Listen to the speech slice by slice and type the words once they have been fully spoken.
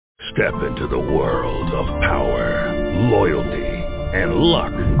Step into the world of power, loyalty, and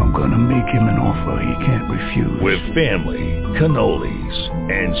luck. I'm gonna make him an offer he can't refuse. With family, cannolis,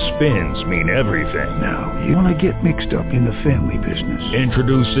 and spins mean everything. Now, you wanna get mixed up in the family business.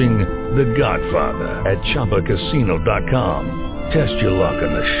 Introducing The Godfather at ChumbaCasino.com. Test your luck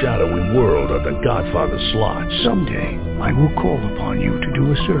in the shadowy world of The Godfather slot. Someday, I will call upon you to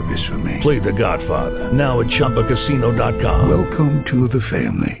do a service for me. Play The Godfather now at ChumbaCasino.com. Welcome to the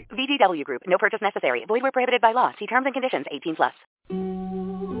family. VGW Group. No purchase necessary. Void where prohibited by law. See terms and conditions. 18+.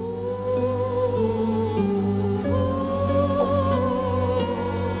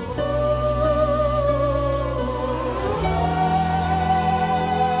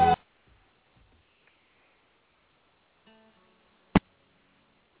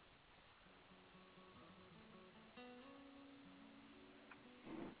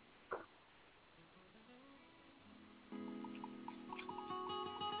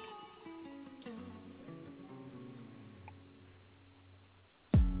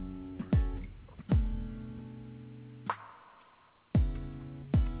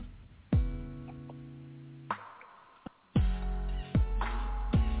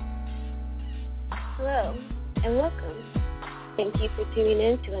 Hello, and welcome. Thank you for tuning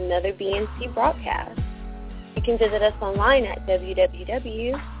in to another BNC Broadcast. You can visit us online at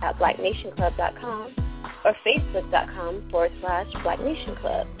www.blacknationclub.com or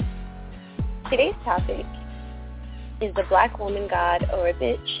facebook.com/blacknationclub. Today's topic is the Black Woman, God, or a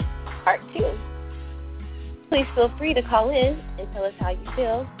Bitch, Part 2. Please feel free to call in and tell us how you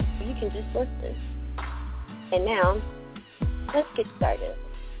feel, or you can just listen. And now, let's get started.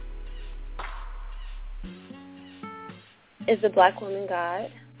 Is the Black woman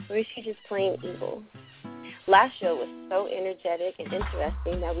God, or is she just plain evil? Last show was so energetic and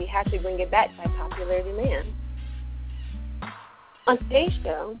interesting that we had to bring it back by popular demand. On today's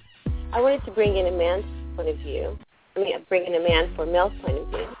show, I wanted to bring in a man's point of view. Bring in a man for male's point of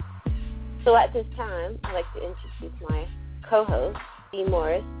view. So at this time, I'd like to introduce my co-host, Dee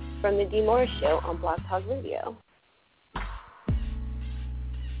Morris, from the Dee Morris Show on Blog Talk Radio.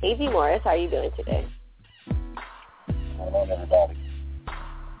 Hey, Dee Morris, how are you doing today? What's going on, everybody?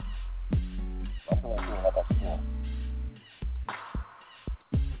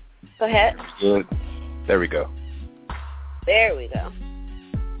 Go ahead. Good. There we go. There we go.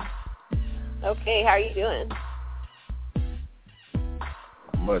 Okay, how are you doing?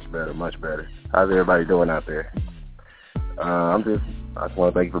 Much better, much better. How's everybody doing out there? I just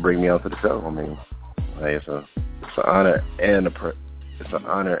want to thank you for bringing me onto the show. I mean, hey, it's an honor and a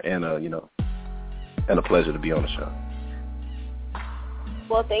pleasure to be on the show.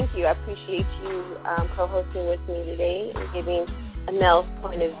 Well, thank you. I appreciate you co-hosting with me today and giving a male's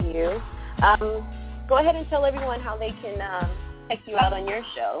point of view. Go ahead and tell everyone how they can check you out on your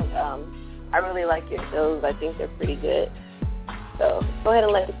show. I really like your shows. I think they're pretty good. So go ahead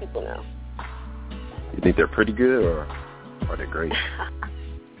and let the people know. You think they're pretty good, or are they great?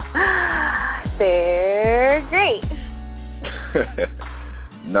 They're great.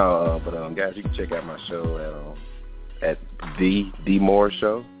 No, but guys, you can check out my show at the Dee Morris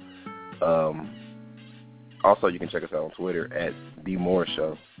Show. Also, you can check us out on Twitter at Dee Morris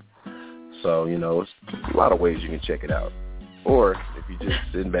Show. So, it's a lot of ways you can check it out. Or if you're just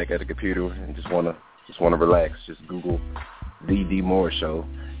sitting back at the computer and just wanna relax, just Google the Dee Morris Show,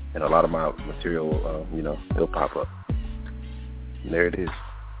 and a lot of my material, it'll pop up. And there it is.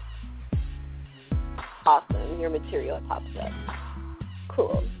 Awesome. Your material pops up.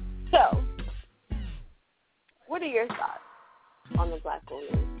 Cool. So, what are your thoughts on the Black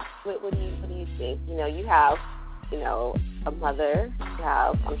woman? What do you think? You have, a mother. You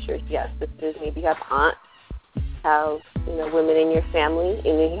have, I'm sure you have sisters. Maybe you have aunts. You have, women in your family,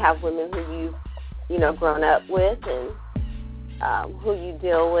 and then you have women who you've, grown up with and who you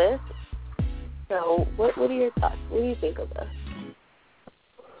deal with. So, what are your thoughts? What do you think of this?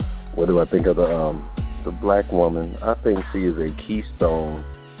 What do I think of the Black woman? I think she is a keystone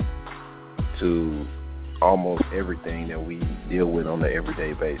to almost everything that we deal with on an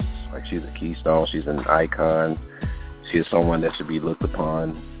everyday basis. Like, she's a keystone. She's an icon. She is someone that should be looked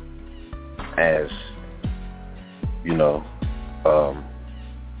upon as,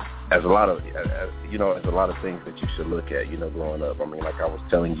 as a lot of things that you should look at, growing up. I mean, like I was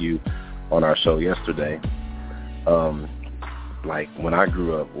telling you on our show yesterday, like when I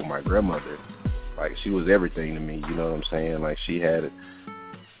grew up with my grandmother, like she was everything to me. You know what I'm saying? Like she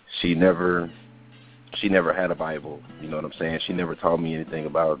never had a Bible. You know what I'm saying? She never taught me anything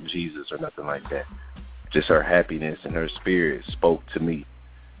about Jesus or nothing like that. Just her happiness and her spirit spoke to me.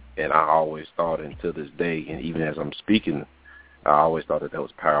 And I always thought, and to this day, and even as I'm speaking I always thought that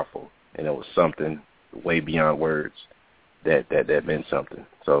was powerful, and it was something way beyond words that meant something.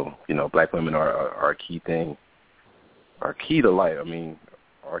 So, black women are a key thing, are key to life. I mean,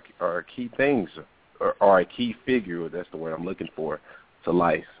 are key things, are a key figure, that's the word I'm looking for, to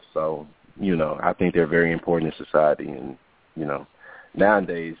life. So, I think they're very important in society. And,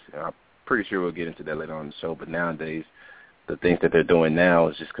 nowadays, I'm pretty sure we'll get into that later on in the show, but nowadays, the things that they're doing now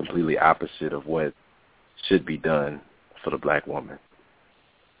is just completely opposite of what should be done for the black woman.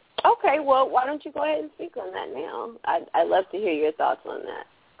 Okay, well, why don't you go ahead and speak on that now? I'd love to hear your thoughts on that.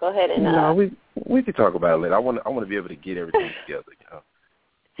 Go ahead and... we could talk about it later. I want to be able to get everything together,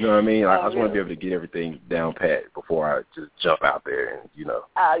 You know what I mean? I just want to be able to get everything down pat before I just jump out there and,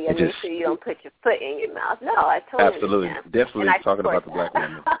 Oh, yeah, make sure you don't put your foot in your mouth. No, I totally absolutely. understand. Definitely talking about the black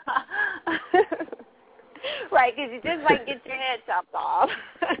woman. Right, because you just might get your head chopped off.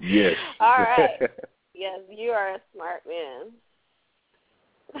 Yes. All right. Yes, you are a smart man.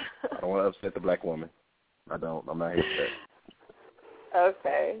 I don't want to upset the black woman. I don't. I'm not here for that.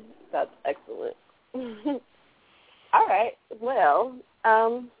 Okay, that's excellent. All right. Well,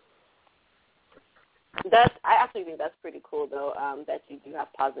 I actually think that's pretty cool, though, that you do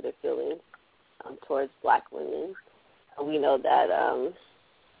have positive feelings towards black women. We know that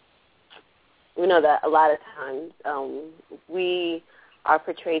a lot of times we are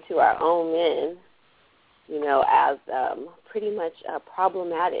portrayed to our own men, as pretty much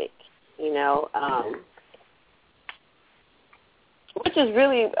problematic, which is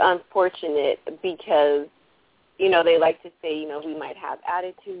really unfortunate because, they like to say, we might have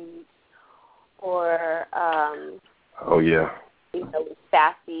attitude or,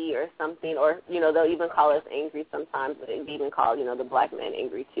 sassy or something, or, they'll even call us angry sometimes, but they even call, the black man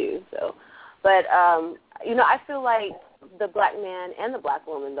angry too. So, but, I feel like the black man and the black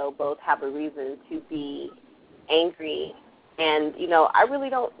woman, though, both have a reason to be angry. And, I really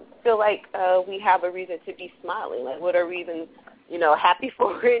don't feel like we have a reason to be smiling. Like, what are we even, happy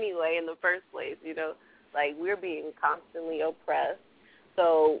for anyway in the first place, Like, we're being constantly oppressed.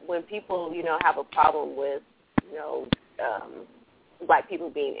 So when people, have a problem with, black people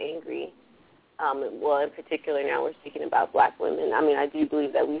being angry, well, in particular now we're speaking about black women, I mean, I do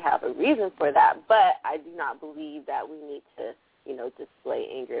believe that we have a reason for that, but I do not believe that we need to, display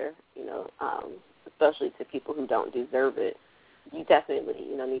anger, especially to people who don't deserve it. You definitely,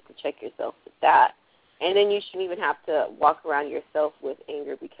 need to check yourself with that. And then you shouldn't even have to walk around yourself with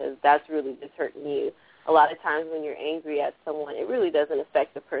anger because that's really just hurting you. A lot of times when you're angry at someone, it really doesn't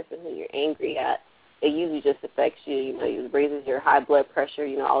affect the person who you're angry at. It usually just affects you. It raises your high blood pressure,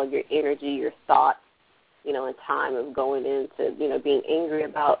 all of your energy, your thoughts, in time of going into, being angry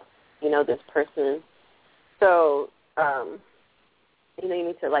about, this person. So, you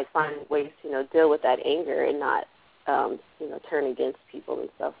need to, find ways to, deal with that anger and not, turn against people and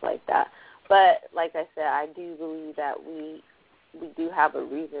stuff like that. But, like I said, I do believe that we do have a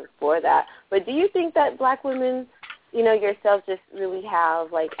reason for that. But do you think that black women, yourself just really have,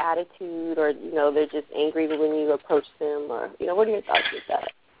 attitude or, they're just angry when you approach them? Or, what are your thoughts with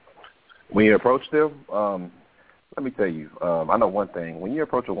that? When you approach them, let me tell you, I know one thing. When you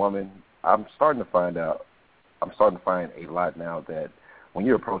approach a woman, I'm starting to find a lot now that when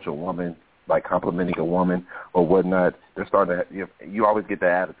you approach a woman, like complimenting a woman or whatnot, they're starting to, you always get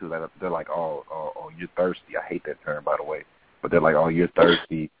that attitude that they're like, oh, you're thirsty. I hate that term, by the way. But they're like, oh, you're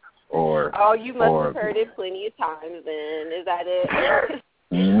thirsty. Or oh, you must have heard it plenty of times then. Is that it?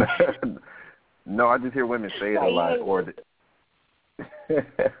 No, I just hear women say it a lot. Or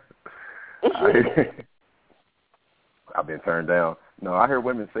I've been turned down. No, I hear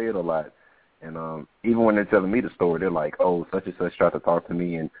women say it a lot. And even when they're telling me the story, they're like, oh, such and such tried to talk to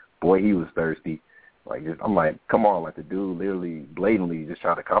me, and, boy, he was thirsty. I'm like, come on, the dude literally blatantly just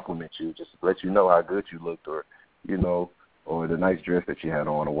trying to compliment you, just to let you know how good you looked or, or the nice dress that you had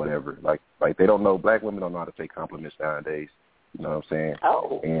on or whatever. Like they don't know, black women don't know how to take compliments nowadays. You know what I'm saying?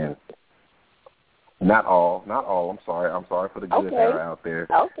 Oh. And not all. I'm sorry for the good that are out there.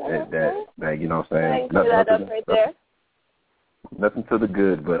 Okay. That you know what I'm saying? That up right there. Nothing to the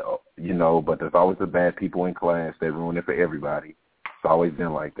good, but but there's always the bad people in class that ruin it for everybody. It's always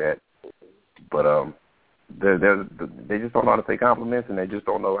been like that. But they just don't know how to take compliments, and they just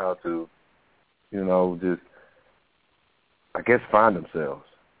don't know how to, just, I guess, find themselves.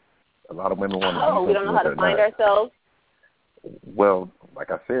 A lot of women want to. Oh, we don't know how to find ourselves. Well, like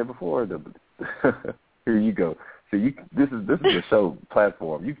I said before, here you go. So this is a show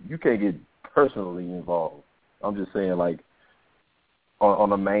platform. You can't get personally involved. I'm just saying,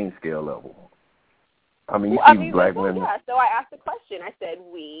 on a main scale level. I mean, black women. Yeah, so I asked the question. I said,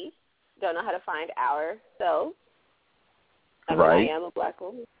 we don't know how to find ourselves. I mean, I am a black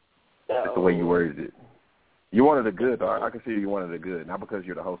woman. So. That's the way you worded it. You wanted the good, though. I consider you wanted the good, not because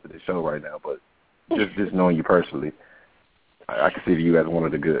you're the host of this show right now, but just knowing you personally, I consider you as one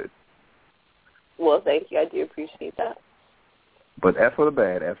of the good. Well, thank you. I do appreciate that. But as for the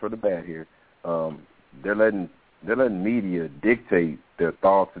bad here, they're letting media dictate their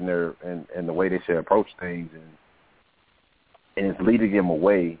thoughts and the way they should approach things, and it's leading them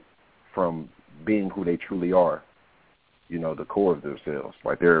away from being who they truly are. You know, the core of themselves.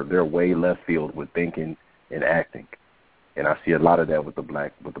 Like they're way left field with thinking and acting, and I see a lot of that with the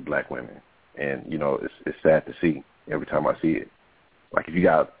black women, and you know, it's sad to see every time I see it. Like if you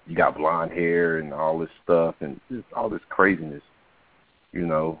got blonde hair and all this stuff and just all this craziness, you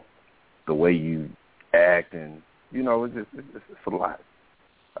know, the way you act, and you know, it's a lot.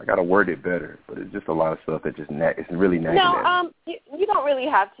 I gotta word it better, but it's just a lot of stuff that it's really nagging at me. You don't really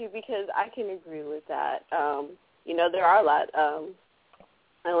have to, because I can agree with that. You know, there are a lot.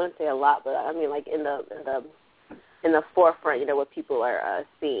 I wouldn't say a lot, but I mean, like in the forefront, you know, what people are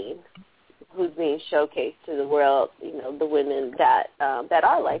seeing, who's being showcased to the world. You know, the women that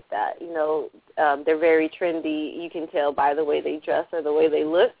are like that. You know, they're very trendy. You can tell by the way they dress or the way they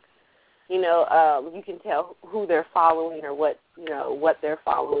look. You know, you can tell who they're following or what they're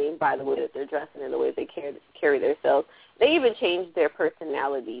following by the way that they're dressing and the way they carry themselves. They even change their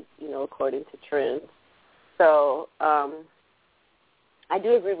personalities, you know, according to trends. So I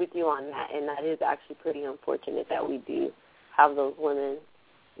do agree with you on that, and that is actually pretty unfortunate that we do have those women,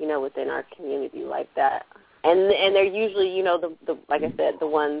 you know, within our community like that. And they're usually, you know, the like I said, the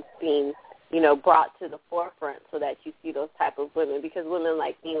ones being, you know, brought to the forefront so that you see those type of women. Because women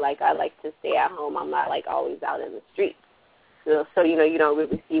like me, like I like to stay at home. I'm not like always out in the streets. So you know, you don't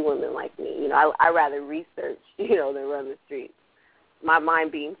really see women like me. You know, I rather research, you know, than run the streets. My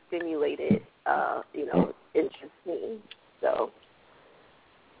mind being stimulated, you know, interests me. So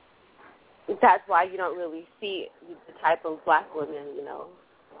that's why you don't really see the type of black women, you know.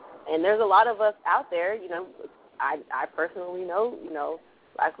 And there's a lot of us out there, you know. I personally know, you know,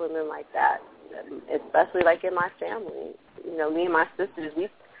 black women like that, especially like in my family. You know, me and my sisters,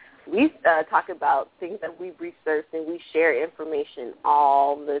 we talk about things that we've researched, and we share information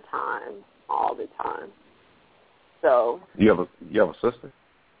all the time. So you have a sister?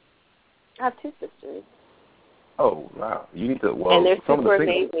 I have two sisters. Oh wow! You need to. Well, and they're super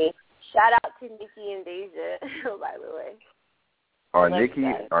amazing. Shout out to Nikki and Deja, by the way.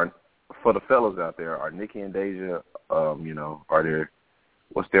 For the fellas out there, are Nikki and Deja, you know,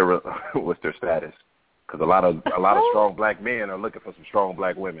 what's their status? Because a lot of strong black men are looking for some strong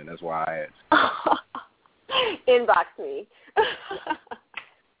black women. That's why I asked. Inbox me.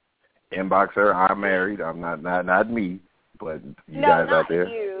 Inbox her. I'm married. I'm not me, but you no, guys not out there.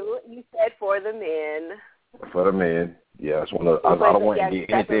 You said for the men. For the men. Yeah, I don't want to get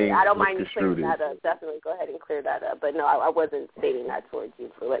anything. I don't mind you clearing that up. Definitely go ahead and clear that up. But no, I wasn't stating that towards you,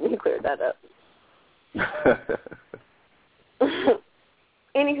 so let me clear that up.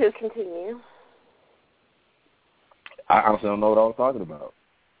 Anywho, continue. I honestly don't know what I was talking about.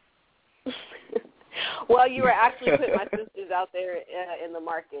 Well, you were actually putting my sisters out there in the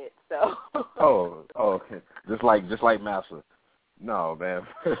market, so. Oh, okay. Just like Massa. No, man.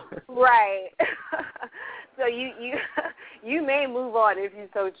 Right. So you may move on if you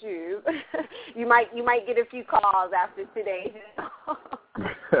so choose. You might get a few calls after today.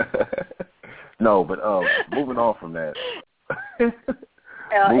 No, but moving on from that.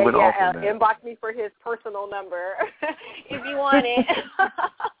 Inbox me for his personal number if you want it.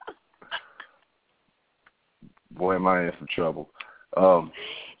 Boy, am I in some trouble.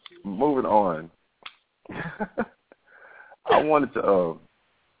 Moving on. I wanted to,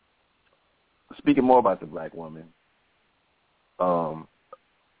 speaking more about the black woman, I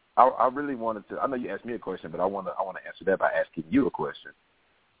really wanted to, I know you asked me a question, but I want to answer that by asking you a question.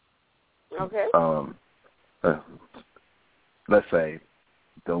 Okay. Let's say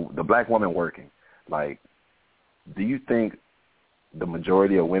the black woman working, like, do you think the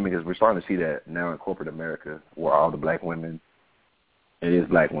majority of women, because we're starting to see that now in corporate America, where all the black women, it is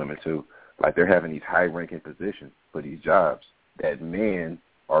black women too, like they're having these high-ranking positions for these jobs that men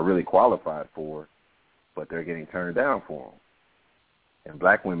are really qualified for, but they're getting turned down for them. And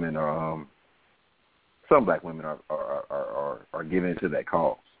black women are, some black women are giving into that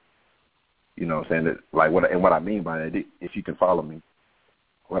cause. You know what I'm saying? That, like, what I mean by that, if you can follow me,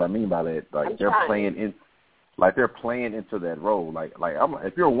 what I mean by that, like they're playing into that role. Like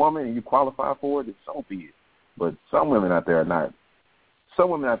if you're a woman and you qualify for it, then so be it. But some women out there are not. Some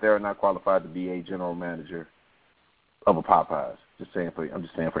women out there are not qualified to be a general manager of a Popeyes. I'm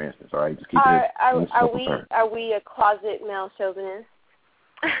just saying for instance. All right, just keep it. Are we a closet male chauvinist?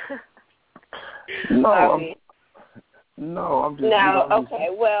 No, I'm just. No, okay.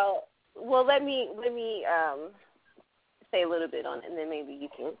 Well, let me say a little bit on it, and then maybe you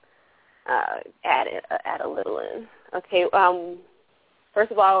can add a little in. Okay.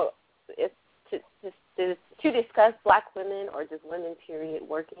 First of all, it's to discuss Black women or just women, period,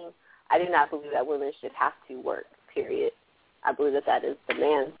 working. I do not believe that women should have to work, period. I believe that is the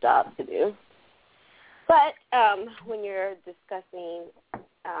man's job to do. But when you're discussing,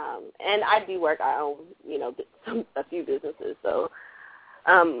 and I do work, I own, a few businesses. So,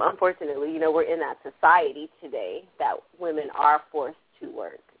 unfortunately, we're in that society today that women are forced to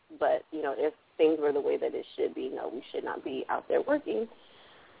work. But, if things were the way that it should be, no, we should not be out there working.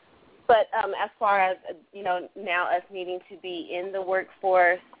 But as far as, now us needing to be in the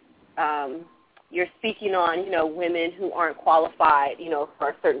workforce, you're speaking on, women who aren't qualified, for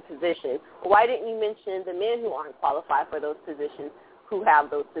a certain position. Why didn't you mention the men who aren't qualified for those positions who have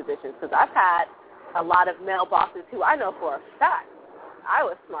those positions? Because I've had a lot of male bosses who I know for a fact I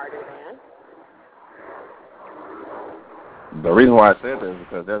was smarter than. The reason why I said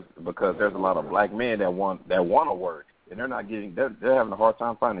that is because there's a lot of Black men that want to work, and they're having a hard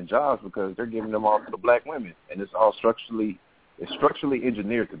time finding jobs because they're giving them all to the Black women, and it's structurally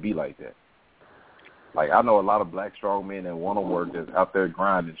engineered to be like that. Like, I know a lot of Black strong men that want to work, that's out there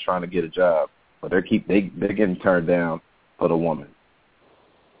grinding, trying to get a job, but they're getting turned down for the woman.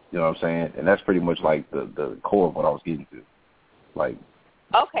 You know what I'm saying? And that's pretty much like the core of what I was getting to. Like,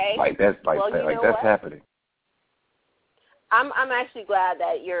 okay, that's happening. I'm actually glad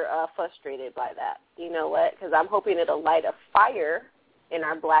that you're frustrated by that. You know what? Because I'm hoping it'll light a fire in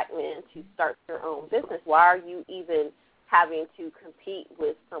our Black men to start their own business. Why are you even having to compete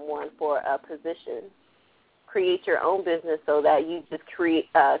with someone for a position? Create your own business so that you just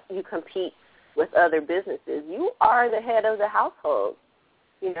you compete with other businesses. You are the head of the household,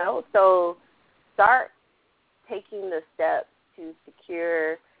 so start taking the steps to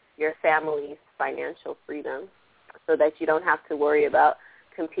secure your family's financial freedom so that you don't have to worry about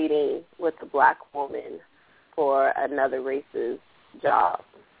competing with the Black woman for another race's job.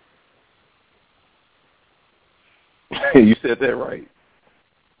 You said that right.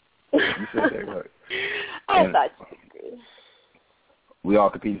 I thought you agree. We all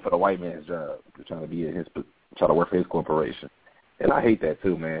competing for the white man's job. We're trying to work for his corporation, and I hate that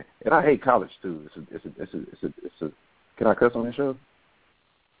too, man. And I hate college too. It's a. Can I cuss on this show?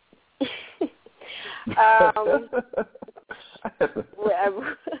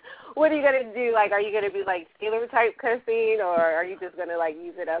 What are you gonna do? Like, are you gonna be like Sailor type cussing, or are you just gonna like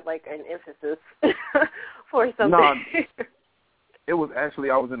use it as like an emphasis for something? No, it was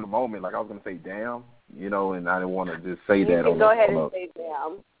actually, I was in the moment. Like, I was gonna say damn, and I didn't want to just say that. You can go ahead and say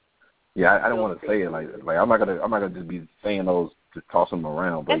damn. Yeah, I didn't want to say it like I'm not gonna just be saying those, just tossing them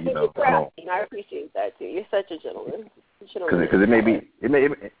around. But I appreciate that too. You're such a gentleman. Because it may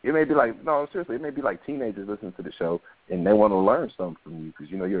be like, no, seriously, it may be like teenagers listening to the show and they want to learn something from you because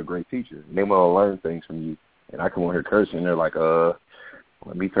you're a great teacher and they want to learn things from you, and I come on here cursing and they're like,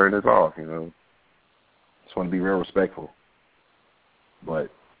 let me turn this off, Just want to be real respectful. But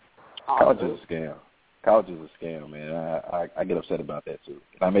college is a scam. College is a scam, man. I get upset about that too.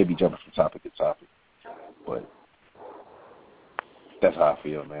 And I may be jumping from topic to topic, but that's how I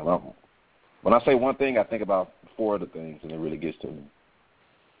feel, man. When I say one thing, I think about 4 other things, and it really gets to me.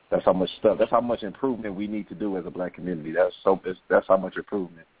 That's how much improvement we need to do as a Black community. That's how much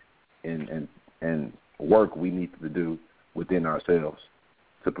improvement and work we need to do within ourselves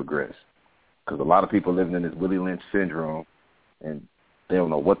to progress. Because a lot of people living in this Willie Lynch syndrome, and they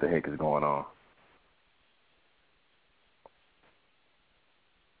don't know what the heck is going on.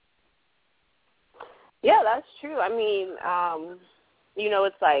 Yeah, that's true. I mean,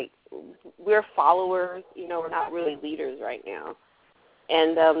 it's like we're followers, we're not really leaders right now.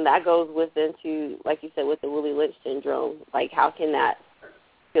 And that goes into, like you said, with the Willie Lynch syndrome. Like, how can that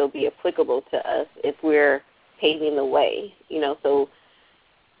still be applicable to us if we're paving the way? So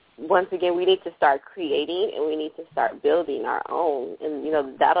once again, we need to start creating and we need to start building our own. And,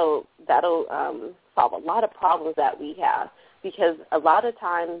 that'll solve a lot of problems that we have. Because a lot of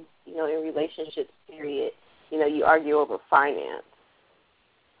times, in relationships, period, you argue over finance.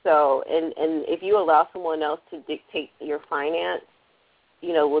 So, and if you allow someone else to dictate your finance,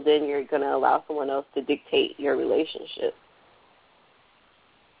 then you're going to allow someone else to dictate your relationship.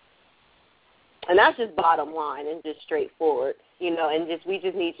 And that's just bottom line and just straightforward, and we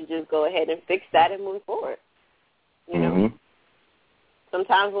just need to just go ahead and fix that and move forward. Mm-hmm.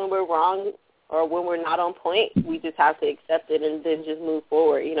 Sometimes when we're wrong or when we're not on point, we just have to accept it and then just move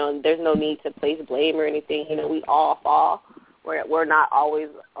forward. You know, and there's no need to place blame or anything. You know, we all fall. We're not always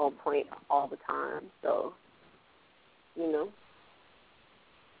on point all the time. So, you know.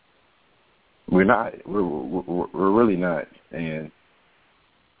 We're not. We're really not. And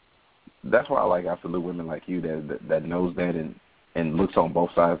that's why I salute women like you that knows that and looks on both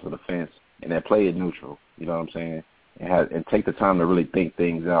sides of the fence and that play it neutral. You know what I'm saying? And take the time to really think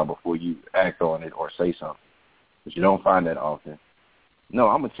things out before you act on it or say something. But you don't find that often. No,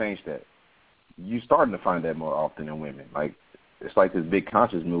 I'm going to change that. You're starting to find that more often in women. Like, it's like this big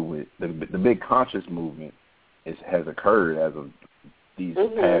conscious movement. The big conscious movement has occurred as of these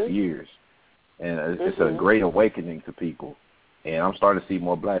past years. And it's a great awakening to people. And I'm starting to see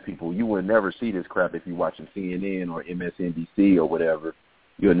more black people. You would never see this crap if you're watching CNN or MSNBC or whatever.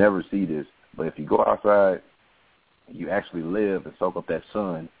 You'll never see this. But if you go outside, you actually live and soak up that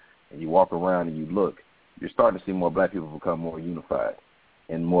sun, and you walk around and you look, you're starting to see more black people become more unified,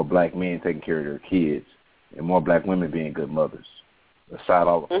 and more black men taking care of their kids, and more black women being good mothers. Aside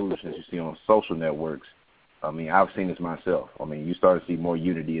all the foolishness you see on social networks, I mean, I've seen this myself. I mean, you start to see more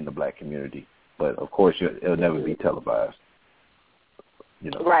unity in the black community, but of course it'll never be televised.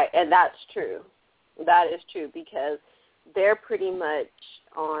 You know. Right, and that's true. That is true, because they're pretty much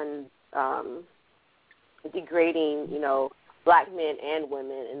on degrading, you know, black men and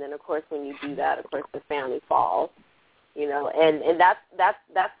women, and then of course when you do that, of course the family falls, you know, and that's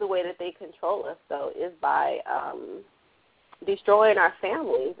the way that they control us, though, is by destroying our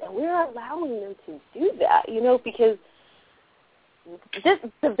families, and we're allowing them to do that, you know, because just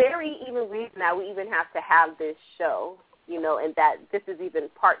the very even reason that we even have to have this show, you know, and that this is even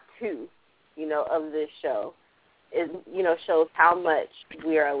part 2, you know, of this show, is, you know, shows how much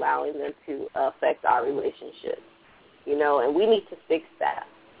we are allowing them to affect our relationships, you know, and we need to fix that.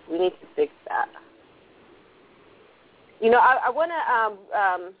 We need to fix that. You know, I want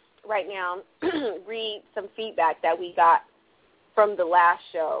to right now read some feedback that we got from the last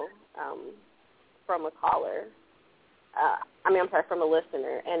show from a caller. From a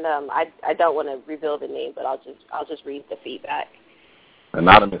listener, and I don't want to reveal the name, but I'll just read the feedback.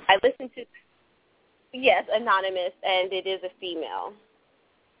 Anonymous. I listened to, yes, anonymous, and it is a female.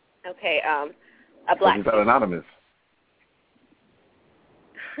 Okay, a black. You're not anonymous.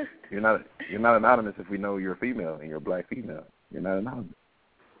 You're not anonymous if we know you're a female and you're a black female. You're not anonymous.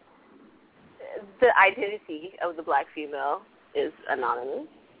 The identity of the black female is anonymous.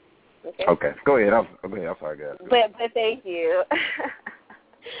 Okay. Go ahead. I'm sorry, guys. But thank you.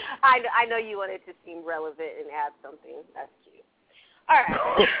 I know you wanted to seem relevant and add something. That's cute. All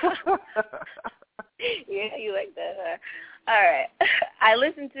right. Yeah, you like that, huh? All right. I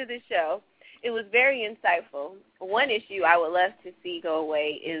listened to the show. It was very insightful. One issue I would love to see go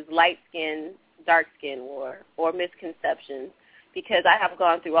away is light skin, dark skin war or misconceptions, because I have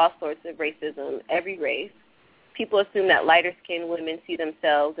gone through all sorts of racism, every race. People assume that lighter-skinned women see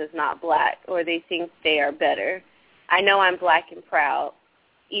themselves as not black, or they think they are better. I know I'm black and proud.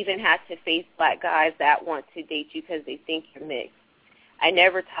 Even had to face black guys that want to date you because they think you're mixed. I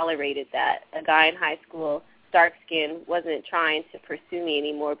never tolerated that. A guy in high school, dark-skinned, wasn't trying to pursue me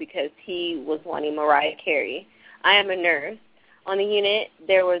anymore because he was wanting Mariah Carey. I am a nurse. On the unit,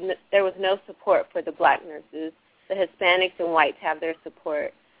 there was no support for the black nurses. The Hispanics and whites have their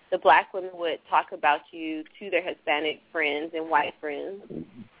support. The black women would talk about you to their Hispanic friends and white friends.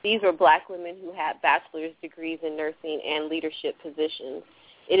 These were black women who had bachelor's degrees in nursing and leadership positions.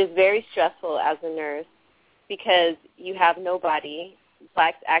 It is very stressful as a nurse because you have nobody.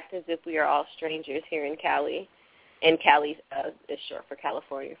 Blacks act as if we are all strangers here in Cali. And Cali is short for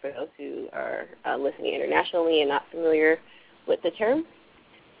California for those who are listening internationally and not familiar with the term.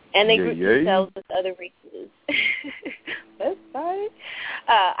 And they group themselves with other races. That's fine.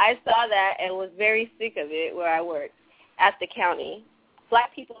 I saw that and was very sick of it where I worked at the county.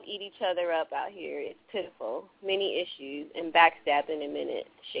 Black people eat each other up out here. It's pitiful. Many issues and backstab in a minute,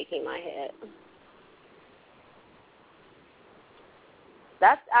 shaking my head.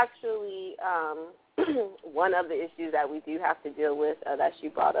 That's actually one of the issues that we do have to deal with that she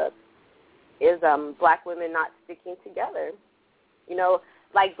brought up is black women not sticking together. You know,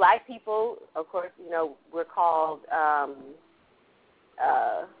 like black people, of course, you know, we're called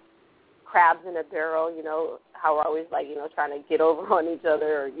crabs in a barrel, you know, how we're always like, you know, trying to get over on each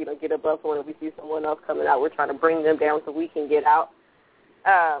other or, you know, get above someone. If we see someone else coming out, we're trying to bring them down so we can get out.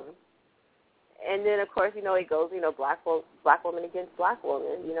 And then, of course, you know, it goes, you know, black woman against black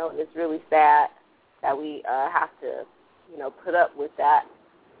woman, you know, and it's really sad that we have to, you know, put up with that.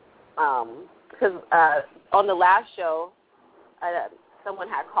 Because on the last show, someone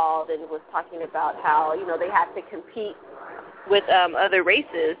had called and was talking about how, they had to compete with other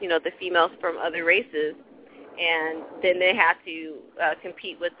races, the females from other races, and then they had to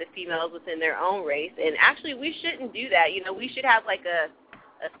compete with the females within their own race. And actually, we shouldn't do that. We should have like a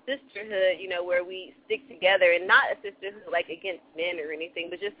sisterhood, where we stick together, and not a sisterhood like against men or anything,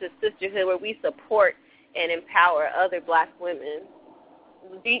 but just a sisterhood where we support and empower other Black women.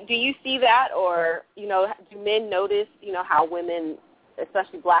 Do you see that, or, do men notice, how women,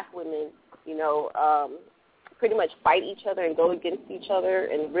 especially Black women, pretty much fight each other and go against each other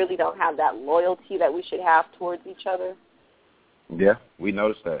and really don't have that loyalty that we should have towards each other? Yeah, we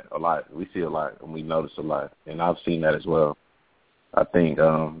notice that a lot. We see a lot, and we notice a lot, and I've seen that as well. I think,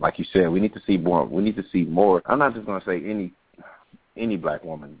 like you said, we need to see more. We need to see more. I'm not just going to say any Black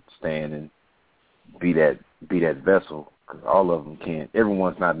woman stand and be that vessel, because all of them can't.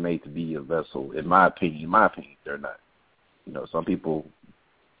 Everyone's not made to be a vessel, in my opinion. They're not. Some people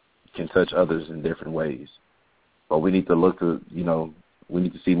can touch others in different ways. But we need to look to, we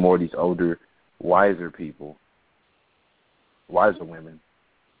need to see more of these older, wiser people, wiser women,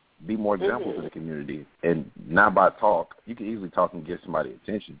 be more examples in the community. And not by talk. You can easily talk and get somebody's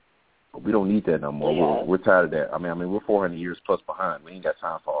attention, but we don't need that no more. Yeah. We're tired of that. I mean, we're 400 years plus behind. We ain't got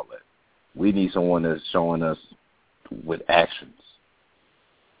time for all that. We need someone that's showing us with actions.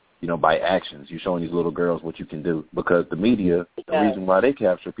 By actions. You're showing these little girls what you can do. Because the media, the reason why they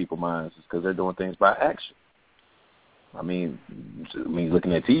capture people's minds is because they're doing things by action. I mean,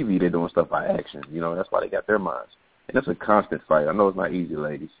 looking at TV, they're doing stuff by action. That's why they got their minds. And it's a constant fight. I know it's not easy,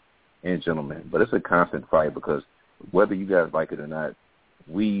 ladies and gentlemen, but it's a constant fight because whether you guys like it or not,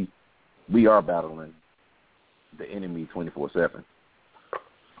 we are battling the enemy 24/7.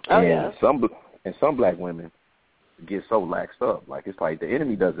 And some Black women get so laxed up. Like, it's like the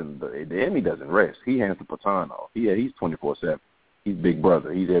enemy doesn't rest. He hands the baton off. He's 24/7. He's Big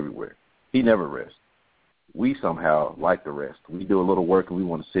Brother. He's everywhere. He never rests. We somehow like to rest. We do a little work and we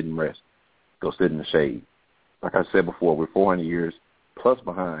want to sit and rest, go sit in the shade. Like I said before, we're 400 years plus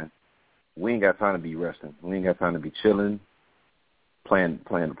behind. We ain't got time to be resting. We ain't got time to be chilling, playing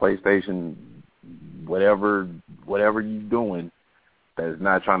the PlayStation, whatever you're doing that is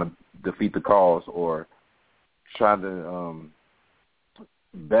not trying to defeat the cause or try to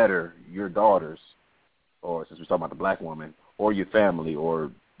better your daughters, or since we're talking about the Black woman, or your family,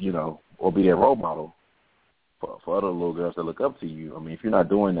 or or be their role model for other little girls that look up to you. I mean, if you're not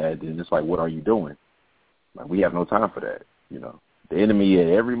doing that, then it's like, what are you doing? Like, we have no time for that. The enemy at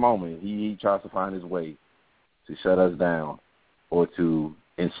every moment he tries to find his way to shut us down or to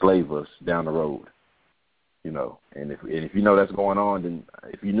enslave us down the road. And if you know that's going on, then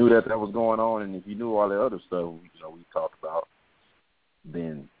if you knew that was going on, and if you knew all the other stuff we talked about,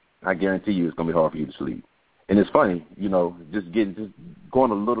 then I guarantee you it's gonna be hard for you to sleep. And it's funny, just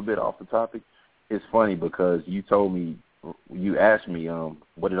going a little bit off the topic. It's funny because you asked me,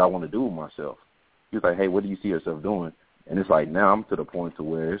 what did I want to do with myself? You was like, hey, what do you see yourself doing? And it's like, now I'm to the point to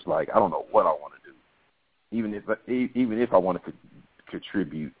where it's like, I don't know what I want to do, even if I want to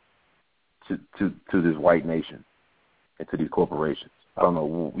contribute to this white nation and to these corporations. I don't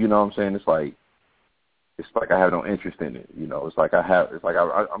know. You know what I'm saying? It's like I have no interest in it.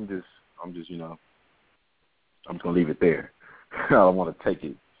 I'm just I'm just gonna leave it there. I don't want to take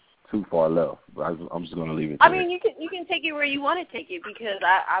it too far left, but I'm just gonna leave it there. I mean, you can take it where you want to take it, because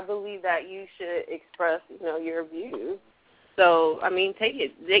I believe that you should express your views. So, I mean, take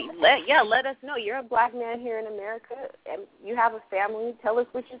it. Let us know. You're a Black man here in America, and you have a family. Tell us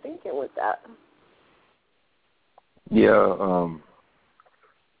what you're thinking with that. Yeah,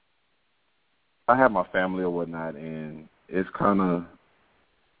 I have my family or whatnot, and it's kind of,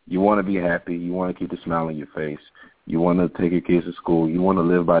 you want to be happy. You want to keep the smile on your face. You want to take your kids to school. You want to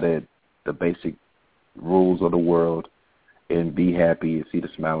live by the basic rules of the world and be happy and see the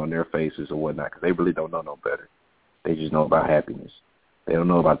smile on their faces or whatnot, because they really don't know no better. They just know about happiness. They don't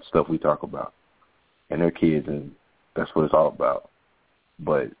know about the stuff we talk about. And they're kids, and that's what it's all about.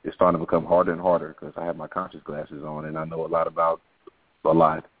 But it's starting to become harder and harder because I have my conscious glasses on, and I know a lot about a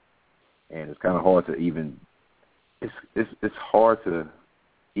lot. And it's kind of hard to even it's hard to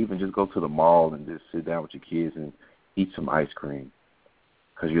even just go to the mall and just sit down with your kids and eat some ice cream,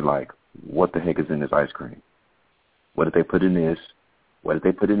 because you're like, what the heck is in this ice cream? What did they put in this? What did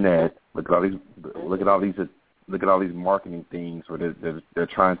they put in that? Look at all these marketing things where they're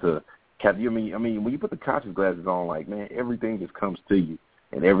trying to cap you. I mean, when you put the conscious glasses on, like, man, everything just comes to you,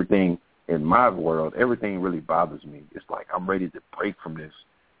 and everything in my world, everything really bothers me. It's like I'm ready to break from this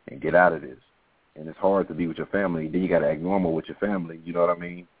and get out of this. And it's hard to be with your family. Then you got to act normal with your family. You know what I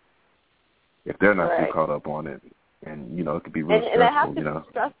mean? If they're not too caught up on it. And, it could be real stressful, And it has to be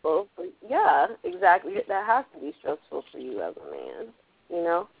stressful. Yeah, exactly. That has to be stressful for you as a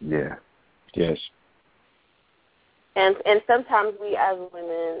man, Yeah. Yes. And sometimes we as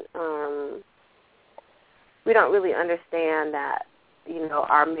women, we don't really understand that,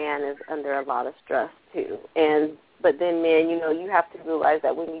 our man is under a lot of stress too. But then men, you have to realize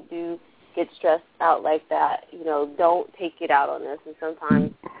that when you do get stressed out like that, don't take it out on us. And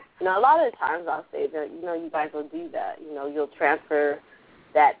sometimes, a lot of the times I'll say that, you guys will do that. You'll transfer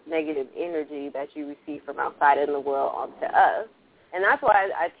that negative energy that you receive from outside in the world onto us. And that's why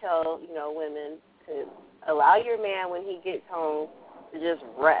I tell, women to allow your man when he gets home to just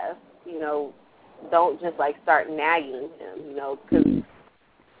rest. Don't just, start nagging him, because,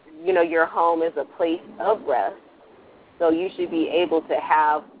 your home is a place of rest. So you should be able to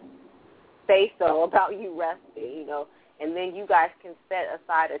have say-so about you resting, and then you guys can set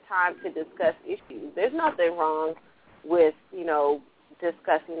aside a time to discuss issues. There's nothing wrong with,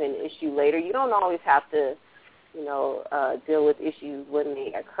 discussing an issue later. You don't always have to, deal with issues when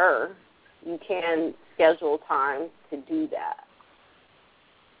they occur. You can schedule time to do that.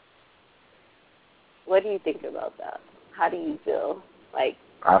 What do you think about that? How do you feel?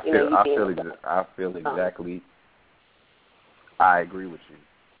 I feel exactly. I agree with you.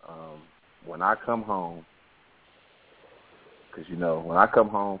 When I come home, because, when I come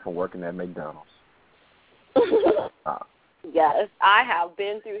home from working at McDonald's. Yes, I have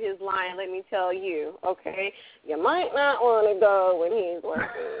been through his line, let me tell you, okay? You might not want to go when he's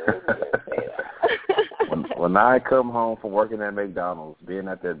working. Say that. when I come home from working at McDonald's, being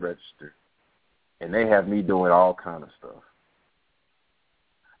at that register, and they have me doing all kind of stuff.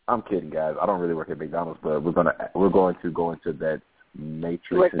 I'm kidding, guys. I don't really work at McDonald's, but we're going to go into that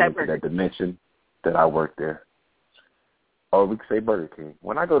matrix and into that dimension that I work there. Or we could say Burger King.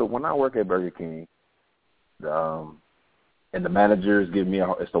 When I work at Burger King, and the manager is giving me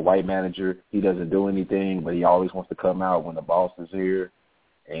it's the white manager. He doesn't do anything, but he always wants to come out when the boss is here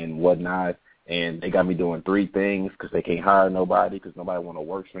and whatnot. And they got me doing 3 things because they can't hire nobody because nobody want to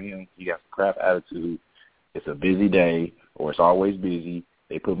work for him. He got a crap attitude. It's a busy day, or it's always busy.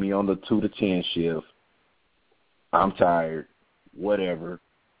 They put me on the 2 to 10 shift. I'm tired, whatever.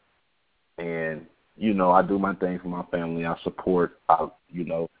 And, I do my thing for my family. I support. I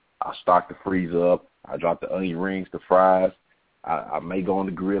stock the freezer up. I drop the onion rings, the fries. I may go on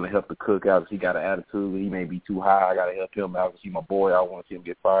the grill and help the cook out if he got an attitude. He may be too high. I got to help him out. He's my boy. I don't want to see him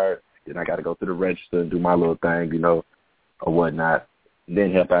get fired. Then I got to go through the register and do my little thing, or whatnot.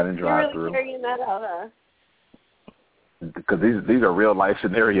 Then help out and drive through. You're really carrying that out, huh? Because these are real life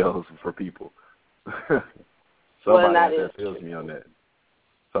scenarios for people. Somebody out there feels me on that.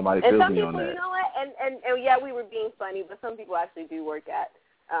 Somebody feels me on that. You know what? And yeah, we were being funny, but some people actually do work at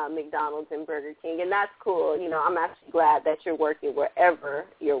McDonald's and Burger King, and that's cool. I'm actually glad that you're working wherever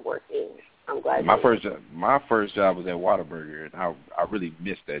you're working. I'm glad. My first job was at Whataburger, and I really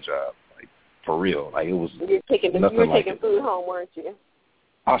missed that job, for real. It was. You were taking food home, weren't you?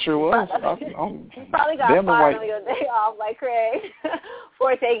 I sure was. You probably got fired on your day off, like Craig,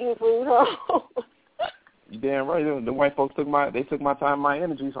 for taking food home. You damn right. The white folks took my time, my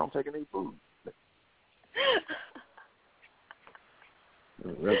energy, so I'm taking their food.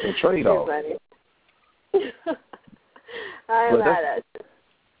 That's a trade-off. I'm mad at you.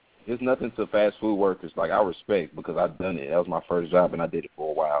 It's nothing to fast food workers. I respect because I've done it. That was my first job, and I did it for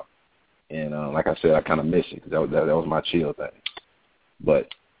a while. And like I said, I kind of miss it because that was my chill thing.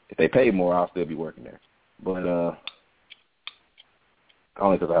 But if they paid more, I'll still be working there. But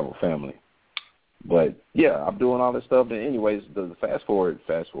only because I have a family. But, yeah, I'm doing all this stuff. And anyways, the fast forward.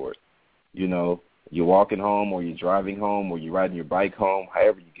 You're walking home or you're driving home or you're riding your bike home,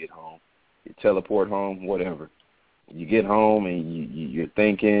 however you get home. You teleport home, whatever. You get home and you're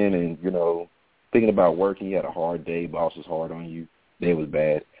thinking and, thinking about working. You had a hard day. Boss was hard on you. Day was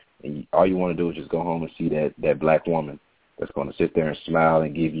bad. And all you want to do is just go home and see that black woman that's going to sit there and smile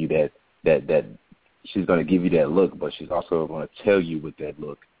and give you that she's going to give you that look, but she's also going to tell you with that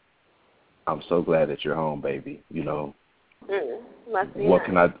look, I'm so glad that you're home, baby. Must be what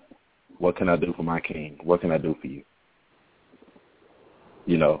nice. What can I do for my king? What can I do for you?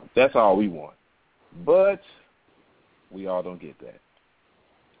 That's all we want. But we all don't get that.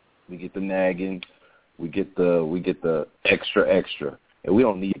 We get the nagging, we get the extra, and we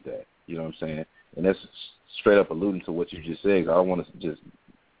don't need that. You know what I'm saying? And that's straight up alluding to what you just said. I don't want to just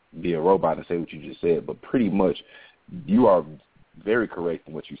be a robot and say what you just said, but pretty much you are very correct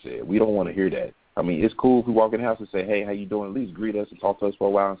in what you said. We don't want to hear that. I mean, it's cool if we walk in the house and say, hey, how you doing? At least greet us and talk to us for a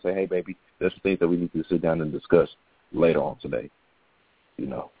while and say, hey, baby, there's some things that we need to sit down and discuss later on today,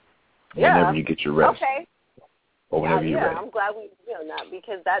 whenever you get your rest. Okay. or whenever you're ready. I'm glad we know that,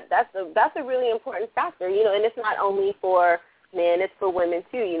 because that's a really important factor, you know, and it's not only for men, it's for women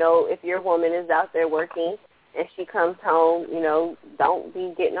too. You know, if your woman is out there working and she comes home, you know, don't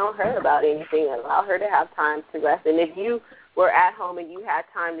be getting on her about anything. Allow her to have time to rest. And if you were at home and you had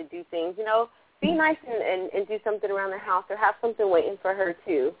time to do things, you know, be nice and do something around the house, or have something waiting for her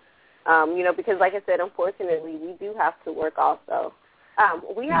too. You know, because like I said, unfortunately, we do have to work also.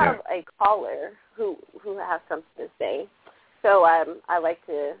 We have a caller who has something to say. So I like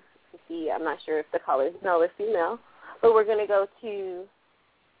to see, I'm not sure if the caller is male or female, but we're going to go to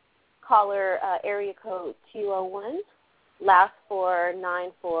caller area code 201, last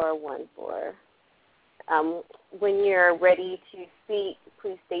 49414. When you're ready to speak,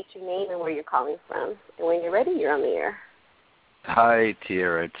 please state your name and where you're calling from. And when you're ready, you're on the air. Hi,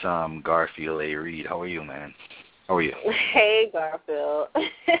 Tiara. It's Garfield A. Reed. How are you, man? How are you? Hey, Garfield.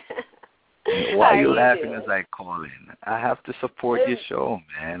 Why are you laughing as I call in? I have to support your show,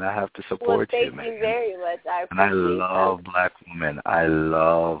 man. I have to support you, man. Thank you very much. I appreciate and I love black women. I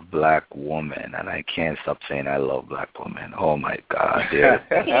love black women, and I can't stop saying I love black women. Oh, my God.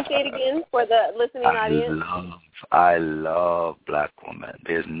 Can you say it again for the listening audience? I love black women.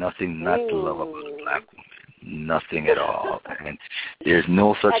 There's nothing not to love about a black woman. Nothing at all. And there's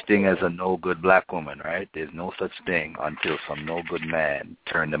no such thing as a no good black woman, right? There's no such thing until some no good man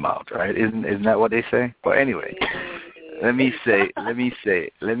turned them out, right? Isn't that what they say? But anyway, let me say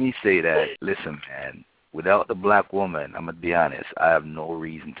that, listen, man, without the black woman, I'm gonna be honest, I have no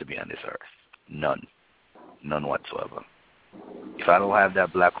reason to be on this earth. None whatsoever. If I don't have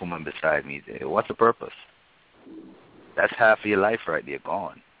that black woman beside me, what's the purpose? That's half of your life right there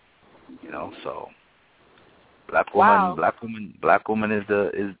gone. You know, so black woman is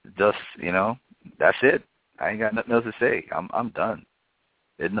just, you know, that's it. I ain't got nothing else to say. I'm done.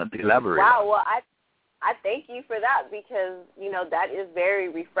 There's nothing to elaborate. Wow, well I thank you for that, because, you know, that is very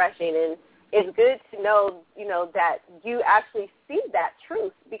refreshing, and it's good to know, you know, that you actually see that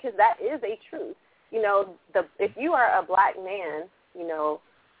truth, because that is a truth. You know, if you are a black man, you know,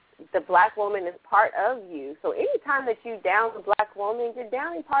 the black woman is part of you. So anytime that you down the black woman, you're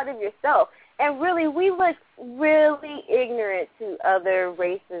downing part of yourself. And really, we look really ignorant to other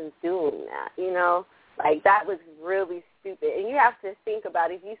races doing that, you know? Like, that was really stupid. And you have to think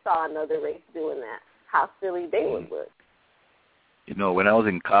about, if you saw another race doing that, how silly they would look. You know, when I was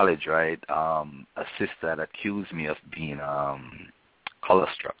in college, right, a sister had accused me of being color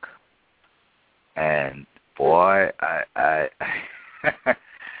struck. And, boy, I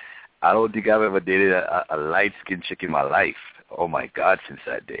I don't think I've ever dated a light-skinned chick in my life. Oh, my God, since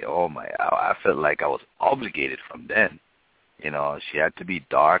that day. I felt like I was obligated from then. You know, she had to be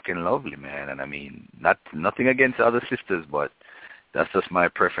dark and lovely, man. And, I mean, nothing against other sisters, but that's just my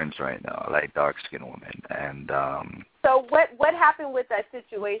preference right now. I like dark-skinned women. And so what happened with that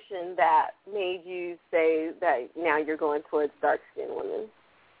situation that made you say that now you're going towards dark-skinned women?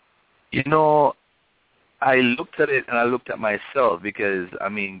 You know, I looked at it and I looked at myself, because, I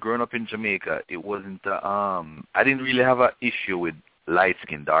mean, growing up in Jamaica, it wasn't, I didn't really have an issue with light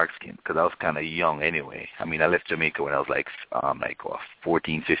skin, dark skin, because I was kind of young anyway. I mean, I left Jamaica when I was like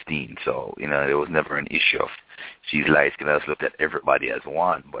 14, 15, so, you know, there was never an issue of she's light skin. I just looked at everybody as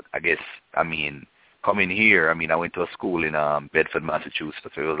one. But I guess, I mean, coming here, I mean, I went to a school in Bedford,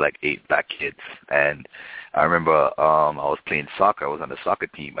 Massachusetts. So it was like 8 black kids, and I remember I was playing soccer. I was on the soccer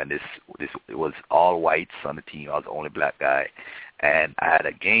team, and it was all whites on the team. I was the only black guy, and I had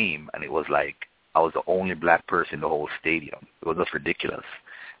a game, and it was like I was the only black person in the whole stadium. It was just ridiculous.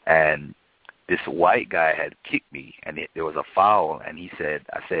 And this white guy had kicked me, and there was a foul, and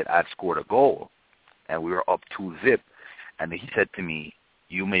I said I'd scored a goal, and we were up 2-0, and he said to me,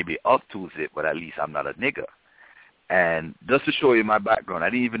 "You may be up 2-0, but at least I'm not a nigger." And just to show you my background, I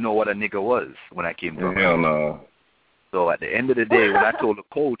didn't even know what a nigger was when I came to America. Hell no. So at the end of the day, when I told the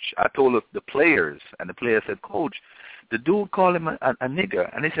coach, I told the players, and the players said, "Coach, the dude called him a nigger,"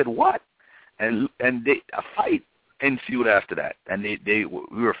 and they said, "What?" And a fight ensued after that, and we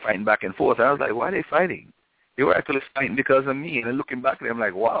were fighting back and forth. And I was like, "Why are they fighting?" They were actually fighting because of me. And then looking back at them, I'm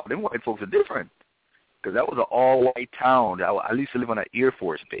like, "Wow, them white folks are different." Because that was an all-white town. I used to live on an Air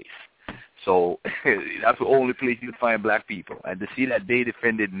Force base. So that's the only place you could find black people. And to see that they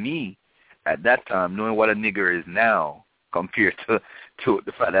defended me at that time, knowing what a nigger is now, compared to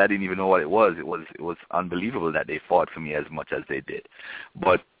the fact that I didn't even know what it was unbelievable that they fought for me as much as they did.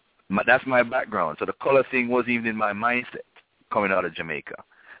 But that's my background. So the color thing wasn't even in my mindset coming out of Jamaica.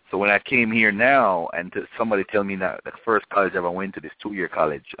 So when I came here now, and somebody tell me that the first college I ever went to, this 2-year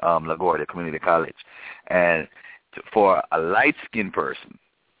college, LaGuardia Community College, and for a light-skinned person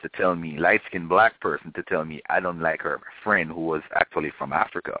to tell me, light-skinned black person to tell me I don't like her friend who was actually from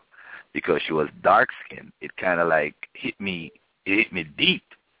Africa because she was dark-skinned. It kind of like hit me deep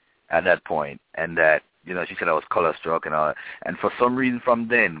at that point, and that, you know, she said I was color-struck and all. And for some reason from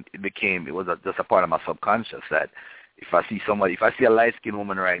then, it was just a part of my subconscious that if I see a light-skinned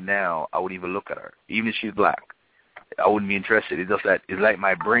woman right now, I wouldn't even look at her, even if she's black. I wouldn't be interested. It's just that it's like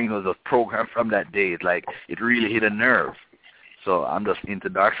my brain was just programmed from that day. It's like it really hit a nerve. So I'm just into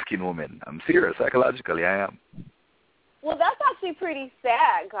dark-skinned women. I'm serious. Psychologically, I am. Well, that's actually pretty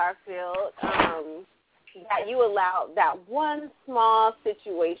sad, Garfield, that you allowed that one small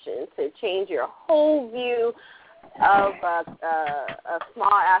situation to change your whole view of a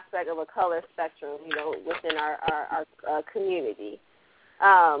small aspect of a color spectrum, you know, within our community.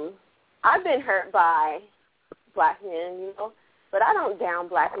 I've been hurt by black men, you know, but I don't down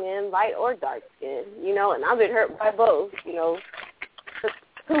black men, light or dark skin, you know, and I've been hurt by both, you know,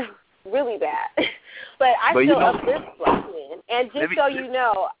 really bad. But I still uplift black men. And just so you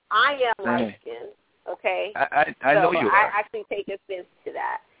know, I am light skinned, okay? I know you are. I actually take offense to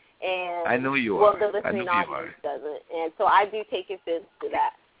that. And I know you well, are. the listening audience doesn't. And so I do take offense to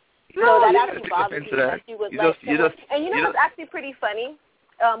that. No, so that actually bothers me that you would let someone. And you know what's actually pretty funny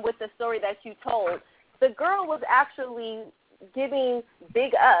with the story that you told? The girl was actually giving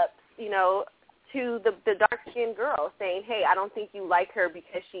big ups, you know, to the dark-skinned girl, saying, hey, I don't think you like her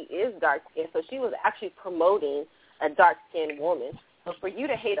because she is dark-skinned. So she was actually promoting a dark-skinned woman. So for you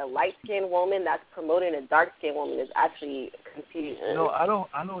to hate a light-skinned woman that's promoting a dark-skinned woman is actually confusing. No, I don't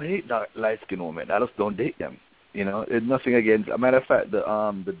hate light-skinned women. I just don't date them. You know, it's nothing against. As a matter of fact,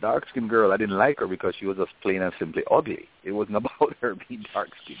 the dark-skinned girl, I didn't like her because she was just plain and simply ugly. It wasn't about her being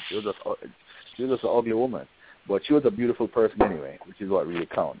dark-skinned. She was just an ugly woman. But she was a beautiful person anyway, which is what really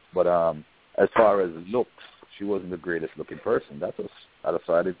counts. But as far as looks, she wasn't the greatest looking person. That's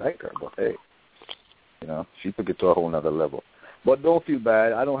why I didn't like her. But hey, you know, she took it to a whole nother level. But don't feel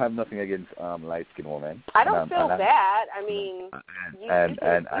bad. I don't have nothing against light-skinned women. I don't feel bad. I mean,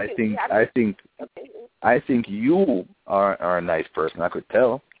 I think you are a nice person. I could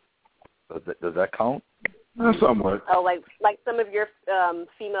tell. Does that count? Somewhat. Oh, like some of your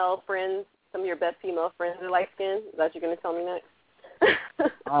female friends, some of your best female friends are light-skinned? Is that what you're going to tell me next?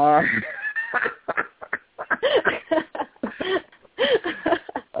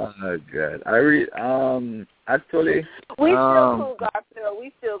 Oh God! Actually, we still cool, Garfield.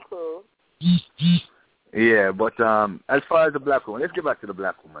 We still cool. Yeah, but as far as the black woman, let's get back to the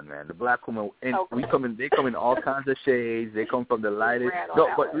black woman, man. The black woman, and they come in all kinds of shades. They come from the lightest. No,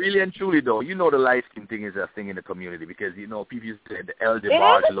 but really and truly, though, you know the light skin thing is a thing in the community because, you know, people used to say the El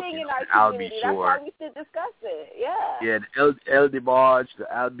DeBarge looking, the Albie Shore. That's why we should discuss it, yeah. Yeah, the El DeBarge, the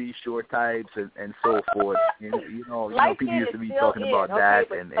Albie Shore types, and so forth. You know, people used to be talking about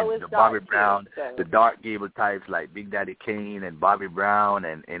that, and the Bobby Brown, the dark gable types like Big Daddy Kane and Bobby Brown,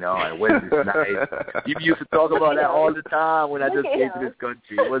 and you know, and Wesley Snipes. People used to talk about that all the time when I just came to this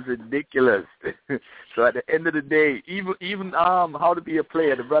country. It was ridiculous. So at the end of the day, even How to Be a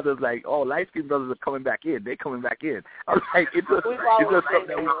Player, the brothers like, oh, light-skinned brothers are coming back in. They're coming back in. I'm like, it's just something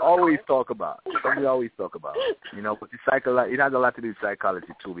that we always talk about. Something we always talk about. You know, but it has a lot to do with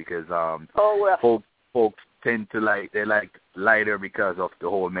psychology too, because folks tend to they're lighter because of the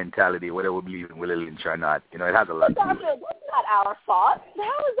whole mentality, whether we believe in Willie Lynch or not. You know, it has a lot to do with it. That's not our fault. How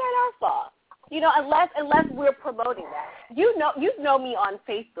is that our fault? You know, unless we're promoting that. You know me on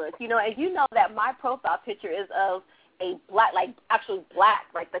Facebook, you know, and you know that my profile picture is of a black, actually black,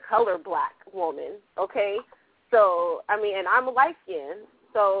 the color black woman, okay? So, I mean, and I'm a light-skinned.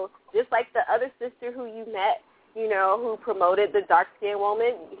 So just like the other sister who you met, you know, who promoted the dark-skinned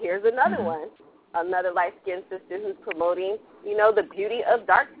woman, here's another one, another light-skinned sister who's promoting, you know, the beauty of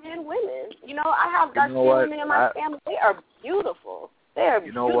dark-skinned women. You know, I have dark-skinned women in my family. They are beautiful. They are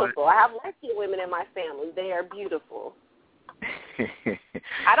beautiful. I have light-skinned women in my family. They are beautiful.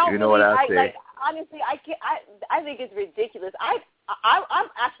 I don't honestly, I think it's ridiculous. I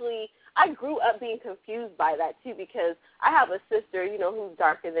grew up being confused by that too, because I have a sister, you know, who's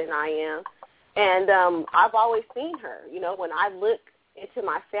darker than I am, and I've always seen her. You know, when I look into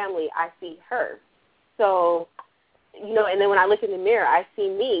my family, I see her. So, you know, and then when I look in the mirror, I see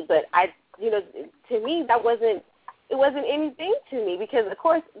me. But to me, it wasn't anything to me, because of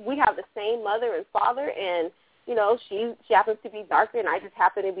course we have the same mother and father, and you know, she happens to be darker and I just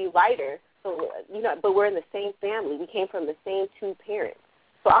happen to be lighter. So, you know, but we're in the same family. We came from the same two parents.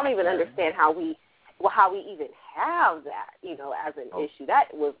 So I don't even understand how we even have that, you know, as an issue.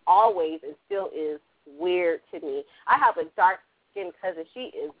 That was always and still is weird to me. I have a dark-skinned cousin.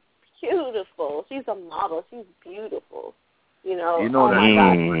 She is beautiful. She's a model. She's beautiful. You know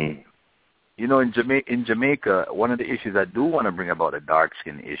that. God. You know, in Jamaica, one of the issues I do want to bring about a dark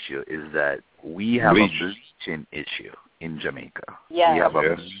skin issue is that we have a bleaching issue in Jamaica. Yes. We have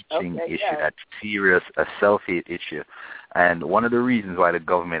a bleaching issue, that's serious, a self-hate issue. And one of the reasons why the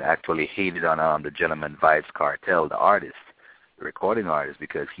government actually hated on the gentleman Vibes Cartel, the artist, the recording artist,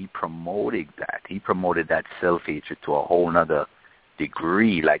 because he promoted that. He promoted that self-hatred to a whole nother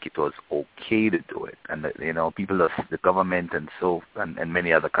degree, like it was okay to do it. And people, the government and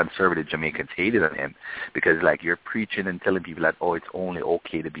many other conservative Jamaicans hated on him because, like, you're preaching and telling people that, it's only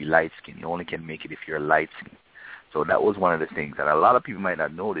okay to be light skinned. You only can make it if you're light skinned. So that was one of the things, and a lot of people might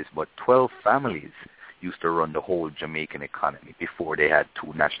not know this, but 12 families used to run the whole Jamaican economy before they had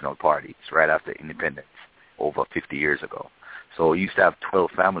two national parties, right after independence, over 50 years ago. So you used to have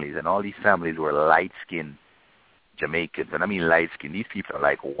 12 families, and all these families were light-skinned Jamaicans. And I mean light-skinned. These people are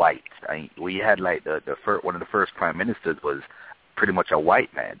like white. We had like one of the first prime ministers was pretty much a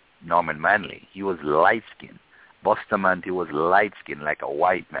white man, Norman Manley. He was light-skinned. Bustamante was light-skinned, like a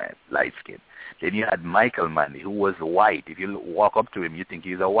white man, light-skinned. Then you had Michael Manley, who was white. If you walk up to him, you think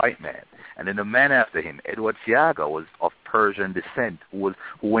he's a white man. And then the man after him, Edward Seaga, was of Persian descent, who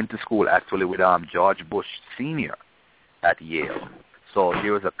went to school actually with George Bush Sr. at Yale. So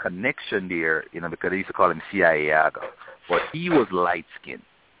there was a connection there, because they used to call him CIA Aga. But he was light-skinned,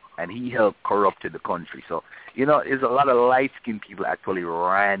 and he helped corrupted the country. So, there's a lot of light-skinned people actually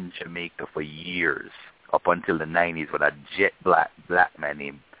ran Jamaica for years, up until the 90s when a jet black man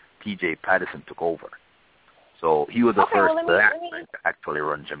named P.J. Patterson took over. So he was the first black man to actually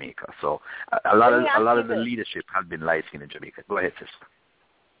run Jamaica. So a lot of the leadership has been light-skinned in Jamaica. Go ahead, sister.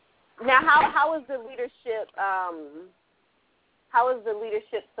 Now, how is the leadership? How is the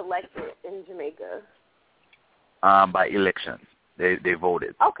leadership selected in Jamaica? By election. They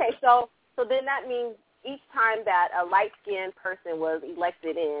voted. Okay, so then that means each time that a light-skinned person was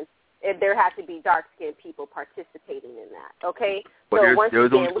elected in, there had to be dark-skinned people participating in that. Okay, but so once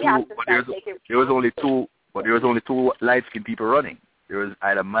again, we have to start taking. There was only two light-skinned people running. There was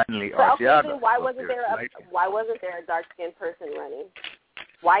either Manley or Seaga. Then why wasn't there a dark-skinned person running?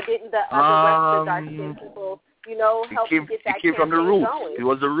 Why didn't the other dark-skinned people, help get that It came from the roots. Going? It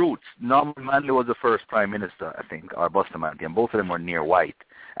was the roots. Norman Manley was the first prime minister, I think, or Bustamante, and both of them were near white.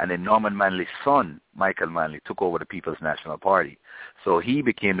 And then Norman Manley's son, Michael Manley, took over the People's National Party. So he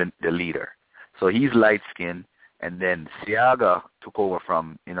became the leader. So he's light-skinned, and then Seaga took over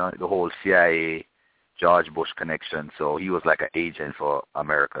from, the whole CIA, George Bush connection. So he was like an agent for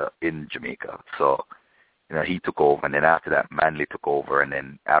America in Jamaica. So, he took over, and then after that, Manley took over, and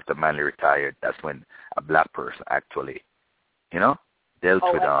then after Manley retired, that's when a black person actually, dealt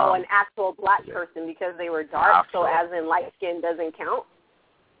with... an actual black person because they were dark, so as in light skin doesn't count?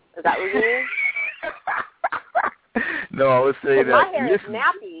 Is that what you mean? No, I was saying that... My hair is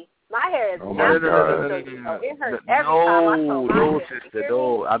nappy. My hair is nappy. No. It hurts every time I comb my hair. Sister,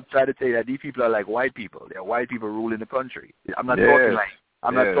 no. I'm trying to tell you that these people are like white people. They're white people ruling the country. I'm not talking like...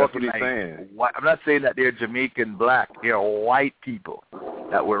 I'm not saying that they're Jamaican black. They're white people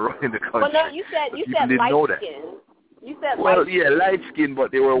that were running the country. Well, no, you said light skin. You said light skin,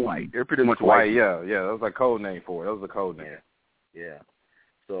 but they were white. They're pretty much white. Yeah. That was a code name for it. That was a code name. Yeah.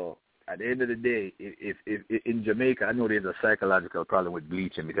 So at the end of the day, if in Jamaica, I know there's a psychological problem with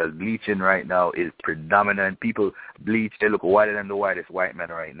bleaching because bleaching right now is predominant. People bleach. They look whiter than the whitest white man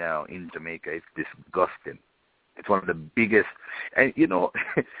right now in Jamaica. It's disgusting. It's one of the biggest, and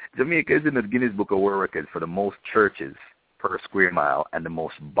Jamaica is in the Guinness Book of World Records for the most churches per square mile and the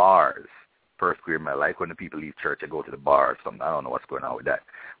most bars per square mile. Like when the people leave church, they go to the bar or something. I don't know what's going on with that.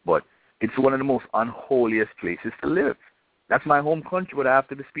 But it's one of the most unholiest places to live. That's my home country, but I have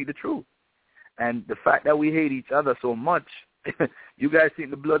to speak the truth. And the fact that we hate each other so much, you guys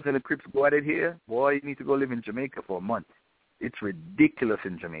think the Bloods and the Crips go at it here? Boy, you need to go live in Jamaica for a month. It's ridiculous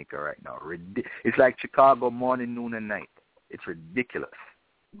in Jamaica right now. It's like Chicago morning, noon, and night. It's ridiculous.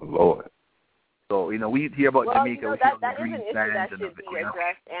 Lord. So, we hear about Jamaica. That is an issue that should be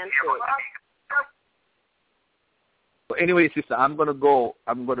addressed and fixed. So anyway, sister, I'm gonna go,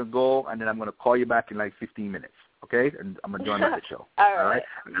 and then I'm gonna call you back in like 15 minutes. Okay, and I'm gonna join the show. All right.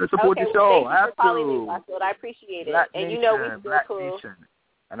 I'm gonna support the show. Thank you for calling me, Blackwood. I appreciate it. Black and Nation, we still cool. Nation.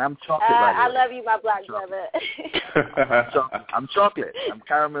 And I'm chocolate. By the way. I love you, my black brother. I'm chocolate. I'm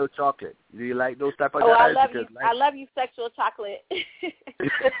caramel chocolate. Do you like those type of guys? I love you. I love you, sexual chocolate.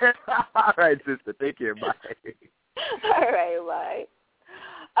 All right, sister. Take care. Bye. All right, bye.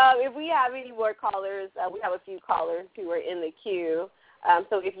 If we have any more callers, we have a few callers who are in the queue.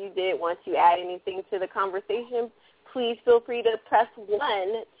 So if you did want to add anything to the conversation, please feel free to press 1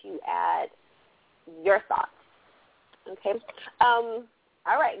 to add your thoughts. Okay.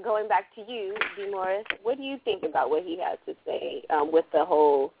 All right, going back to you, D. Morris, what do you think about what he had to say with the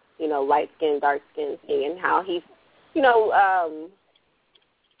whole, light skin, dark skin thing, and how he,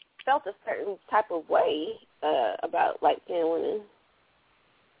 felt a certain type of way about light skinned women?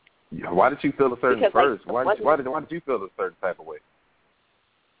 Yeah, why did you feel a certain first? Why did you feel a certain type of way?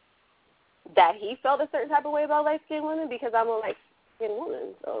 That he felt a certain type of way about light skinned women because I'm a light skinned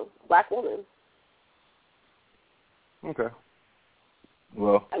woman, so black woman. Okay.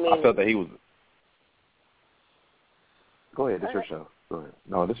 Well, I felt that he was. Go ahead. This is your show. Go ahead.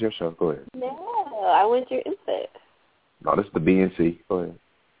 No, this is your show. Go ahead. No, I want your input. No, this is the BNC. Go ahead.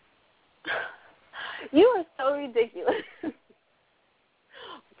 You are so ridiculous. Put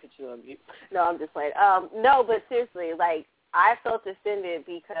you on mute. No, I'm just playing. No, but seriously, I felt offended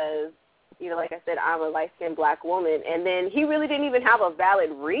because, like I said, I'm a light-skinned black woman, and then he really didn't even have a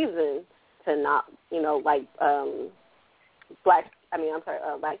valid reason to not,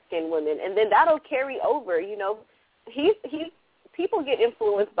 light-skinned women, and then that'll carry over. People get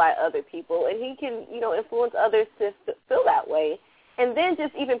influenced by other people, and he can, influence others to feel that way. And then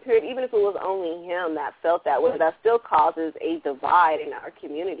just even if it was only him that felt that way, that still causes a divide in our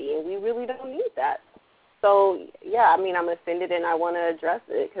community, and we really don't need that. So, yeah, I'm offended, and I want to address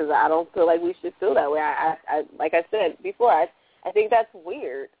it because I don't feel like we should feel that way. I like I said before, I think that's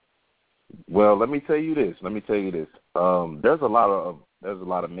weird. Well, let me tell you this. There's a lot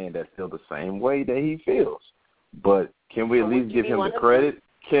of men that feel the same way that he feels. But can we at least give him the credit?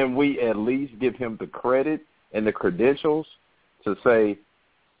 Can we at least give him the credit and the credentials to say,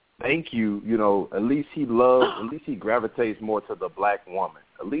 thank you, at least he gravitates more to the black woman.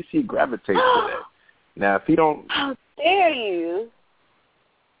 At least he gravitates to that. Now, if he don't... How dare you?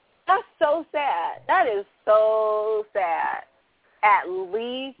 That's so sad. That is so sad. At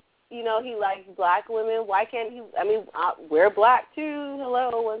least, he likes black women. Why can't he? We're black, too.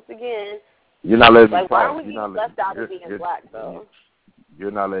 Hello, once again. You're not letting me talk. Why would he left out of being black, though?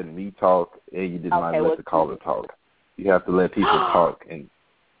 You're not letting me talk, and you did not let the caller talk. You have to let people talk, and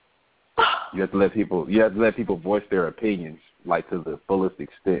you have to let people voice their opinions, to the fullest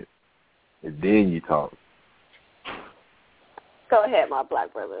extent, and then you talk. Go ahead, my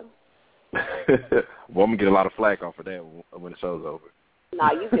black brother. Well, I'm going to get a lot of flack off of that when the show's over.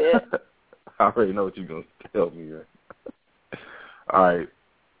 Nah, you good. I already know what you're going to tell me. Right? All right.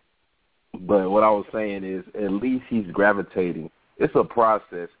 But what I was saying is at least he's gravitating. It's a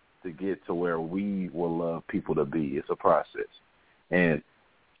process to get to where we will love people to be. It's a process. And,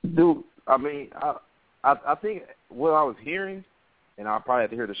 dude, I think what I was hearing, and I'll probably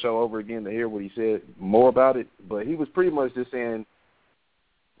have to hear the show over again to hear what he said more about it, but he was pretty much just saying,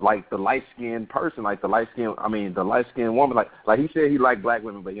 the light-skinned person, the light-skinned woman, like he said he liked black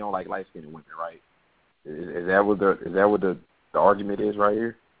women, but he don't like light-skinned women, right? Is that what the argument is right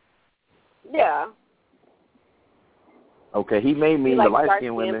here? Yeah. Okay, he may mean the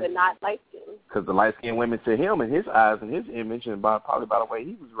light-skinned women, but not light-skinned. Because the light-skinned women, to him, in his eyes and his image, and probably by the way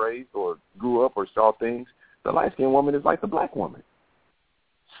he was raised or grew up or saw things, the light-skinned woman is like the black woman.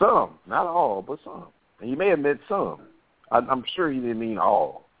 Some, not all, but some. And he may have meant some. I'm sure he didn't mean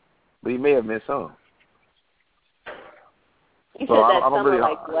all, but he may have meant some. You said that some are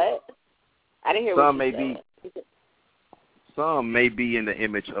like what? I didn't hear what you said. Some may be in the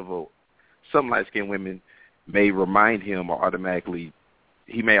image of some light-skinned women may remind him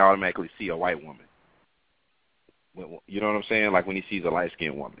he may automatically see a white woman. You know what I'm saying? Like when he sees a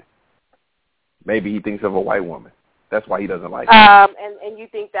light-skinned woman. Maybe he thinks of a white woman. That's why he doesn't like her. And you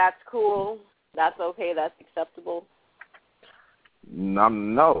think that's cool? That's okay? That's acceptable?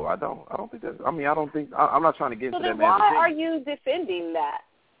 No, I don't. I don't think that's... I'm not trying to get into that man's opinion. So then why are you defending that?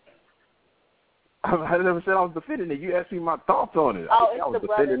 I never said I was defending it. You asked me my thoughts on it. Oh, I was the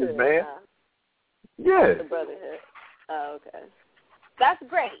defending brotherhood. this man. Yeah. Yeah. The brotherhood. Oh, okay. That's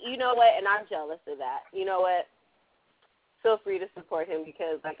great. You know what? And I'm jealous of that. You know what? Feel free to support him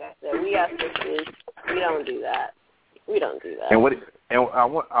because, like I said, we as sisters, we don't do that. We don't do that. And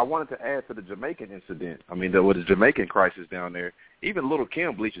I wanted to add to the Jamaican incident. With the Jamaican crisis down there, even Little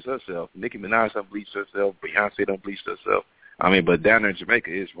Kim bleaches herself. Nicki Minaj done bleached herself. Beyonce done bleached herself. But down there in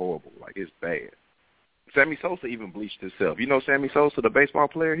Jamaica, it's horrible. It's bad. Sammy Sosa even bleached himself. You know Sammy Sosa, the baseball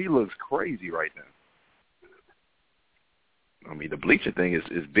player? He looks crazy right now. The bleaching thing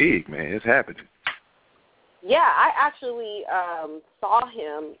is big, man. It's happening. Yeah, I actually saw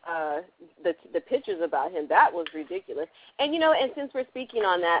him, the pictures about him. That was ridiculous. And, and since we're speaking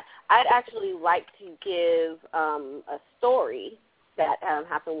on that, I'd actually like to give a story that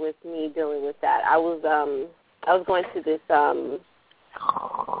happened with me dealing with that. I was going to this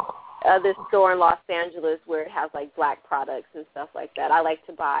this store in Los Angeles where it has like black products and stuff like that. I like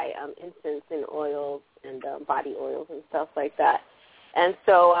to buy incense and oils and body oils and stuff like that. And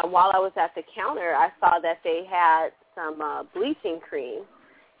so while I was at the counter, I saw that they had some bleaching cream.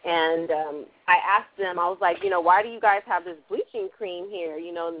 And I asked them, I was like, why do you guys have this bleaching cream here?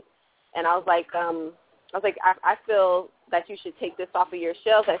 And I was like, I feel that you should take this off of your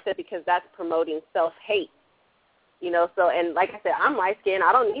shelves. I said, because that's promoting self-hate. So, and like I said, I'm light-skinned.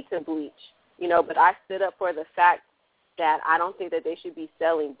 I don't need to bleach, but I stood up for the fact that I don't think that they should be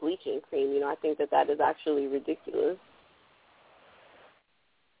selling bleaching cream. I think that is actually ridiculous.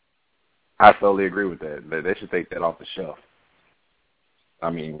 I totally agree with that. They should take that off the shelf. I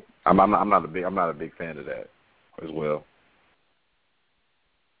mean, I'm not a big fan of that as well.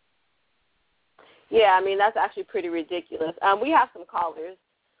 Yeah, I mean, that's actually pretty ridiculous. We have some callers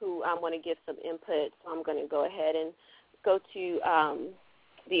who want to give some input, so I'm going to go ahead and go to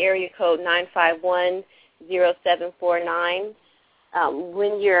the area code 951-0749.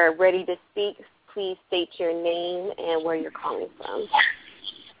 When you're ready to speak, please state your name and where you're calling from.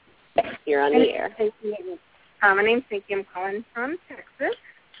 You're on the air. My name's Cynthia. I'm calling from Texas.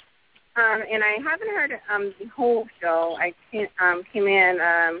 And I haven't heard the whole show. I came in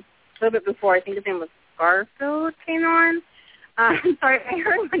a little bit before. I think his name was Garfield came on. So I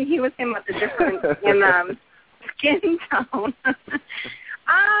heard when he was saying about the difference in skin tone.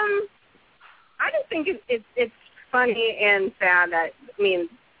 I just think it's funny and sad that, I mean,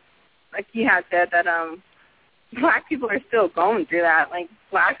 like you had said, that black people are still going through that. Like,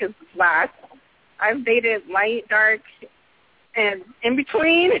 black is black. I've dated light, dark, and in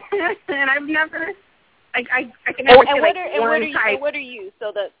between, and I've never, I can never say like one type. And what are you?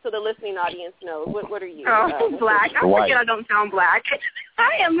 So the listening audience knows. What are you? Oh, black. I forget I don't sound black.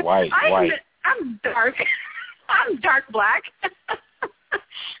 I am white. I'm dark. I'm dark black.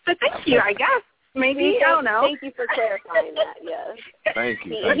 But thank you, I guess. Maybe, I don't know. Thank you for clarifying that, yes. Thank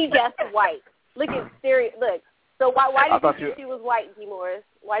you. He guessed white. Look at Siri. Look. So why did you think she was white, D. Morris?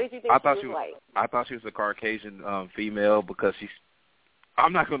 Why did you think she was white? I thought she was a Caucasian female because she's.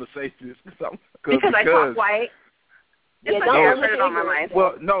 I'm not going to say this because I talk white. Yeah, don't put it on my mind.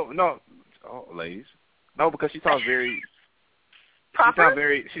 Well, no, ladies, no, because she talks very proper.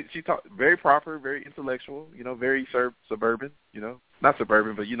 She talks very proper, very intellectual. Very suburban. Not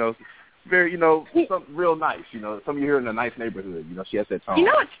suburban, but very, something real nice. Something you hear in a nice neighborhood. She has that tone.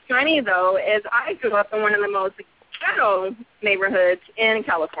 What's funny, though, is I grew up in one of the most ghetto neighborhoods in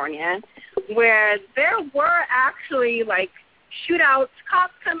California where there were actually, like, shootouts,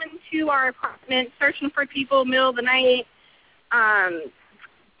 cops coming to our apartment, searching for people middle of the night,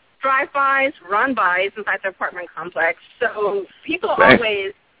 drive-bys, run-bys inside the apartment complex. So people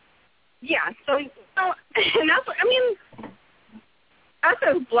always, and that's what, I mean, us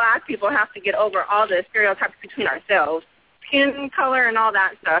as black people have to get over all the stereotypes between ourselves. Skin color and all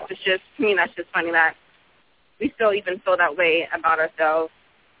that stuff. It's just, to me, that's just funny that we still even feel that way about ourselves.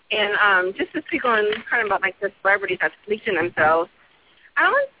 And just to speak on kind of about like the celebrities that's bleaching themselves, I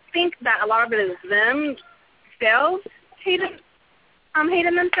don't think that a lot of it is themselves hating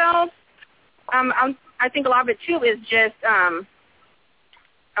themselves. I think a lot of it too is just I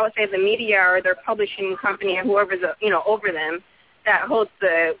would say the media or their publishing company or whoever's over them that holds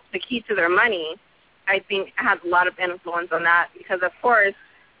the key to their money. I think has a lot of influence on that because, of course,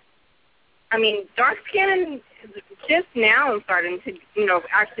 I mean, dark skin just now is starting to,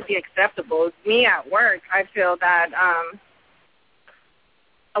 actually be acceptable. Me at work, I feel that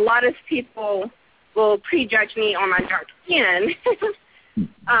a lot of people will prejudge me on my dark skin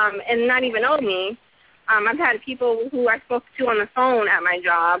and not even know me. I've had people who I spoke to on the phone at my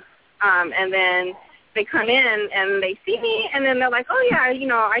job, and then they come in and they see me, and then they're like, oh, yeah,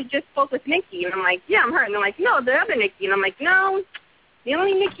 I just spoke with Nikki. And I'm like, yeah, I'm her. And they're like, no, the other Nikki. And I'm like, no, the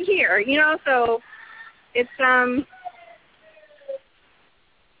only Nikki here, so it's a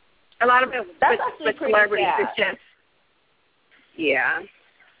lot of it with celebrities. It's just, yeah.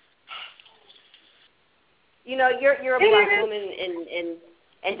 You're a black woman,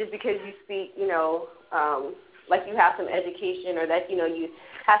 and just because you speak, like you have some education or that, you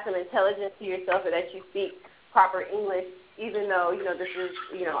have some intelligence to yourself or that you speak proper English, even though, this is,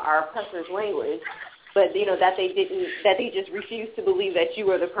 our oppressor's language, but, that they just refused to believe that you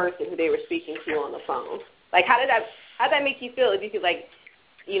were the person who they were speaking to on the phone. Like, how did that make you feel if you could, like,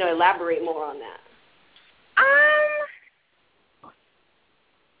 elaborate more on that?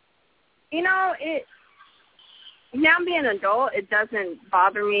 Now being an adult, it doesn't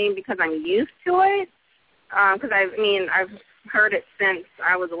bother me because I'm used to it. Because, I've heard it since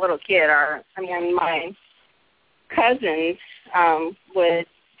I was a little kid. My cousins would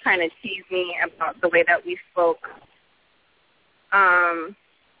kind of tease me about the way that we spoke. And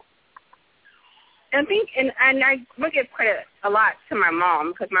I look at quite a lot to my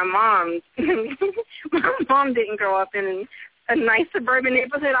mom, because my mom didn't grow up in a nice suburban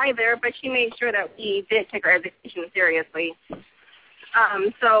neighborhood either, but she made sure that we did take our education seriously.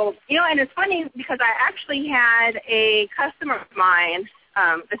 So, and it's funny because I actually had a customer of mine.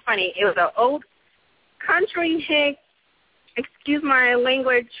 It's funny. It was an old country hick, excuse my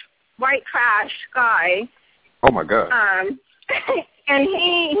language, white trash guy. Oh, my God. And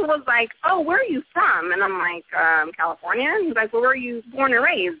he was like, oh, where are you from? And I'm like, California. He's like, well, where are you born and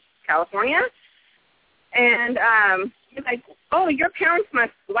raised? California. And he's like, oh, your parents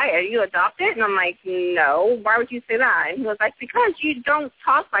must be white. Are you adopted? And I'm like, no. Why would you say that? And he was like, because you don't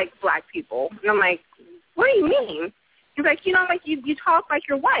talk like black people. And I'm like, what do you mean? He's like, like you talk like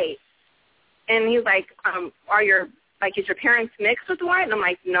you're white. And he's like, is your parents mixed with white? And I'm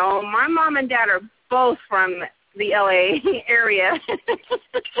like, no, my mom and dad are both from the L.A. area.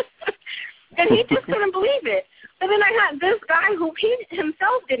 And he just couldn't believe it. But then I had this guy who he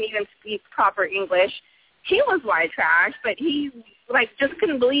himself didn't even speak proper English. He was white trash, but he just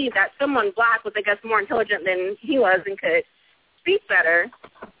couldn't believe that someone black was, I guess, more intelligent than he was and could speak better.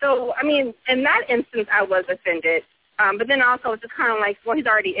 So, I mean, in that instance, I was offended. But then also it's just kind of like, well, he's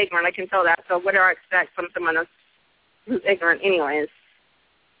already ignorant. I can tell that. So what do I expect from someone else who's ignorant anyways?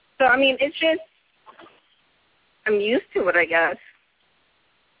 So, I mean, it's just, I'm used to it, I guess.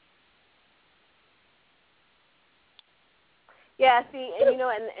 Yeah, see, and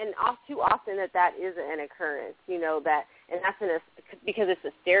too often that is an occurrence, and that's because it's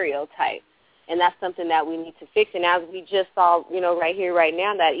a stereotype, and that's something that we need to fix. And as we just saw, right here, right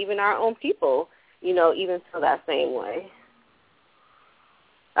now, that even our own people, even feel that same way.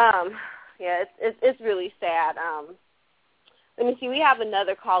 Yeah, it's really sad. Let me see. We have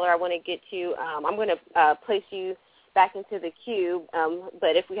another caller I want to get to. I'm going to place you back into the queue,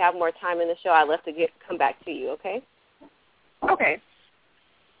 but if we have more time in the show, I'd love to come back to you, okay? Okay.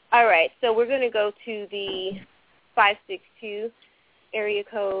 All right, so we're going to go to the 562 area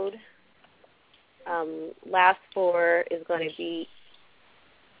code. Last four is going to be,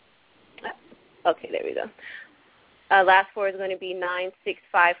 okay, there we go. Last four is going to be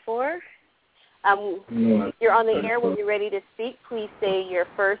 9654. You're on the air. When you're ready to speak, please say your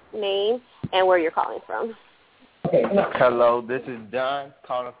first name and where you're calling from. Hello, this is Don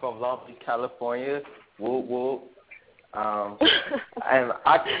calling from Long Beach, California. Whoop, whoop. And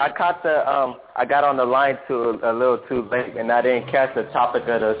I caught I got on the line a little too late, and I didn't catch the topic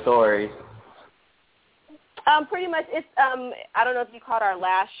of the story. Pretty much, it's I don't know if you caught our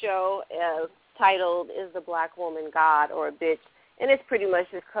last show titled "Is the Black Woman God or a Bitch?" And it's pretty much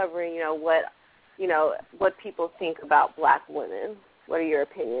just covering, what people think about black women. What are your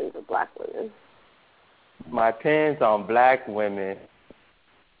opinions of black women? My opinions on black women.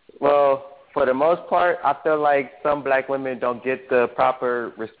 Well, for the most part, I feel like some black women don't get the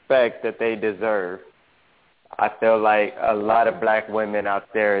proper respect that they deserve. I feel like a lot of black women out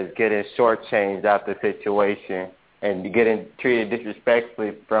there is getting shortchanged out the situation and getting treated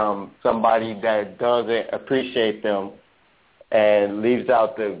disrespectfully from somebody that doesn't appreciate them and leaves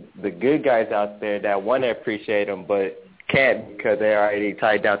out the good guys out there that want to appreciate them but can't because they're already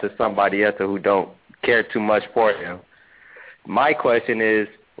tied down to somebody else who don't care too much for them. My question is,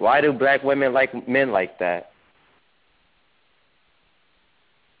 why do black women like men like that?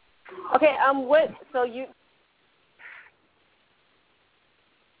 Okay, so you...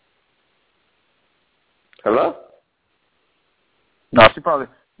 Hello? No, she probably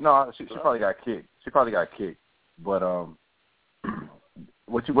got kicked. She probably got kicked. But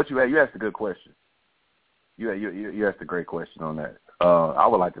you asked a good question. You asked a great question on that. I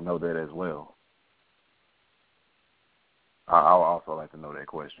would like to know that as well. I would also like to know that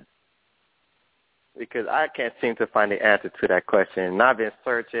question. Because I can't seem to find the answer to that question. And I've been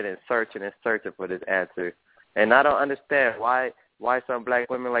searching for this answer. And I don't understand why some black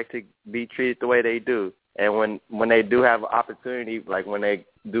women like to be treated the way they do. And when they do have an opportunity, like when they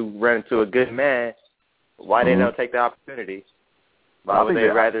do run into a good man, why they don't take the opportunity? Why would they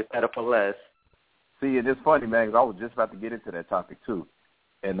rather settle for less? See, and it's funny, man, because I was just about to get into that topic, too.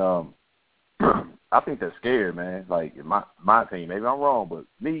 And I think they're scared, man. Like, in my opinion, maybe I'm wrong, but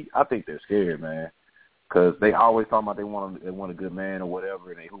me, I think they're scared, man. Because they always talking about they want a good man or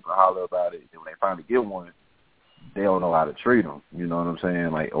whatever, and they hoop and holler about it. And when they finally get one, they don't know how to treat them. You know what I'm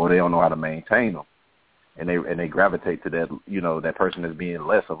saying? Like, or they don't know how to maintain them. And they gravitate to that, that person that's being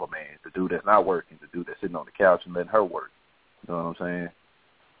less of a man, the dude that's not working, the dude that's sitting on the couch and letting her work. You know what I'm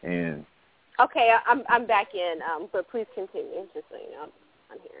saying? And okay, I'm back in, but please continue, just so you know.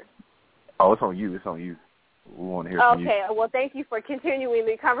 on here. Oh, it's on you. It's on you. We want to hear from you. Okay. Well, thank you for continuing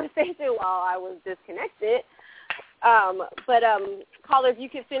the conversation while I was disconnected. Caller, if you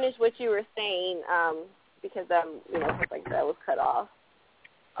could finish what you were saying, because stuff like that was cut off.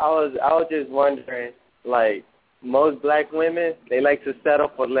 I was just wondering, like, most black women, they like to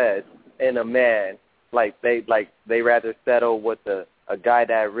settle for less in a man. They rather settle with a guy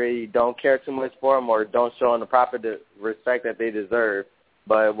that really don't care too much for them or don't show them the proper respect that they deserve.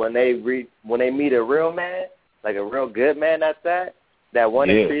 But when they meet a real man, like a real good man at that want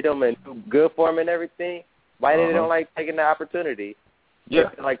to treat them and do good for them and everything, why they don't like taking the opportunity? Yeah.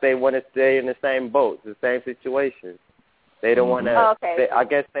 Like they want to stay in the same boat, the same situation. They don't want to. Okay.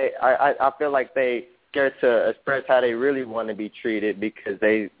 I feel like they scared to express how they really want to be treated because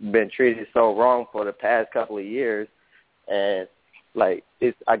they've been treated so wrong for the past couple of years, and I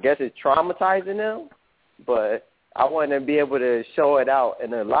guess it's traumatizing them. But I want to be able to show it out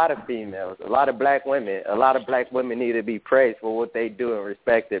in a lot of females, a lot of black women. A lot of black women need to be praised for what they do and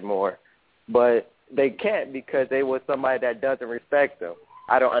respected more, but they can't because they with somebody that doesn't respect them.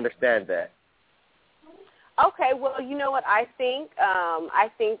 I don't understand that. Okay, well, you know what I think? I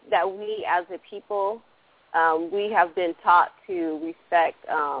think that we as a people, we have been taught to respect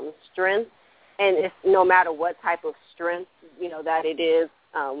strength, and it's no matter what type of strength, that it is,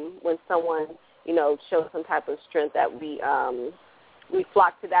 when someone, shows some type of strength that we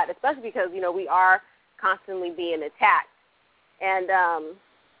flock to that, especially because, we are constantly being attacked. And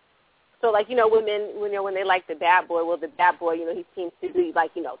so, women, when they like the bad boy, well, the bad boy, he seems to be,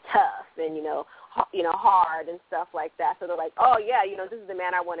 tough and, hard and stuff like that. So they're like, oh, yeah, this is the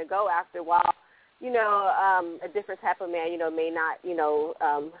man I want to go after, while, a different type of man, may not,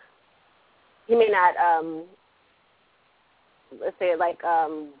 he may not, let's say,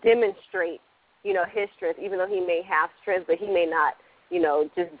 demonstrate, his strength, even though he may have strength, but he may not,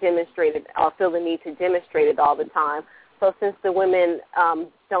 just demonstrate it or feel the need to demonstrate it all the time. So since the women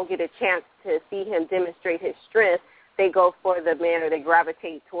don't get a chance to see him demonstrate his strength, they go for the man, or they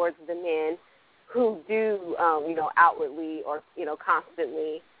gravitate towards the men who do, outwardly or,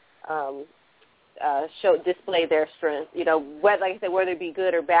 constantly display their strength. Whether, like I said, whether it be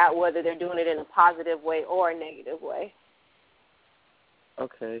good or bad, whether they're doing it in a positive way or a negative way.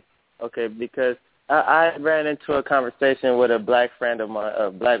 Okay, because I ran into a conversation with a black friend of mine,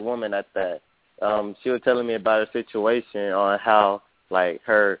 a black woman at that. She was telling me about a situation on how,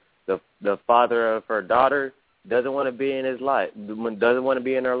 the father of her daughter doesn't want to be in his life, doesn't want to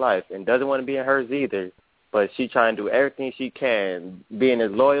be in her life, and doesn't want to be in hers either. But she trying to do everything she can, being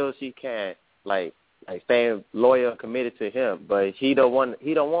as loyal as she can, like staying loyal and committed to him. But he don't want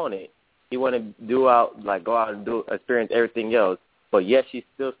it. He want to go out and experience everything else. But yet she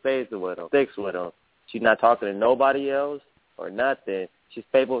still stays with him, sticks with him. She's not talking to nobody else or nothing. She's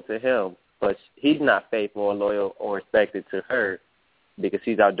faithful to him, but he's not faithful or loyal or respected to her because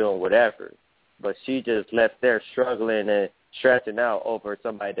he's out doing whatever. But she just left there struggling and stressing out over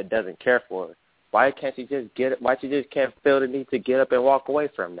somebody that doesn't care for her. Why can't she just why she just can't feel the need to get up and walk away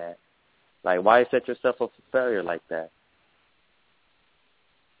from that? Why set yourself up for failure like that?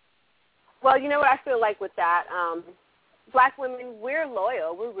 Well, you know what I feel like with that? Black women, we're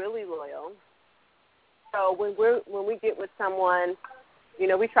loyal. We're really loyal. So when we get with someone,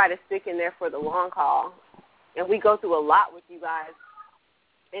 we try to stick in there for the long haul, and we go through a lot with you guys.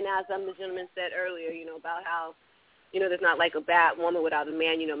 And as the gentleman said earlier, about how, there's not like a bad woman without a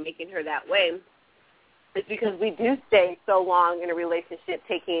man, making her that way. It's because we do stay so long in a relationship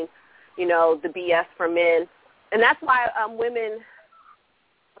taking, the BS from men. And that's why women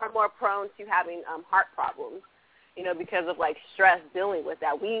are more prone to having heart problems, because of, stress dealing with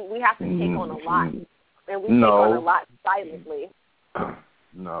that. We have to take on a lot, and we take on a lot silently.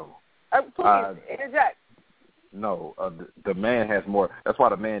 No. Please, interject. No, the man has more. That's why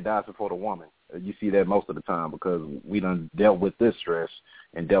the man dies before the woman. You see that most of the time because we done dealt with this stress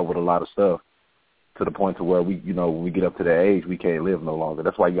and dealt with a lot of stuff to the point to where we, when we get up to that age, we can't live no longer.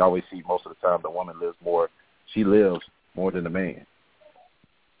 That's why you always see most of the time the woman lives more. She lives more than the man.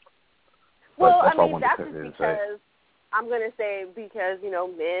 Well, that's just because I'm going to say because,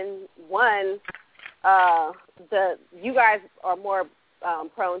 men, one, you guys are more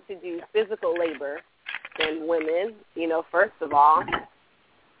prone to do physical labor than women, first of all.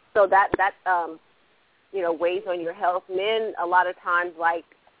 So that weighs on your health. Men a lot of times like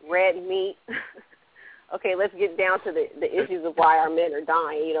red meat. Okay, let's get down to the issues of why our men are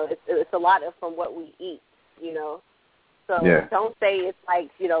dying. It's a lot of from what we eat, So don't say it's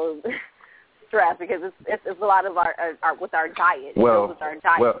stress because it's a lot of our with our diet. Well, with our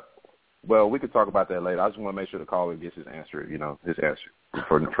diet. Well, we could talk about that later. I just want to make sure the caller gets his answer,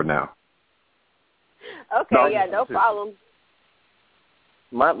 for now. Okay, no problem.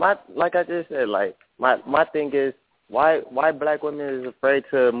 My like I just said, like my thing is why black women is afraid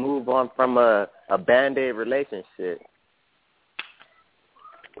to move on from a Band-Aid relationship.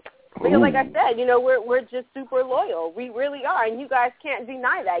 Because like I said, we're just super loyal. We really are, and you guys can't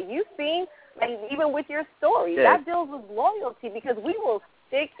deny that. You've seen, like, even with your story, that deals with loyalty because we will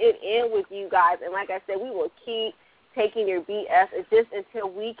stick it in with you guys. And like I said, we will keep taking your BS just until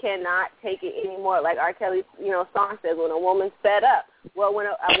we cannot take it anymore. Like R. Kelly's, song says, when a woman's fed up. Well, when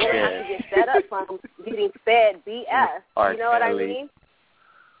a woman has to get fed up from getting fed BS, R. you know what I mean?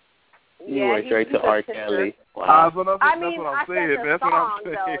 You went straight to R. Kelly. Wow. That's what I'm saying. That's what I'm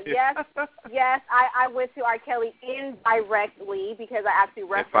saying. Yes, I went to R. Kelly indirectly because I actually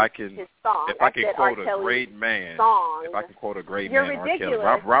referenced his song. If I can quote a great man, You're ridiculous.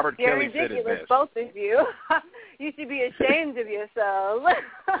 R. Kelly, Robert You're Kelly ridiculous, said it best. Both of you. You should be ashamed of yourselves.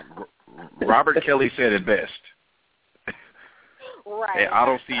 Robert Kelly said it best. Right. And I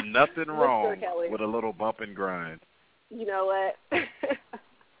don't see nothing wrong Kelly. with a little bump and grind. You know what?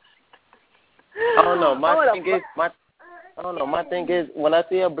 I don't know. My thing is when I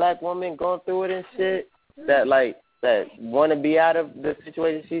see a black woman going through it and shit that want to be out of the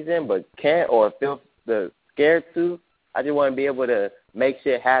situation she's in but can't or feel scared to, I just want to be able to make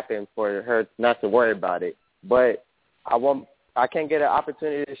shit happen for her not to worry about it. But I can't get an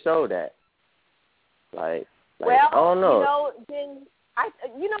opportunity to show that. Like I don't know. Then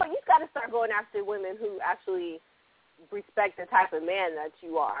you got to start going after women who actually respect the type of man that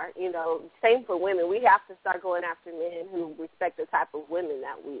you are. Same for women. We have to start going after men who respect the type of women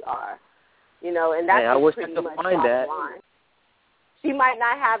that we are. And that's I wish pretty I could much find that. line. She might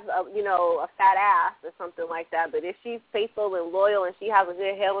not have a fat ass or something like that, but if she's faithful and loyal and she has a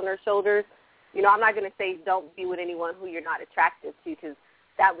good head on her shoulders, I'm not going to say don't be with anyone who you're not attracted to because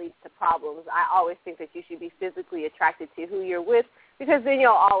that leads to problems. I always think that you should be physically attracted to who you're with because then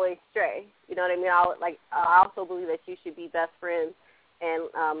you'll always stray. You know what I mean? I also believe that you should be best friends. And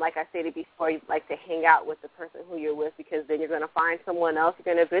like I said before, you like to hang out with the person who you're with because then you're going to find someone else. You're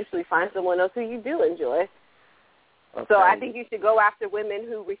going to eventually find someone else who you do enjoy. Okay. So I think you should go after women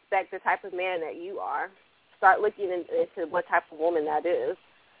who respect the type of man that you are. Start looking into what type of woman that is.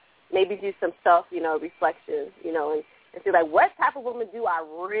 Maybe do some self-reflection, and see, what type of woman do I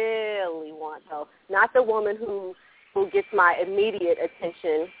really want, though? Not the woman who gets my immediate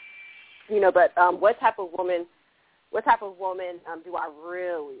attention, but what type of woman do I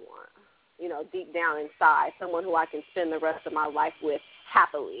really want, deep down inside, someone who I can spend the rest of my life with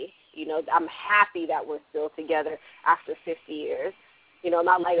happily. I'm happy that we're still together after 50 years.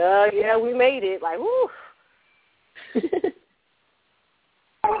 Not like, oh, yeah, we made it. Like, whoo.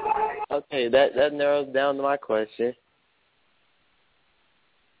 Okay, that narrows down to my question.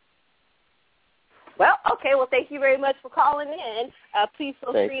 Well, okay. Well, thank you very much for calling in. Please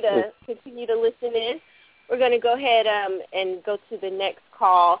feel free to continue to listen in. We're going to go ahead and go to the next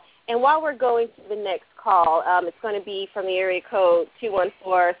call. And while we're going to the next call, it's going to be from the area code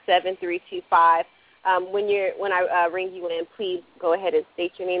 214-7325. When I ring you in, please go ahead and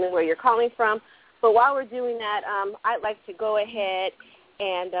state your name and where you're calling from. But while we're doing that, I'd like to go ahead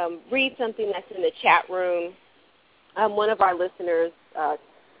and read something that's in the chat room. One of our listeners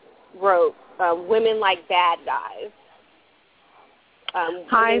wrote, women like bad guys.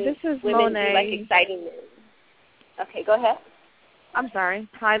 Hi, this is women Monet. Do like exciting men. Okay, go ahead. I'm sorry.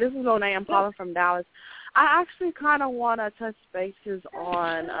 Hi, this is Monet. I'm calling from Dallas. I actually kind of want to touch bases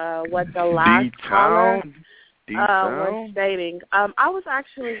on what the last caller was stating. I was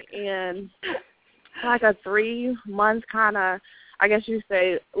actually in like a 3-month kind of, I guess you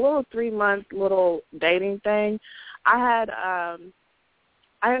say, a little 3-month little dating thing. I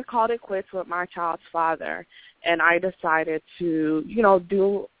had called it quits with my child's father, and I decided to,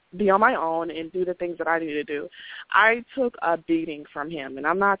 be on my own and do the things that I need to do. I took a beating from him, and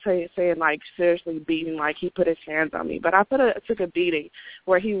I'm not saying like seriously beating, like he put his hands on me, but I took a beating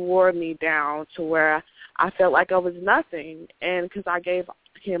where he wore me down to where I felt like I was nothing, and because I gave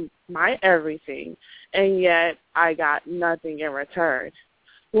him my everything, and yet I got nothing in return.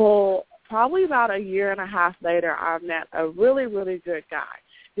 Well, probably about 1.5 years later, I met a really, really good guy.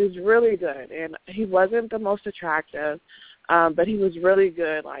 He was really good, and he wasn't the most attractive, but he was really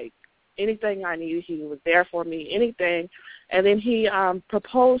good. Like, anything I needed, he was there for me, anything. And then he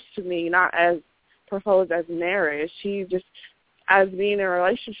proposed to me, not as proposed as marriage. He just, as being in a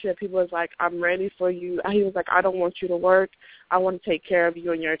relationship, he was like, I'm ready for you. He was like, I don't want you to work. I want to take care of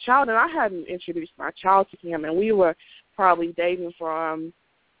you and your child. And I hadn't introduced my child to him, and we were probably dating from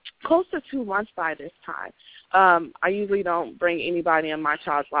close to 2 months by this time. I usually don't bring anybody in my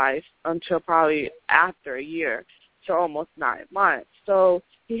child's life until probably after a year, so almost 9 months. So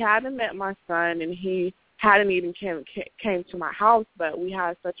he hadn't met my son, and he hadn't even came to my house, but we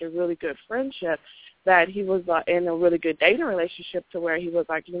had such a really good friendship that he was in a really good dating relationship to where he was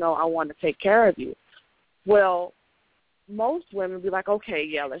like, you know, I want to take care of you. Well, most women would be like, okay,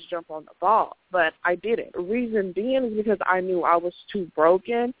 yeah, let's jump on the ball. But I didn't. The reason being is because I knew I was too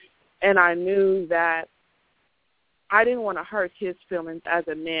broken, and I knew that I didn't want to hurt his feelings as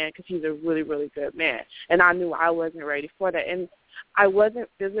a man because he's a really, really good man. And I knew I wasn't ready for that. And I wasn't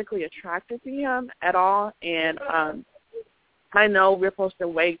physically attracted to him at all. And I know we're supposed to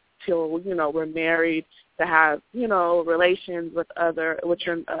wait till, you know, we're married to have, you know, relations with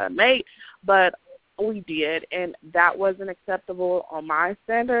your mate. But we did, and that wasn't acceptable on my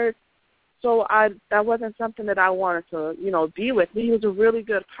standards. So that wasn't something that I wanted to, you know, be with. He was a really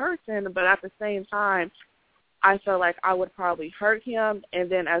good person, but at the same time, I felt like I would probably hurt him, and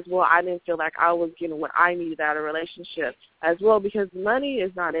then as well, I didn't feel like I was getting what I needed out of a relationship as well, because money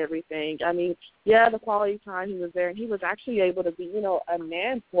is not everything. I mean, yeah, the quality time he was there, and he was actually able to be, you know, a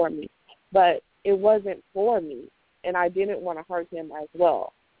man for me, but it wasn't for me, and I didn't want to hurt him as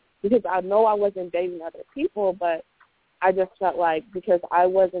well, because I know I wasn't dating other people, but I just felt like because I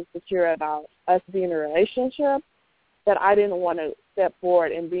wasn't secure about us being in a relationship, that I didn't want to step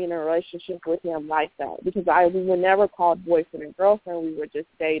forward and be in a relationship with him like that, because we were never called boyfriend and girlfriend. We were just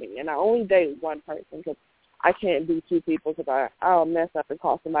dating, and I only dated one person because I can't do two people because I'll mess up and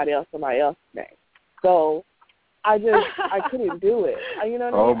call somebody else's name. So I couldn't do it. You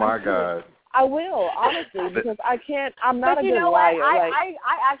know what I mean? Oh, my God. I will, honestly, because I can't. I'm not a good liar. But you know what? I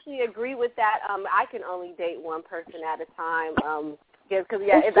actually agree with that. I can only date one person at a time. Because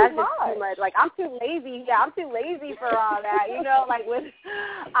that's just too much. Like, I'm too lazy. Yeah, I'm too lazy for all that. You know, like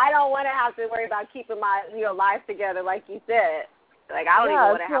I don't want to have to worry about keeping my life together, like you said. Like, I don't even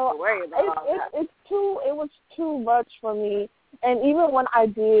want to have to worry about all that. It was too much for me. And even when I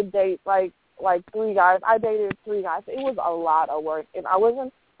did date like 3 guys, I dated 3 guys. It was a lot of work, and I was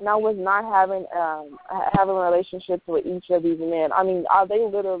not having relationships with each of these men. I mean, they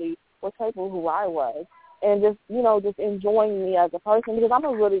literally were taking who I was. And just enjoying me as a person, because I'm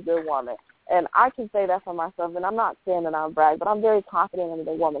a really good woman. And I can say that for myself, and I'm not saying that I'm brag, but I'm very confident in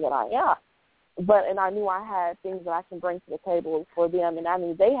the woman that I am. And I knew I had things that I can bring to the table for them, and I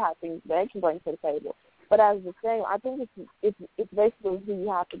knew they had things that they can bring to the table. But as the same, I think it's basically who you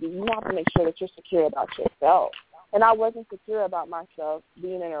have to be. You have to make sure that you're secure about yourself. And I wasn't secure about myself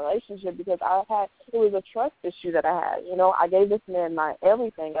being in a relationship because it was a trust issue that I had. You know, I gave this man my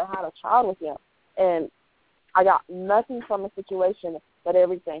everything. I had a child with him. And I got nothing from a situation but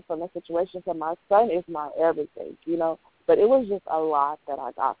everything from a situation. So my son is my everything, you know. But it was just a lot that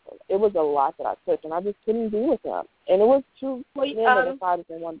I got from it. It was a lot that I took, and I just couldn't be with him. And it was 2 men that decided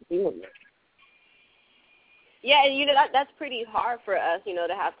they wanted to be with me. Yeah, and that's pretty hard for us,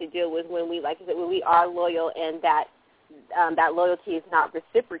 to have to deal with when we, like I said, when we are loyal and that loyalty is not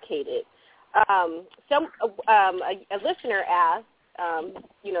reciprocated. A listener asked,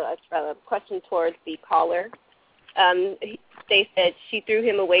 a question towards the caller. They said she threw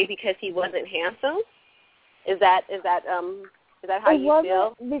him away because he wasn't handsome. Is that how you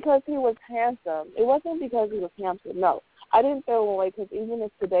feel? It wasn't because he was handsome. It wasn't because he was handsome. No, I didn't throw him away because even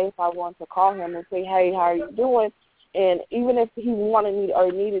if today, if I wanted to call him and say, "Hey, how are you doing?" and even if he wanted me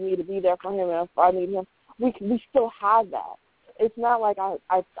or needed me to be there for him, and if I need him, we still have that. It's not like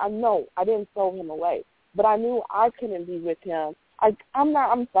I know I didn't throw him away, but I knew I couldn't be with him.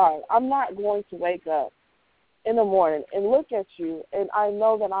 I'm sorry. I'm not going to wake up in the morning and look at you, and I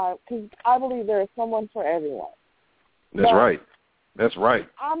know that because I believe there is someone for everyone. That's right. That's right.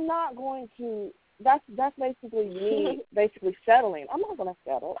 I'm not going to. That's basically me basically settling. I'm not going to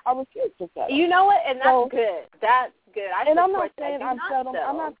settle. I refuse to settle. You know what? And that's good. That's good. I'm not saying I'm settling.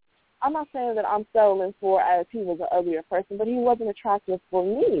 I'm not saying that I'm settling for as he was an uglier person, but he wasn't attractive for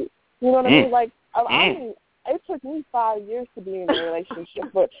me. You know what I mean? Like I mean, it took me 5 years to be in a relationship,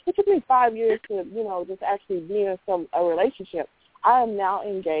 but it took me 5 years to, just actually be in a relationship. I am now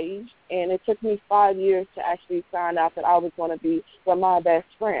engaged, and it took me 5 years to actually find out that I was going to be with my best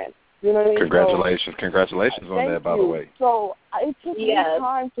friend. You know what I mean? Congratulations. Congratulations on that, by the way. So it took me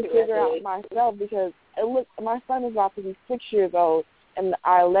time to figure out myself because, my son is about to be 6 years old, and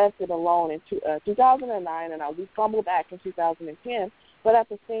I left it alone in 2009, and we fumbled back in 2010. But at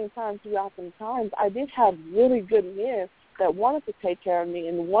the same time, throughout the times, I did have really good men that wanted to take care of me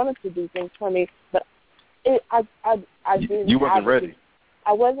and wanted to do things for me. But I didn't. You wasn't ready.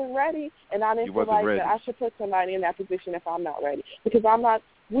 I wasn't ready, and I didn't feel like that I should put somebody in that position if I'm not ready. Because I'm not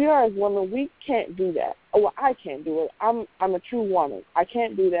we are as women, we can't do that. Well, I can't do it. I'm a true woman. I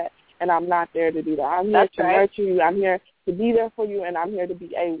can't do that, and I'm not there to do that. I'm here to nurture you. I'm here to be there for you, and I'm here to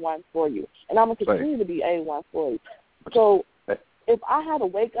be A1 for you. And I'm going to continue to be A1 for you. So if I had to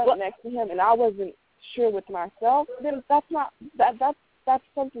wake up next to him and I wasn't sure with myself, then that's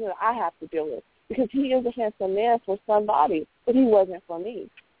something that I have to deal with, because he is a handsome man for somebody, but he wasn't for me.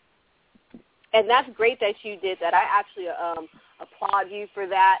 And that's great that you did that. I actually applaud you for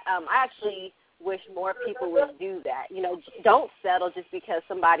that. I actually wish more people would do that. You know, don't settle just because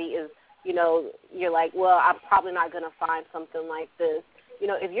somebody is, you know, you're like, well, I'm probably not going to find something like this. You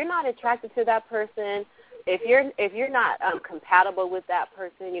know, if you're not attracted to that person, if you're not compatible with that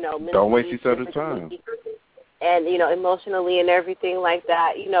person, you know, mentally, don't waste each other's time. And, you know, emotionally and everything like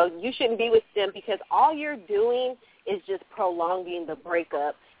that, you know, you shouldn't be with them, because all you're doing is just prolonging the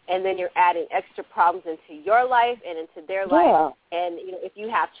breakup. And then you're adding extra problems into your life and into their life. And, you know, if you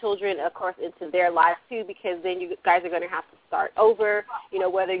have children, of course, into their lives too, because then you guys are going to have to start over, you know,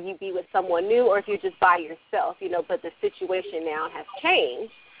 whether you be with someone new or if you're just by yourself, you know, but the situation now has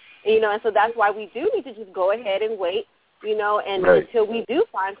changed, you know, and so that's why we do need to just go ahead and wait, you know, and until we do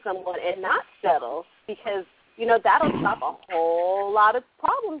find someone and not settle, because, you know, that'll stop a whole lot of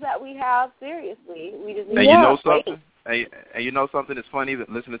problems that we have, seriously. We just need to you know wait. something? And you know something? It's funny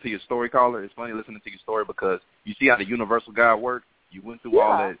listening to your story, caller. It's funny listening to your story, because you see how the universal God works. You went through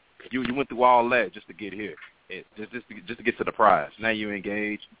all that. You went through all that just to get here. Just to get to the prize. Now you're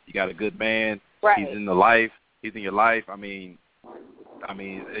engaged. You got a good man. Right. He's in your life. I mean,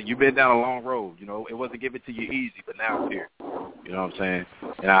 you've been down a long road. You know, it wasn't given to you easy, but now it's here. You know what I'm saying?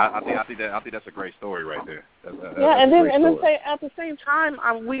 And I think that's a great story right there. That's and then at the same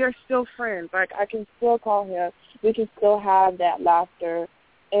time, we are still friends. Like, I can still call him. We can still have that laughter,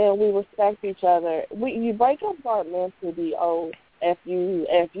 and we respect each other. You breakups aren't meant to be, F you.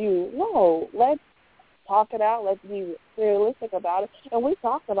 No, let's talk it out. Let's be realistic about it. And we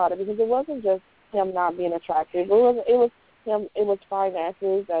talked about it, because it wasn't just him not being attractive. It was him. It was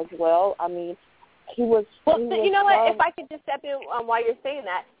finances as well. I mean, he was. You know what? If I could just step in while you're saying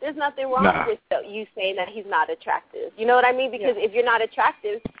that, there's nothing wrong with you saying that he's not attractive. You know what I mean? Because if you're not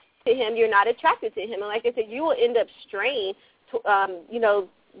attractive to him, you're not attracted to him, and like I said, you will end up straying to, you know,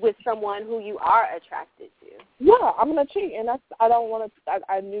 with someone who you are attracted to. Yeah, I'm gonna cheat, and I don't want to.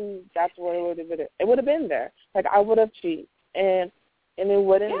 I knew that's what it would have been. It would have been there. Like, I would have cheated, and it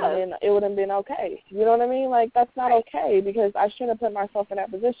wouldn't. Yeah. It wouldn't have been okay. You know what I mean? Like, that's not okay, because I shouldn't have put myself in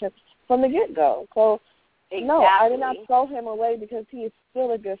that position from the get-go. So, no, I did not throw him away, because he is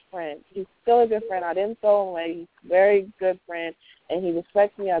still a good friend. He's still a good friend. I didn't throw him away. He's a very good friend, and he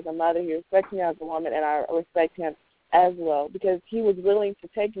respects me as a mother. He respects me as a woman, and I respect him as well, because he was willing to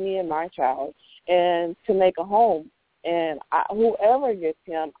take me and my child and to make a home. And whoever gets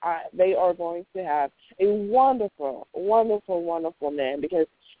him, they are going to have a wonderful, wonderful, wonderful man, because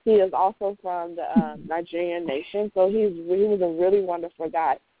he is also from the Nigerian nation, so he was a really wonderful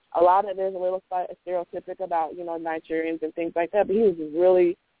guy. There's a little stereotypic about, you know, Nigerians and things like that, but he was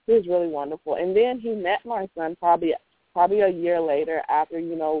really wonderful. And then he met my son probably a year later, after,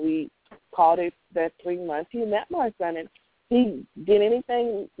 you know, we called it that 3 months. He met my son, and he did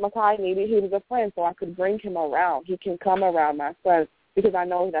anything Makai needed. He was a friend, so I could bring him around. He can come around my son, because I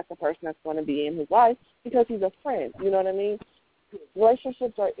know that's the person that's going to be in his life, because he's a friend. You know what I mean?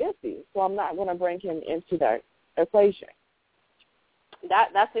 Relationships are iffy, so I'm not going to bring him into that equation.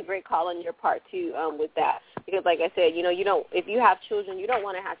 That's a great call on your part too, with that, because like I said, you know, if you have children, you don't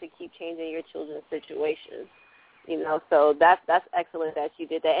want to have to keep changing your children's situations, you know. So that's excellent that you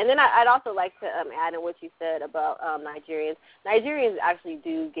did that. And then I'd also like to add in what you said about Nigerians. Nigerians actually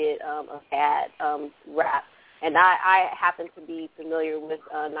do get a bad rap, and I happen to be familiar with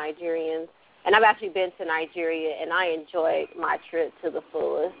Nigerians, and I've actually been to Nigeria, and I enjoyed my trip to the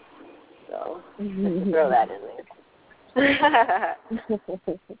fullest. So just to throw that in there.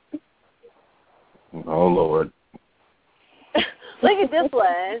 Oh, Lord. Look at this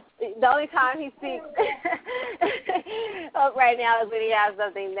one. The only time he speaks right now is when he has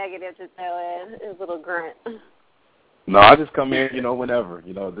something negative to throw in, his little grunt. No, I just come in, you know, whenever.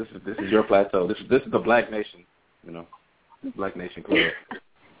 You know, this is your plateau. This is the Black Nation, you know, Black Nation Club.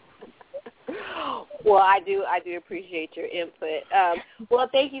 Well, I do appreciate your input. Well,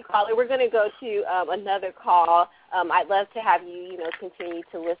 thank you, caller. We're going to go to another call. I'd love to have you, continue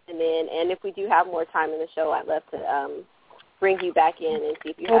to listen in. And if we do have more time in the show, I'd love to bring you back in and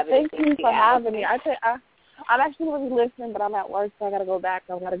see if you have anything to add. Thank you for having me. I'm actually going to be listening, but I'm at work, so I got to go back.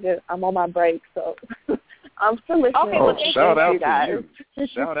 I'm on my break, so I'm still listening. Okay, well, shout out you guys. to you.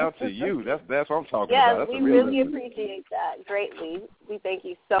 Shout out to you. That's what I'm talking yes, about. That's we really appreciate that greatly. We thank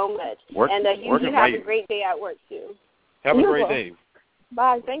you so much. You have a great day at work, too. Have a great day.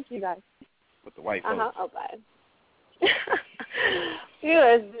 Bye. Thank you, guys. With the white folks. Oh, bye.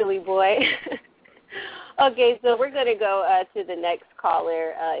 You're a silly boy. Okay, so we're going to go to the next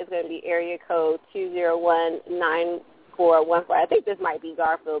caller. It's going to be area code 201-9414. I think this might be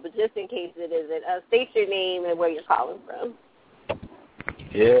Garfield, but just in case it isn't, state your name and where you're calling from.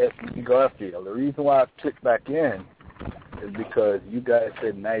 Yes, Garfield. The reason why I clicked back in is because you guys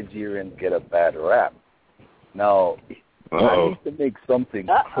said Nigerians get a bad rap. Now, I need to make something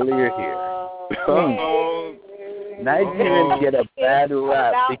clear here. Nigerians get a bad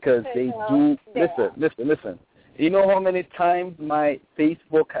rap because they do. Listen. You know how many times my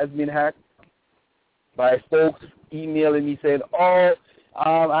Facebook has been hacked by folks emailing me saying, I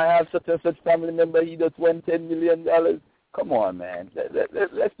have such and such family member, he just won $10 million. Come on, man.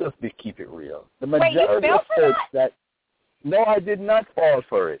 Let's just keep it real. The majority of folks that... No, I did not fall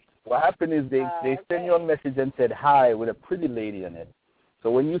for it. What happened is they send you a message and said hi with a pretty lady on it. So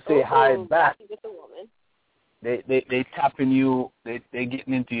when you say hi back, they tapping you, they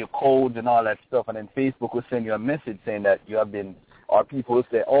getting into your codes and all that stuff, and then Facebook will send you a message saying that you have been, or people will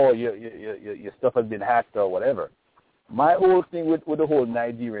say, your stuff has been hacked or whatever. My whole thing with the whole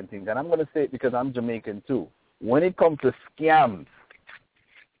Nigerian thing, and I'm going to say it because I'm Jamaican too, when it comes to scams,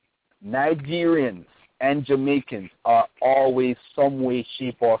 Nigerians and Jamaicans are always some way,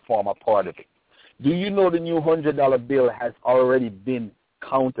 shape, or form a part of it. Do you know the new $100 bill has already been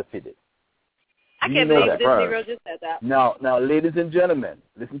counterfeited? I can't believe this zero just said that. Now, ladies and gentlemen,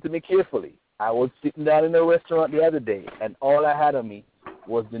 listen to me carefully. I was sitting down in a restaurant the other day, and all I had on me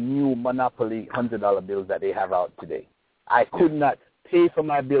was the new Monopoly $100 bills that they have out today. I could not pay for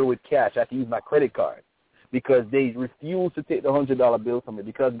my bill with cash. I had to use my credit card because they refused to take the $100 bill from me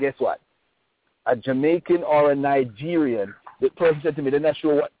because guess what? A Jamaican or a Nigerian, the person said to me, they're not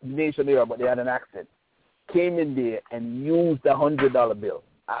sure what nation they are, but they had an accent, came in there and used the $100 bill.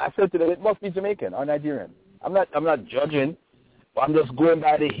 I said to them, it must be Jamaican or Nigerian. I'm not judging, but I'm just going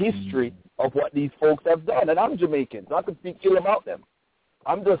by the history of what these folks have done. And I'm Jamaican, so I can speak ill about them.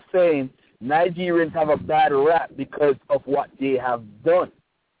 I'm just saying Nigerians have a bad rap because of what they have done.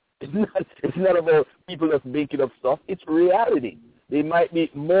 It's not about people just making up stuff. It's reality. There might be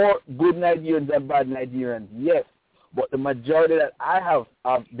more good Nigerians than bad Nigerians, yes. But the majority that I have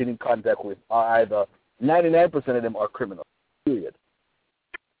been in contact with are either 99% of them are criminals, period.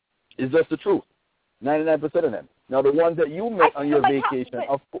 It's just the truth. 99% of them. Now, the ones that you met on your vacation,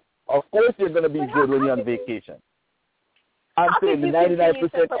 of course you're going to be good when you're on vacation. I'm saying the 99%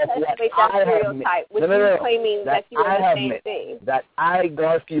 of what I have met. Claiming that you are the same thing. That I,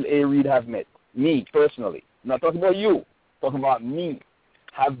 Garfield A. Reed, have met. Me, personally. I'm not talking about you. Talking about me,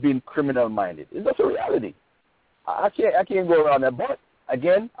 have been criminal-minded. It's just a reality. I can't go around that. But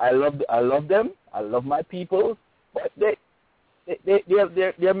again, I love them. I love my people. But they're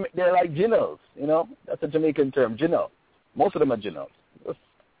like ginnels. You know, that's a Jamaican term, ginnel. Most of them are ginnels.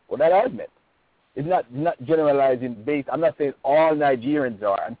 Well, that I admit. It's not generalizing based. I'm not saying all Nigerians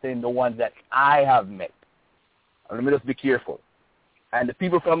are. I'm saying the ones that I have met. And let me just be careful. And the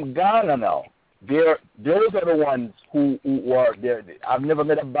people from Ghana now. Those are the ones who are there. I've never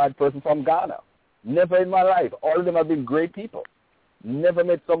met a bad person from Ghana. Never in my life. All of them have been great people. Never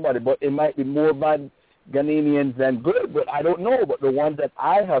met somebody, but it might be more bad Ghanaians than good, but I don't know. But the ones that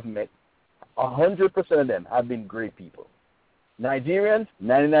I have met, 100% of them have been great people. Nigerians,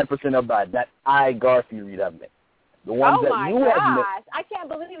 99% are bad. That I, Garfield Reed, have met. The ones that you have met. I can't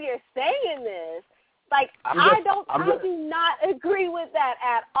believe you're saying this. Like, I do not agree with that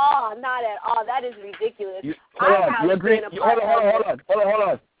at all. Not at all. That is ridiculous. Hold on.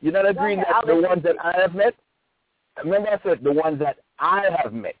 You're not agreeing that the ones that I have met? Remember I said the ones that I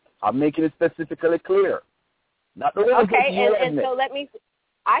have met. I'm making it specifically clear. Not the ones that you have met. So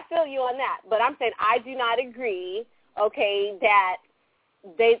I feel you on that. But I'm saying I do not agree,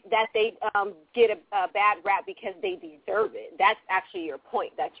 that they get a bad rap because they deserve it. That's actually your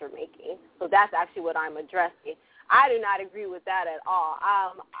point that you're making. So that's actually what I'm addressing. I do not agree with that at all.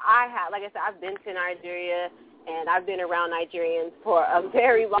 Like I said, I've been to Nigeria and I've been around Nigerians for a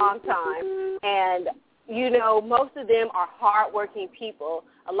very long time. And, most of them are hardworking people.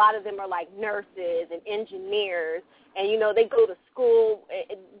 A lot of them are like nurses and engineers. And, they go to school.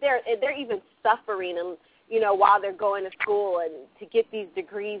 They're even suffering and while they're going to school and to get these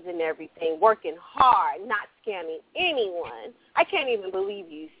degrees and everything, working hard, not scamming anyone. I can't even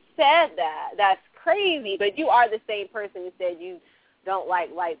believe you said that. That's crazy. But you are the same person who said you don't like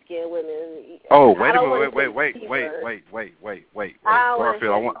light-skinned women. Oh, wait Garfield,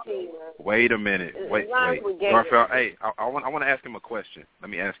 wait a minute. Wait. Garfield, hey, I want to ask him a question. Let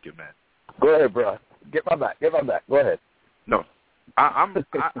me ask you, man. Go ahead, bro. Get my back. Go ahead. No, I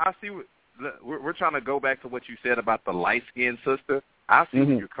see what we're trying to go back to what you said about the light-skinned sister. I see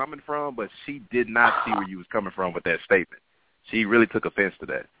where you're coming from, but she did not see where you was coming from with that statement. She really took offense to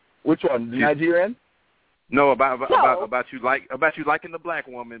that. Which one? The Nigerian? No, about you liking the black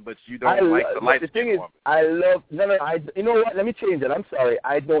woman, but you don't like the light-skinned woman. I love you know what? Let me change it. I'm sorry.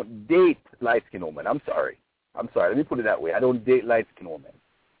 I don't date light-skinned women. I'm sorry. Let me put it that way. I don't date light-skinned women.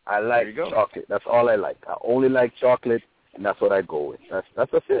 I like chocolate. That's all I like. I only like chocolate, and that's what I go with. That's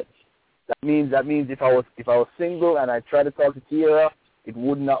it. That means if I was single and I tried to talk to Tiara, it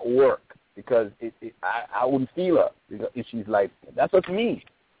would not work because I wouldn't feel her if she's light-skinned. That's just me.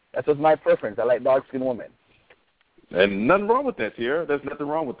 That's just my preference. I like dark-skinned women. And nothing wrong with that, Tiara. There's nothing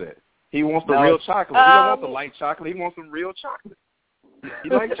wrong with that. He wants the real chocolate. He don't want the light chocolate. He wants some real chocolate. He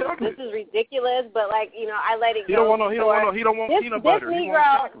likes chocolate. This is ridiculous, but I let it go. He don't want peanut butter.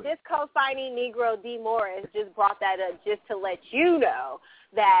 This co-signing Negro D. Morris just brought that up just to let you know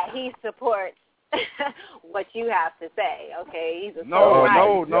that he supports what you have to say. Okay, he's a no.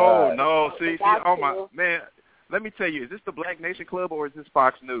 See, oh my man. Let me tell you, is this the Black Nation Club or is this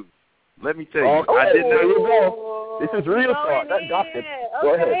Fox News? Let me tell you, I did not. There you go. This is real talk. That got it.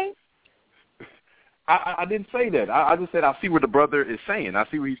 Go ahead. I didn't say that. I just said I see where the brother is saying. I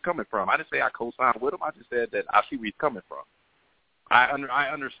see where he's coming from. I didn't say I co-sign with him. I just said that I see where he's coming from. I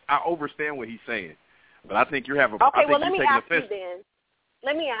understand what he's saying, but I think you're having. Okay, well, let me ask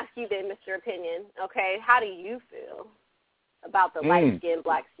you then, Mr. Opinion. Okay, how do you feel about the light-skinned,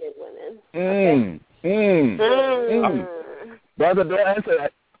 black-skinned women? Okay? Brother, don't answer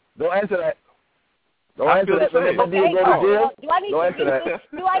that. Don't answer that. Do I need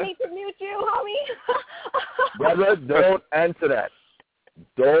to mute you, homie? Brother, don't answer that.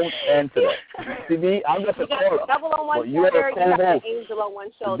 Don't answer that. See me? I'm just a caller. Double on one shoulder, you got an angel on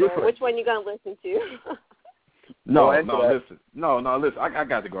one shoulder. Which one you gonna listen to? Listen. I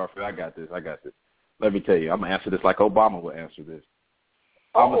got the Garfield. I got this. Let me tell you. I'm gonna answer this like Obama would answer this.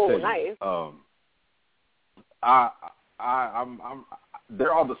 Nice.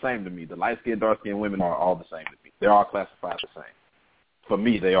 They're all the same to me. The light-skinned, dark-skinned women are all the same to me. They're all classified the same. For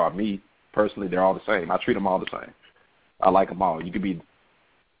me, they are. Me, personally, they're all the same. I treat them all the same. I like them all. You could be,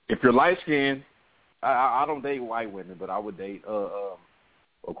 if you're light-skinned, I don't date white women, but I would date, of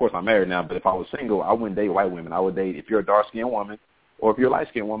course I'm married now, but if I was single, I wouldn't date white women. I would date, if you're a dark-skinned woman, or if you're a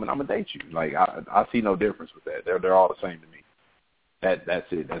light-skinned woman, I'm going to date you. Like, I see no difference with that. They're all the same to me.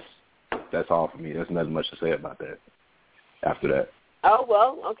 That's it. That's all for me. There's nothing much to say about that after that. Oh,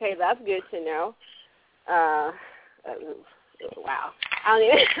 well, okay, that's good to know. Wow. I don't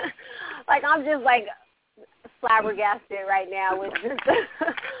even, I'm just, flabbergasted right now with just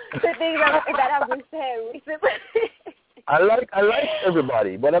the things that have been said recently. I like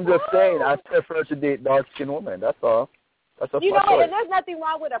everybody, but I'm just saying I prefer to date dark-skinned women. That's all. That's you know what? And there's nothing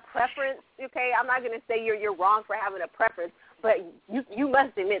wrong with a preference, okay? I'm not going to say you're wrong for having a preference, but you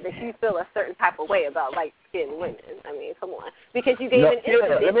must admit that you feel a certain type of way about light-skinned women. I mean, come on. Because you gave an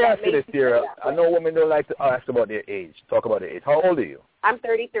incident. Let me ask you this, Tiara. I know women don't like to ask about their age. Talk about their age. How old are you? I'm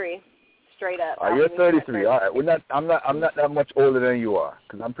 33, straight up. You're 33. All right. I'm not that much older than you are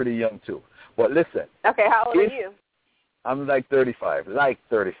because I'm pretty young, too. But listen. Okay, how old are you? I'm 35. Like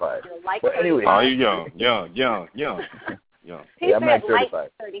 35. You're like but 35. Anyway. Oh, you're young. He I'm said 35.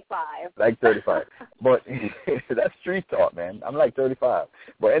 35. 35. But that's street talk, man. I'm 35.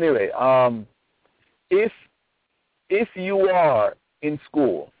 But anyway, if you are in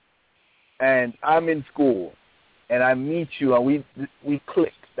school and I'm in school and I meet you and we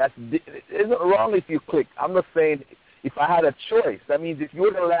click, it's not wrong if you click. I'm not saying if I had a choice. That means if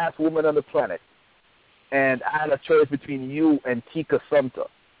you're the last woman on the planet and I had a choice between you and Tika Sumter.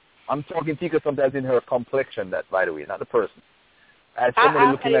 I'm talking Tika Sumter as in her complexion, that, by the way, not the person. As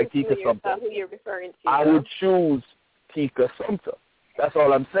somebody looking like Tika Sumter, who you're referring to, I would choose Tika Sumter. That's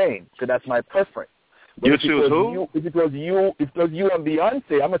all I'm saying, because that's my preference. But you choose who? If it was you and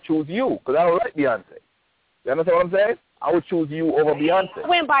Beyonce, I'm going to choose you, because I don't like Beyonce. You understand what I'm saying? I would choose you over Beyonce.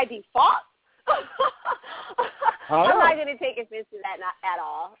 Win by default? I'm not going to take offense to that at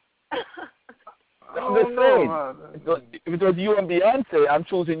all. I'm just saying, if it was you and Beyonce, I'm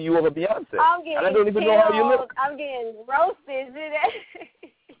choosing you over Beyonce. And I don't even know how you look. I'm getting roasted today.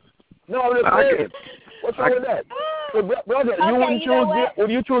 No, I'm just saying. What's wrong with that? So, brother, you wouldn't choose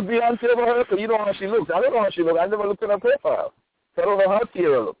would you choose Beyonce over her? Because you don't know how she looks. I don't know how she looks. I never looked at her profile. So I don't know how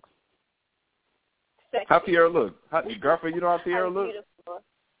Tiara looks. sexy. How Tierra look? Garfield, you know how Tierra look? Beautiful.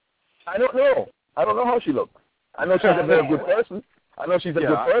 I don't know. I don't know how she looks. I know she's a very good person. I know she's a good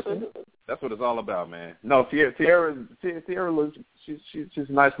person. That's what it's all about, man. No, Tierra looks. She's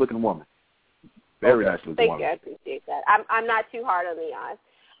a nice looking woman. Very nice looking woman. Thank you. I appreciate that. I'm not too hard on the eyes.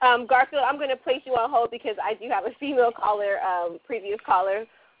 Garfield, I'm going to place you on hold because I do have a female caller, previous caller,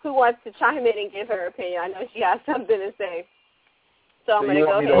 who wants to chime in and give her opinion. I know she has something to say. So I'm going to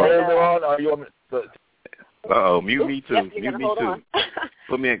go ahead and mute me too. Yep, mute me too. On.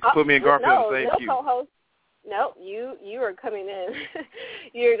 Put me and Garfield on the same queue. Co-host. No, you are coming in.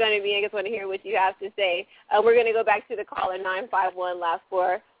 You're going to be. I just want to hear what you have to say. We're going to go back to the caller 951 last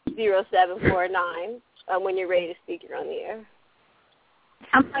 40749. When you're ready to speak, you're on the air.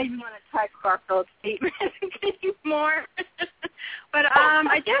 I'm not even going to type Garfield's statement anymore. But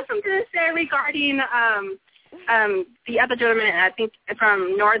I guess I'm going to say regarding the other gentleman, I think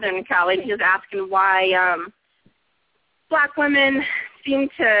from Northern Cali, he was asking why black women seem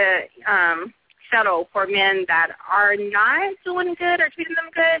to settle for men that are not doing good or treating them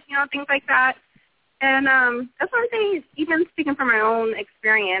good, things like that. And that's one thing, even speaking from my own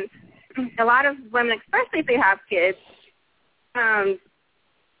experience, a lot of women, especially if they have kids,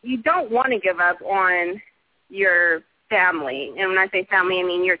 you don't want to give up on your family. And when I say family, I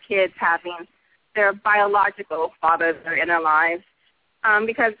mean your kids having their biological fathers in their lives.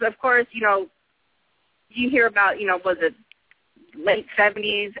 Because, of course, you hear about, was it late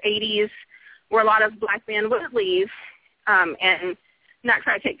 70s, 80s, where a lot of black men would leave and not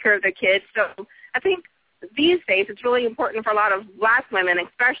try to take care of their kids. So I think these days it's really important for a lot of black women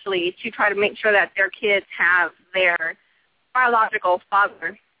especially to try to make sure that their kids have their biological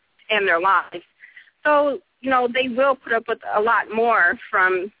father in their lives. So, they will put up with a lot more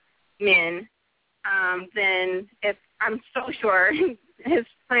from men than if I'm so sure his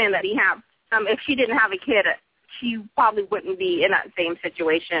friend that he had, if she didn't have a kid, she probably wouldn't be in that same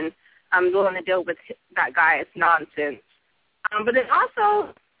situation willing to deal with that guy's nonsense. But then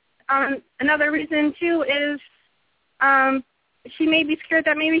also another reason, too, is she may be scared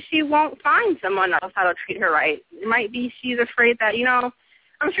that maybe she won't find someone else that'll treat her right. It might be she's afraid that,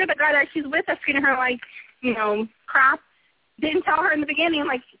 I'm sure the guy that she's with is treating her like, crap. Didn't tell her in the beginning,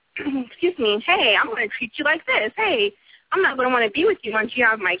 like, excuse me, hey, I'm going to treat you like this. Hey, I'm not going to want to be with you once you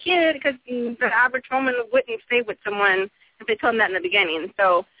have my kid, because the average woman wouldn't stay with someone if they told them that in the beginning.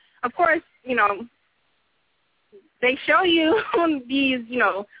 So, of course, they show you these,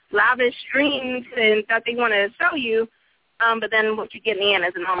 lavish dreams and that they want to sell you, but then what you get in the end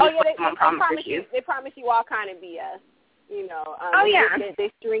is an almost what someone promises you. They promise you all kind of BS,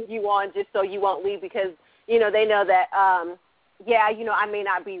 They string you on just so you won't leave because, they know that, I may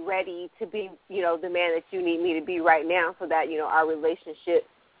not be ready to be, the man that you need me to be right now so that, our relationship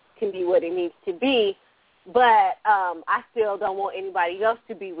can be what it needs to be. But I still don't want anybody else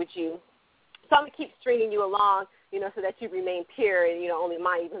to be with you. So I'm going to keep stringing you along, so that you remain pure and, only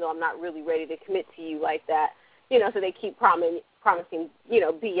mine, even though I'm not really ready to commit to you like that. So they keep promising,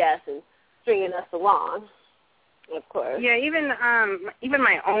 BS and stringing us along, of course. Yeah, even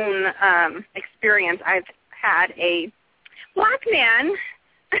my own experience, I've had a black man.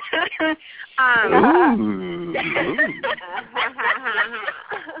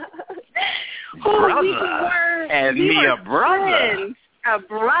 Brother. And me a brother. A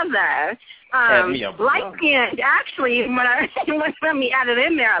brother. Light-skinned. Actually, when we added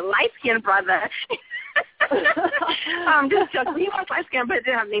in there, a light-skinned brother. Just joking. He was light-skinned, but it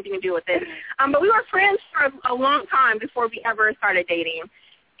didn't have anything to do with it. But we were friends for a long time before we ever started dating.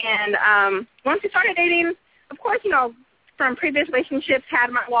 And once we started dating, of course, from previous relationships, had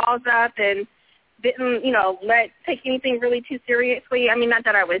my walls up and didn't, take anything really too seriously. I mean, not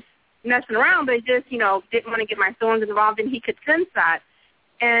that I was messing around, but just, didn't want to get my feelings involved, and he could sense that.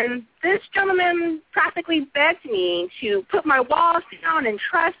 And this gentleman practically begged me to put my walls down and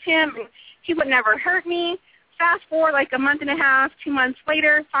trust him, and he would never hurt me. Fast forward like a month and a half, 2 months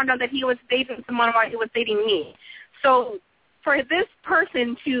later, found out that he was dating someone while he was dating me. So for this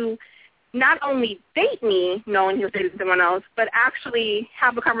person to not only date me knowing he was dating someone else, but actually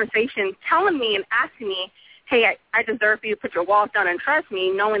have a conversation telling me and asking me, hey, I deserve for you to put your walls down and trust me,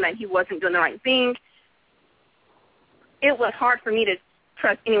 knowing that he wasn't doing the right thing, it was hard for me to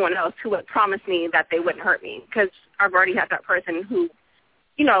trust anyone else who would promise me that they wouldn't hurt me, because I've already had that person who,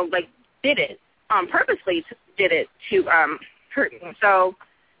 did it, purposely did it to hurt me. So,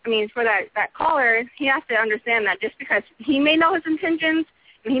 I mean, for that caller, he has to understand that just because he may know his intentions,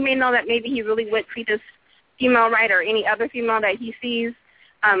 and he may know that maybe he really would treat this female right or any other female that he sees,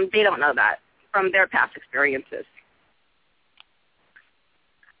 they don't know that from their past experiences.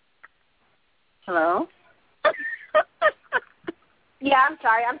 Hello? Yeah, I'm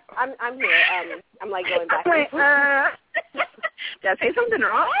sorry. I'm here. I'm like going back. Wait, did I say something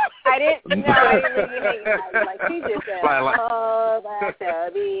wrong? I didn't really hang out. Like she just said, oh, that's a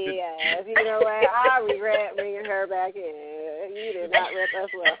BS. You know what? I regret bringing her back in. You did not rep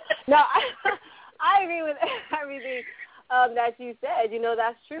us well. No, I agree with everything that you said. You know,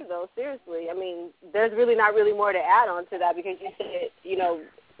 that's true though. Seriously, I mean, there's really not really more to add on to that because you said, you know,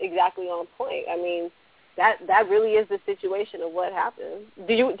 exactly on point. I mean. That really is the situation of what happened.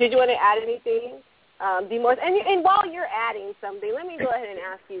 Did you want to add anything? Be more. And while you're adding something, let me go ahead and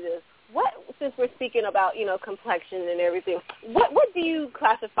ask you this: what, since we're speaking about complexion and everything, what do you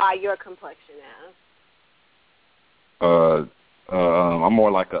classify your complexion as? I'm more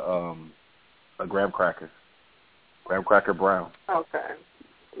like a graham cracker brown. Okay,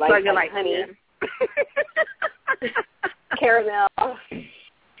 like honey, caramel.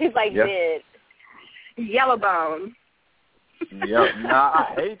 He's like mid. Yellow bone. Yeah,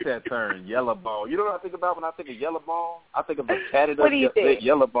 I hate that term, yellow bone. You know what I think about when I think of yellow bone? I think of a tatted up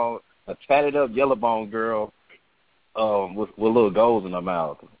yellow bone, a tatted up yellow bone girl with little goals in her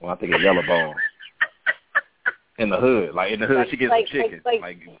mouth. When I think of yellow bone. In the hood, she gets some chicken,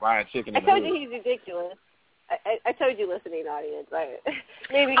 like fried chicken in the hood. I told you he's ridiculous. I told you, listening audience.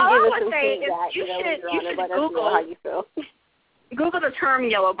 Maybe you can give us some feedback. You should let us know how you feel. Google the term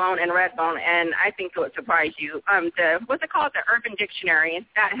yellow bone and red bone, and I think it would surprise you. What's it called? The Urban Dictionary.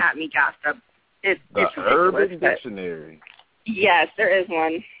 That had me gassed up. It's Urban Dictionary. Yes, there is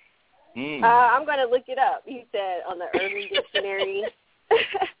one. I'm going to look it up. You said on the Urban Dictionary.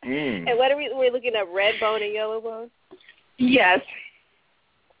 And what are we looking at? Red bone and yellow bone? Yes.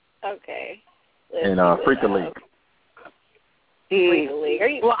 Okay. And Freak a League. Freak a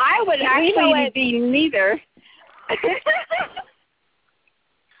League. Well, I would actually be neither.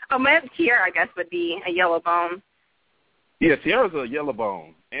 Maybe Tiara, I guess, would be a yellow bone. Yeah, Tiara's a yellow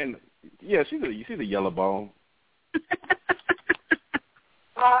bone, and yeah, she's a yellow bone.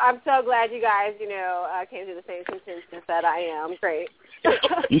 I'm so glad you guys, came to the same consensus that I am. Great. But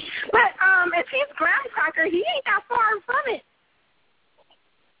if he's graham cracker, he ain't that far from it.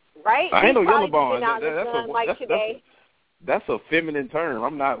 Right? I ain't no yellow bone. That's a feminine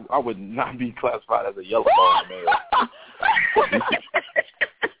term. I would not be classified as a yellow bone man.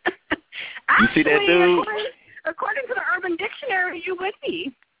 You see that dude? According to the Urban Dictionary, you would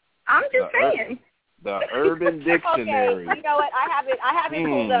be. I'm just saying. The Urban Dictionary. Okay, you know what? I have it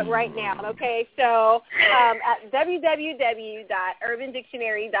pulled up right now. Okay, so at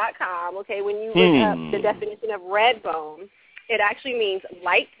www.urbandictionary.com. Okay, when you look up the definition of red bone, it actually means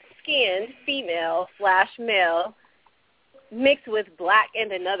light-skinned female/male mixed with black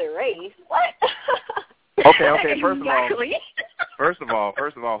and another race. What? Okay. First of all,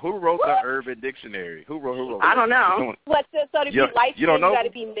 who wrote the Urban Dictionary? Who wrote it? I don't know. What? So to be light skinned, you got to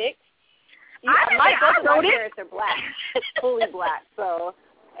be mixed. My parents are black, fully black. So,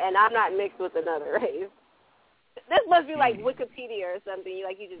 and I'm not mixed with another race. This must be like Wikipedia or something. You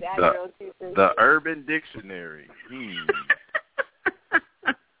just add your own 2 cents. The Urban Dictionary.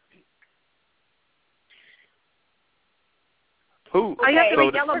 Who? Okay,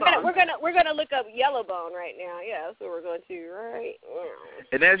 we're gonna look up yellow bone right now. Yeah, that's what we're going to, right?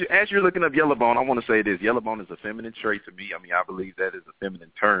 And as you're looking up yellow bone, I want to say this: yellow bone is a feminine trait to me. I mean, I believe that is a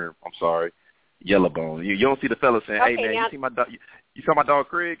feminine term. I'm sorry, yellow bone. You don't see the fella saying, "Hey man, you see my dog? You saw my dog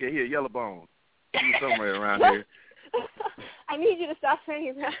Craig? Yeah, here, yellow bone. He's somewhere around here." I need you to stop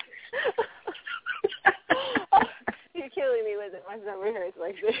saying that. You're killing me with it. My stomach hurts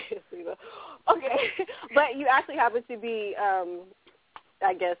like seriously. Okay, but you actually happen to be,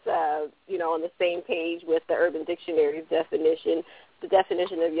 I guess, on the same page with the Urban Dictionary's definition. The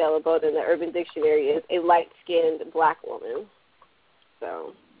definition of yellow bone in the Urban Dictionary is a light-skinned black woman.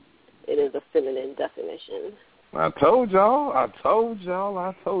 So it is a feminine definition. I told y'all.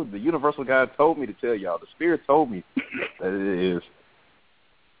 The universal God told me to tell y'all. The Spirit told me that it is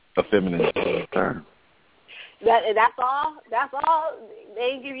a feminine term. That's all? That's all?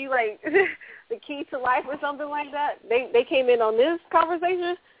 They didn't give you, the key to life or something like that? They came in on this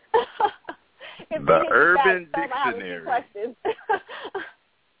conversation? The Urban Dictionary.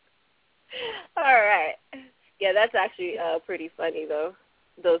 All right. Yeah, that's actually pretty funny, though,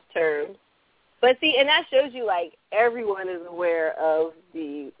 those terms. But, see, and that shows you, everyone is aware of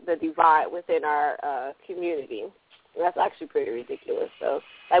the divide within our community. That's actually pretty ridiculous. So,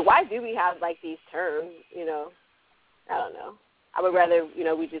 why do we have, these terms, I don't know. I would rather,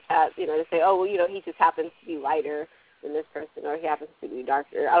 we just have, to say, oh, well, he just happens to be lighter than this person or he happens to be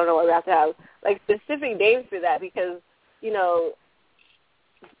darker. I don't know why we have to have, specific names for that because,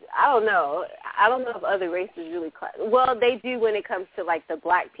 I don't know. I don't know if other races really well, they do when it comes to like the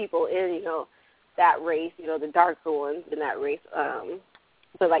black people in, you know, that race, you know, the darker ones in that race.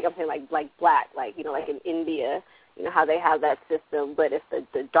 So like I'm saying like black, like, you know, like in India, you know, how they have that system, but it's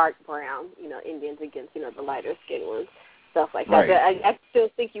the dark brown, you know, Indians against, you know, the lighter skinned ones, stuff like that. Right. But I still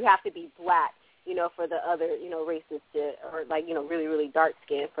think you have to be black, you know, for the other, you know, races to, or like, you know, really, really dark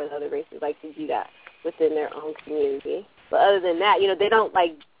skinned for the other races like to do that within their own community. But other than that, you know, they don't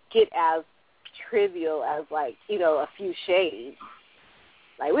like get as trivial as like, you know, a few shades.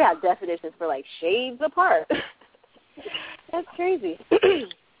 Like we have definitions for like shades apart. That's crazy.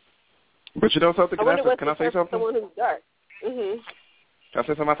 But you know something? Can I say something? Someone who's dark. Mm-hmm. Can I say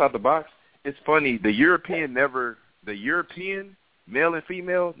something outside the box? It's funny. The European male and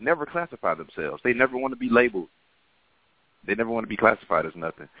female never classify themselves. They never want to be labeled. They never want to be classified as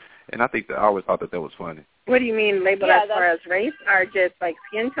nothing. And I always thought that was funny. What do you mean labeled as far as race or just like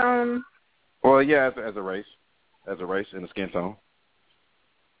skin tone? Well, yeah, as a race and a skin tone.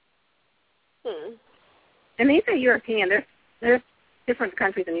 And they say European. There's different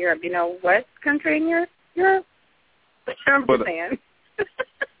countries in Europe. You know what country in Europe? I'm just saying.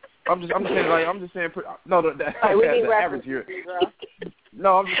 I'm just saying. No, the average Europe.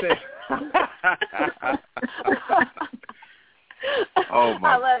 No, I'm just saying. Oh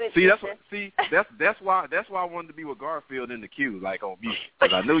my! I love it. That's why I wanted to be with Garfield in the queue, like on mute,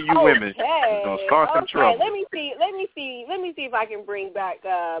 because I knew you women was gonna start some trouble. Let me see if I can bring back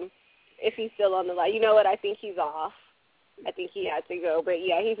if he's still on the line. You know what? I think he's off. I think he had to go, but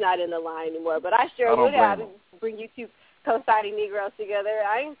yeah, he's not in the line anymore. But I sure would have to bring you two coinciding Negroes together.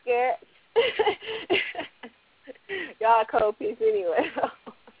 I ain't scared. Y'all cold piece anyway.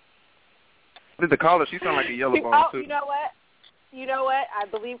 The caller, she sound like a yellow bone too. You know what? I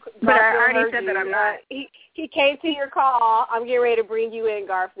believe but Garfield I already said you. that I'm not. He came to your call. I'm getting ready to bring you in,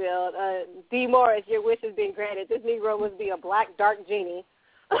 Garfield. D. Morris, your wish has been granted. This Negro must be a black, dark genie.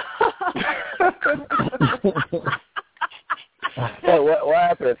 Hey, what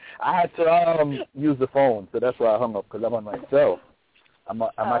happened? I had to use the phone, so that's why I hung up, because I'm on my cell. I'm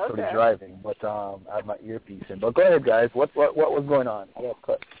actually driving, but I have my earpiece in. But go ahead, guys. What was going on? He was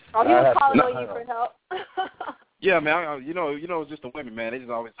calling on you for help. Yeah, man. You know, it's just the women, man. They just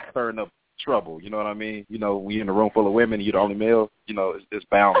always stirring up trouble. You know what I mean? You know, we in a room full of women. You're the only male. You know, it's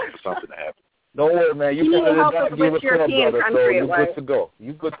bound for something to happen. Don't worry, man. You need help with which European country it was. You're good to go.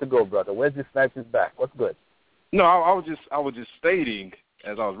 You good to go, brother. Wesley Snipes is back. What's good? No, I was just stating,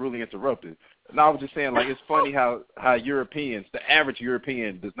 as I was really interrupted. No, I was just saying, like, it's funny how Europeans, the average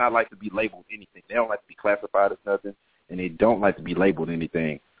European, does not like to be labeled anything. They don't like to be classified as nothing, and they don't like to be labeled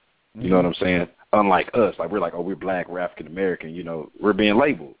anything. You know what I'm saying? Unlike us, like, we're like, oh, we're black, we're African American. You know, we're being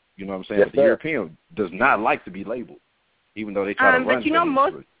labeled. You know what I'm saying? Yes, but the European does not like to be labeled, even though they try to run. But you know,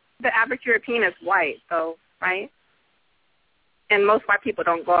 the average European is white, though, right? And most white people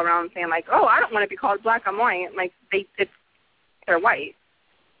don't go around saying like, "Oh, I don't want to be called black. I'm white." Like they're white.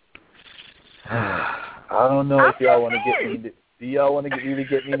 I don't know if y'all want to get me. Do y'all want to really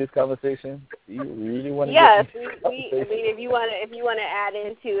get me in this conversation? Do you really want to? Yes, I mean, if you want to add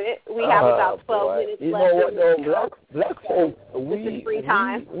into it, we have about 12 minutes left. You know what? No, black folks,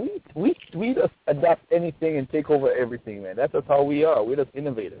 we just adapt anything and take over everything, man. That's just how we are. We're just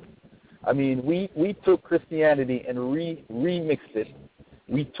innovators. I mean, we took Christianity and remixed it.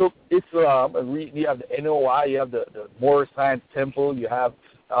 We took Islam and you have the NOI, you have the Moorish Science Temple, you have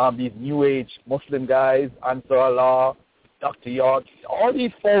these New Age Muslim guys, Ansar Allah, Dr. York. All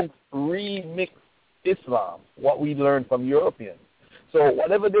these folks remixed Islam, what we learned from Europeans. So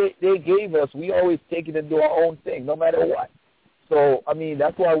whatever they gave us, we always take it and do our own thing, no matter what. So, I mean,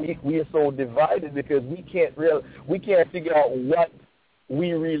 that's why we are so divided, because we can't figure out what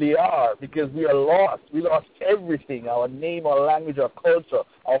we really are, because we are lost. We lost everything, our name, our language, our culture,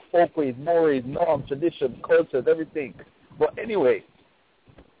 our folkways, mores, norms, traditions, cultures, everything. But anyway,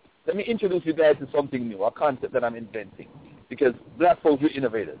 let me introduce you guys to something new, a concept that I'm inventing, because black folks, we're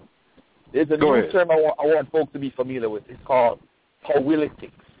innovators. There's a new term I want folks to be familiar with. It's called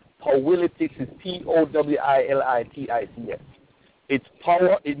powilitics. Powilitics is Powilitics. It's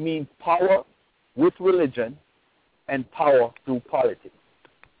power. It means power with religion and power through politics.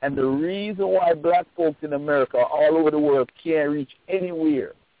 And the reason why black folks in America all over the world can't reach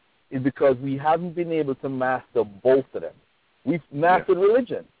anywhere is because we haven't been able to master both of them. We've mastered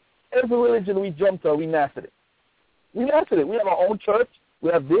religion. Every religion we jumped on, we mastered it. We mastered it. We have our own church.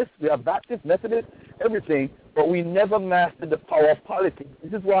 We have this. We have Baptist, Methodist, everything. But we never mastered the power of politics.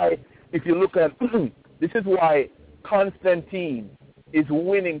 This is why, if you look at, this is why Constantine is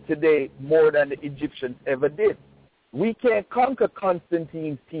winning today more than the Egyptians ever did. We can't conquer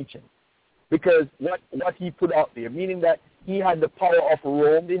Constantine's teaching. because what he put out there, meaning that he had the power of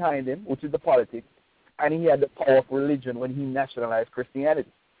Rome behind him, which is the politics, and he had the power of religion when he nationalized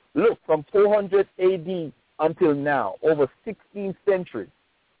Christianity. Look, from 400 A.D. until now, over 16 centuries,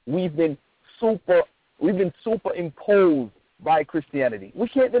 we've been superimposed by Christianity. We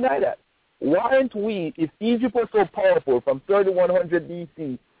can't deny that. Why aren't we, if Egypt was so powerful from 3100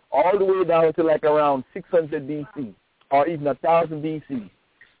 B.C. all the way down to like around 600 B.C. or even 1000 B.C.,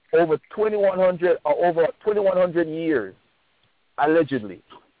 over 2100 years, allegedly,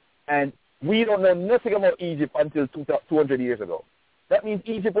 and we don't know nothing about Egypt until 200 years ago. That means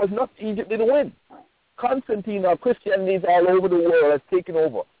Egypt didn't win. Constantine, or Christianity is all over the world, has taken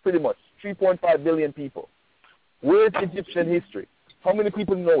over, pretty much, 3.5 billion people. Where's Egyptian history? How many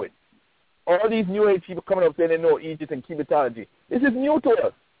people know it? All these New Age people coming up saying they know Egypt and Kemetology. This is new to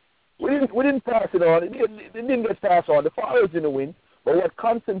us. We didn't pass it on. It didn't get passed on. The pharaohs didn't win. But what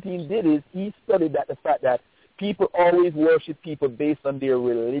Constantine did is he studied the fact that people always worship people based on their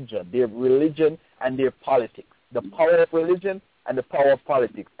religion and their politics, the power of religion and the power of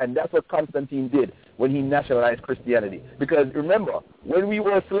politics. And that's what Constantine did when he nationalized Christianity. Because remember, when we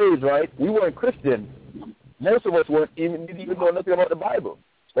were slaves, right, we weren't Christians. Most of us didn't even know nothing about the Bible.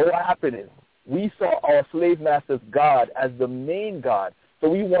 But what happened is we saw our slave master's God as the main God. So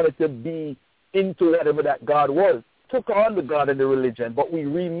we wanted to be into whatever that God was. Took on the God and the religion, but we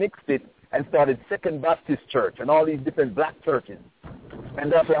remixed it and started Second Baptist Church and all these different black churches.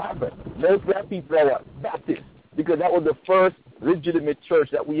 And that's what happened. Most black people are what? Baptists, because that was the first legitimate church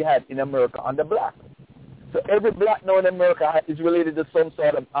that we had in America under black. So every black now in America is related to some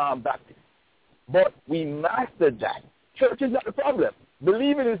sort of Baptist. But we mastered that. Church is not the problem.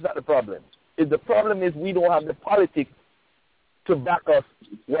 Believing is not the problem. The problem is we don't have the politics to back us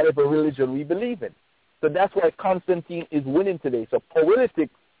whatever religion we believe in. So that's why Constantine is winning today. So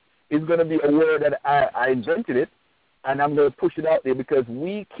politics is going to be a word that I invented it, and I'm going to push it out there because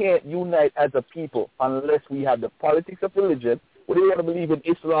we can't unite as a people unless we have the politics of religion. Whether you want to believe in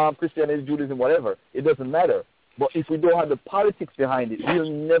Islam, Christianity, Judaism, whatever, it doesn't matter. But if we don't have the politics behind it, we'll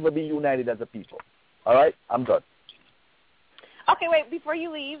never be united as a people. All right? I'm done. Okay, wait, before you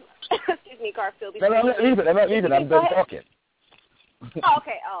leave, excuse me, Garfield. No, I'm not leaving. I'm done talking.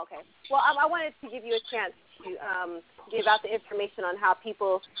 Okay. Well, I wanted to give you a chance to give out the information on how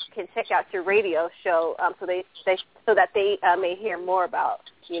people can check out your radio show, so that they may hear more about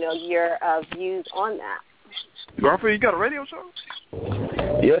your views on that. Garfield, you got a radio show?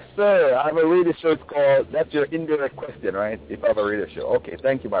 Yes, sir. I have a radio show. It's called. That's your indirect question, right? If I have a radio show. Okay,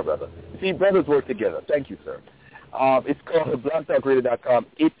 thank you, my brother. See, brothers work together. Thank you, sir. It's called blogtalkradio.com.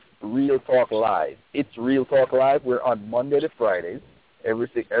 It's Real Talk Live. It's Real Talk Live. We're on Monday to Fridays. Every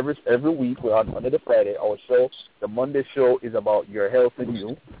week we're on Monday to Friday. Our show, the Monday show, is about your health and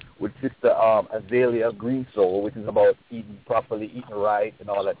you, with Sister Azalea Green Soul, which is about eating properly, eating right, and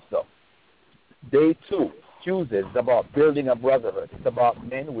all that stuff. Day 2, Tuesdays, is about building a brotherhood. It's about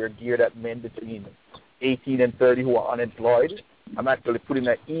men. We're geared at men between 18 and 30 who are unemployed. I'm actually putting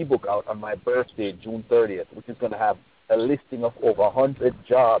an ebook out on my birthday, June 30th, which is going to have a listing of over 100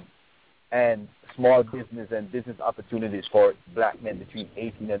 jobs and small business and business opportunities for black men between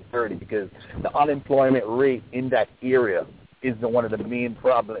 18 and 30, because the unemployment rate in that area is one of the main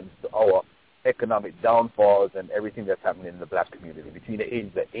problems to our economic downfalls and everything that's happening in the black community. Between the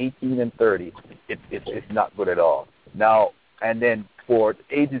ages of 18 and 30, it's not good at all. Now, and then for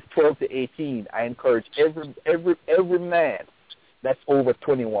ages 12 to 18, I encourage every man that's over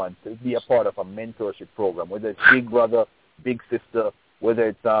 21 to be a part of a mentorship program, whether it's Big Brother, Big Sister, whether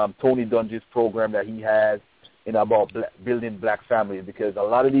it's Tony Dungy's program that he has about building black families, because a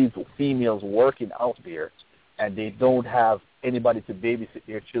lot of these females working out there and they don't have anybody to babysit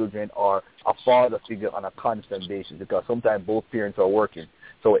their children or a father figure on a constant basis, because sometimes both parents are working.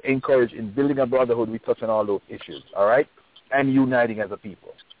 So encourage in building a brotherhood, we touch on all those issues, all right, and uniting as a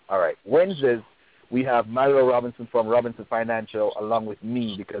people. All right, Wednesdays, we have Mario Robinson from Robinson Financial along with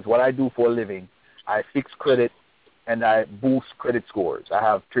me, because what I do for a living, I fix credit and I boost credit scores. I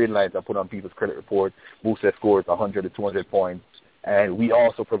have trade lines I put on people's credit reports, boost their scores 100 to 200 points, and we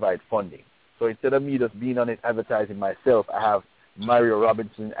also provide funding. So instead of me just being on it advertising myself, I have Mario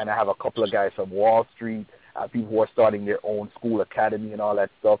Robinson, and I have a couple of guys from Wall Street, people who are starting their own school academy and all that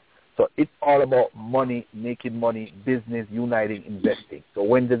stuff. So it's all about money, making money, business, uniting, investing. So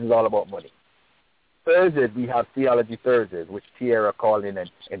Wednesdays is all about money. Thursdays, we have Theology Thursdays, which Tierra called in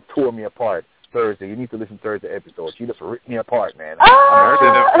and tore me apart. Thursday, you need to listen to Thursday episode. She just ripped me apart, man.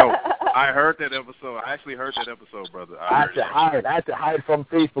 I heard that episode. I actually heard that episode, brother. I had to hide from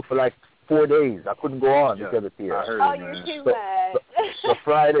Facebook for like 4 days. I couldn't go on because of Tierra. You're too bad.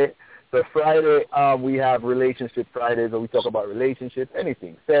 So So Friday, we have Relationship Fridays, where we talk about relationships,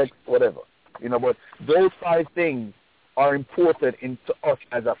 anything, sex, whatever. But those 5 things are important to us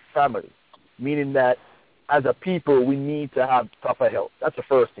as a family, meaning that as a people, we need to have proper health. That's the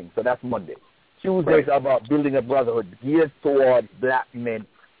first thing. So that's Monday. Tuesdays are about building a brotherhood geared towards black men,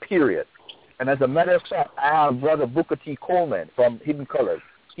 period. And as a matter of fact, I have Brother Booker T. Coleman from Hidden Colors.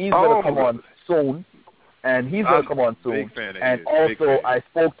 He's going to come on soon. And he's going to come on soon. And also, I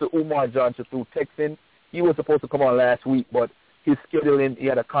spoke to Umar Johnson through texting. He was supposed to come on last week, but his scheduling, he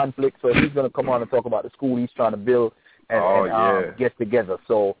had a conflict, so he's going to come on and talk about the school he's trying to build and get together.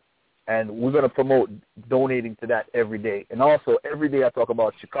 So, and we're going to promote donating to that every day. And also, every day I talk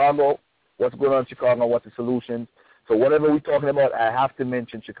about Chicago, what's going on in Chicago, what's the solutions. So whatever we're talking about, I have to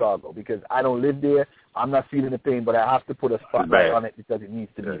mention Chicago because I don't live there. I'm not feeling the pain, but I have to put a spotlight on it because it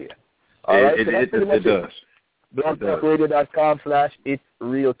needs to be there. All right? It does. blogtalkradio.com/It's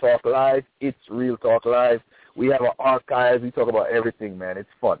Real Talk Live. It's Real Talk Live. We have an archive. We talk about everything, man. It's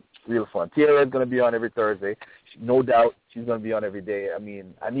fun. Real fun. Tiara is going to be on every Thursday. No doubt she's going to be on every day. I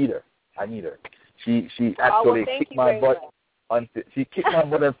mean, I need her. She actually kicked my butt. She kicked my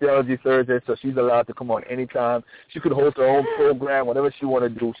butt on Theology Thursday, so she's allowed to come on anytime. She could host her own program, whatever she want to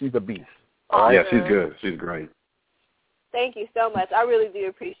do. She's a beast. Right? Yeah, she's good. She's great. Thank you so much. I really do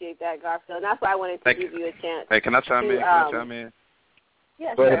appreciate that, Garfield. And that's why I wanted to give you a chance. Hey, can I chime in?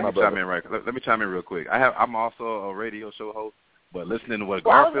 Yeah, Go ahead, my brother. Let me chime in real quick. I'm also a radio show host, but listening to what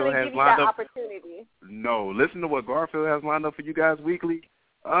Garfield has lined up. No, listen to what Garfield has lined up for you guys weekly.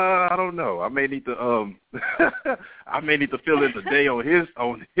 I don't know. I may need to fill in the day on his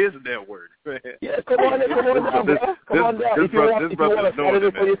network. Yeah, come on down. If you want a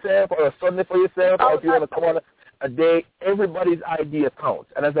Saturday for yourself or a Sunday for yourself, or if you want to come on a day, everybody's idea counts.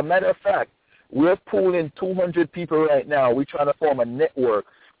 And as a matter of fact, we're pooling 200 people right now. We're trying to form a network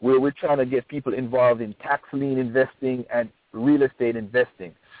where we're trying to get people involved in tax lien investing and real estate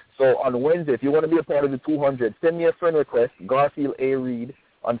investing. So on Wednesday, if you want to be a part of the 200, send me a friend request, Garfield A. Reed,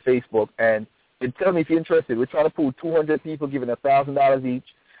 on Facebook, and tell me if you're interested. We're trying to pool 200 people giving $1,000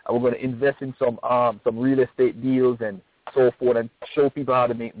 each, and we're going to invest in some real estate deals and so forth and show people how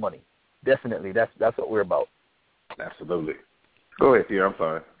to make money. Definitely. That's what we're about. Absolutely. Go ahead, Pierre. I'm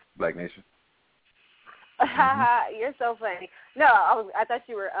sorry. Black Nation. You're so funny. No, I thought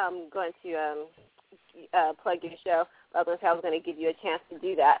you were going to plug your show. I was going to give you a chance to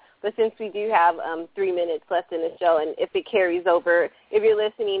do that. But since we do have 3 minutes left in the show, and if it carries over, if you're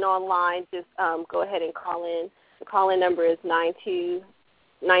listening online, just go ahead and call in. The call-in number is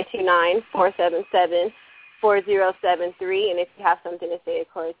 929-477-4073. And if you have something to say, of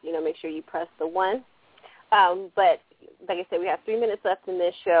course, make sure you press the 1. But like I said, we have 3 minutes left in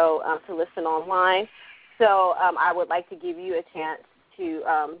this show to listen online. So I would like to give you a chance to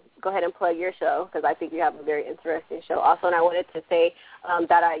go ahead and plug your show because I think you have a very interesting show also. And I wanted to say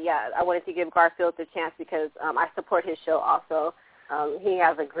that I wanted to give Garfield the chance because I support his show also. He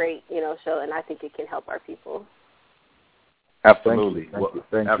has a great, show, and I think it can help our people. Absolutely.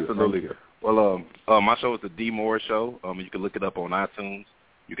 Thank you. Well, my show is the D Moore Show. You can look it up on iTunes.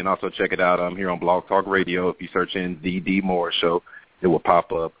 You can also check it out here on Blog Talk Radio. If you search in the D Moore Show, it will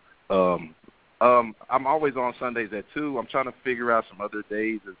pop up. I'm always on Sundays at 2. I'm trying to figure out some other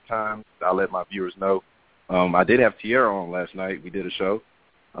days and times. I'll let my viewers know. I did have Tierra on last night. We did a show,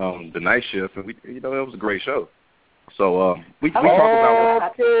 the night shift, and it was a great show. So we talk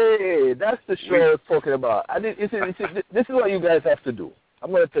about. Okay, that's the show I was talking about. This is what you guys have to do. I'm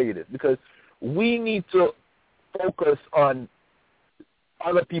going to tell you this because we need to focus on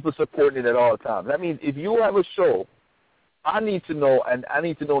other people supporting it at all times. That means if you have a show, I need to know, and I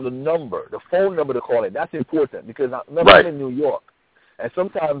need to know the phone number to call it. That's important because I'm in New York, and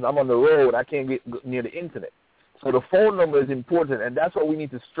sometimes I'm on the road. I can't get near the internet. So the phone number is important, and that's what we need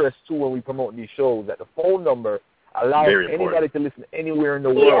to stress, too, when we promote these shows, that the phone number allows anybody to listen anywhere in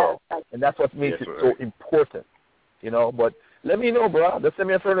the world, and that's what makes it so important, But let me know, bro. Just send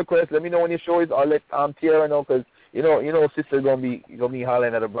me a friend request. Let me know when your show is. I'll let Tierra know because sister's gonna be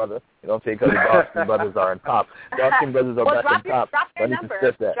hollering at her brother. Because the Dawson brothers are on top. Dawson brothers are back on top. Drop your number.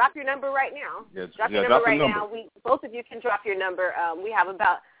 Drop your number right now. Drop your number right now. Both of you can drop your number. We have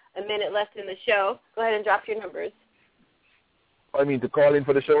about a minute left in the show. Go ahead and drop your numbers. I mean, to call in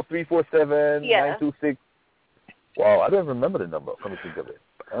for the show, 347-926. Wow, I don't remember the number. Come to think of it.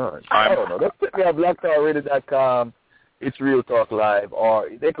 All right. I don't know. Just put me on blogtalkradio.com. It's Real Talk Live, or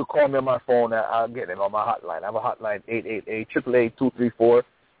they could call me on my phone. I'll get them on my hotline. I have a hotline,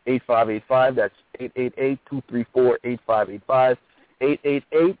 888-888-234-8585. That's 888-234-8585.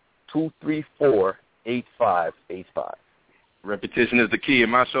 888-234-8585. Repetition is the key,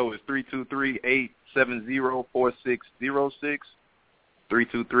 and my show is 323-870-4606,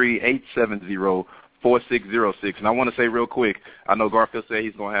 323-870-4606. And I want to say real quick, I know Garfield said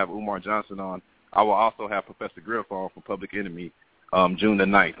he's going to have Umar Johnson on. I will also have Professor Griff on from Public Enemy June the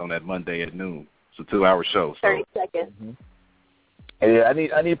 9th on that Monday at noon. It's a 2-hour show. So. 30 seconds. Mm-hmm. Yeah,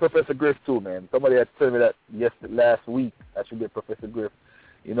 I need Professor Griff too, man. Somebody had told me that last week. I should get Professor Griff.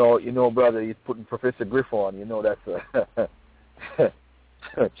 You know, brother, he's putting Professor Griff on. You know, that's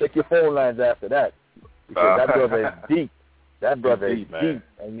check your phone lines after that, because that brother is deep. That brother is deep,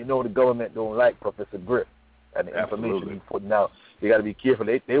 and you know the government don't like Professor Griff and the information he's putting out. You got to be careful.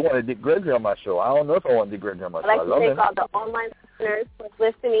 They wanted Dick Gregory on my show. I don't know if I want Dick Gregory on my show. I'd like to thank all the online listeners for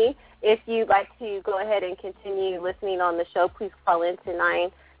listening. If you'd like to go ahead and continue listening on the show, please call in to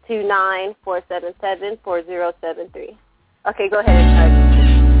 929-477-4073. Okay, go ahead and start.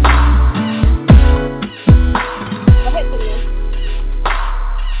 Go ahead,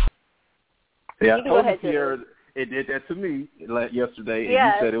 yeah, I told you, Sierra, it did that to me yesterday, and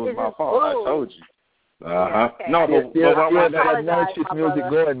you said it was my fault. I told you. Yeah, okay. No, but that nice music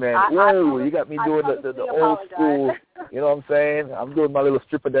going, man. Whoa, you got me doing the old school. You know what I'm saying? I'm doing my little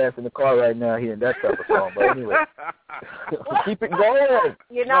stripper dance in the car right now, hearing that type of song. But anyway, keep it going.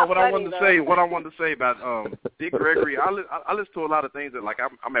 You're not what I wanted to say about Dick Gregory, I listen to a lot of things that, like,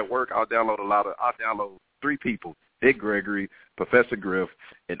 I'm at work. I'll download 3 people: Dick Gregory, Professor Griff,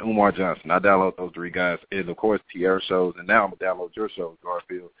 and Umar Johnson. I download those 3 guys, and of course Tierra shows, and now I'm gonna download your shows,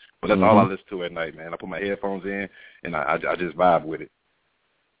 Garfield. But that's all I listen to at night, man. I put my headphones in, and I just vibe with it.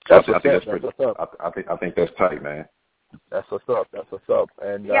 I think that's tight, man. That's what's up.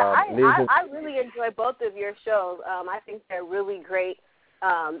 And I really enjoy both of your shows. I think they're really great.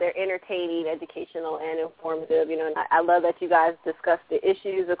 They're entertaining, educational, and informative. You know, and I love that you guys discuss the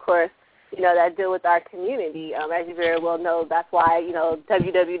issues, of course, you know, that deal with our community. As you very well know, that's why, you know,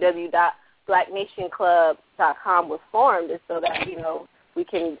 www.blacknationclub.com was formed, is so that, you know, we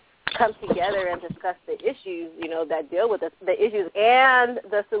can come together and discuss the issues, you know, that deal with the issues and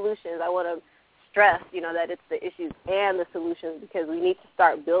the solutions. I want to stress, you know, that it's the issues and the solutions, because we need to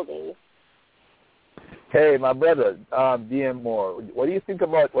start building. Hey, my brother, DM Moore, what do you think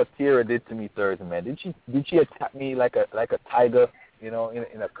about what Tierra did to me Thursday, man? Did she attack me like a tiger? You know, in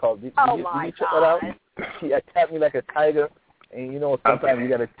a cult. Did you check that out? She attacked me like a tiger, and you know sometimes you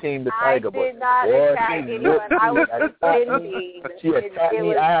got to tame the tiger. I did not attack anyone. I was offended. She attacked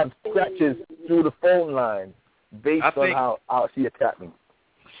me. I have scratches through the phone line based on how she attacked me.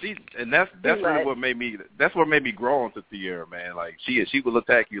 That's really what made me. That's what made me grow onto Tierra, man. Like she will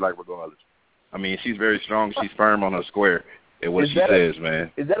attack you like regardless. I mean, she's very strong. She's firm on her square at what she says,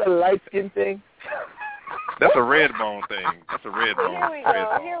 man. Is that a light skin thing? That's a red bone thing. That's a red bone.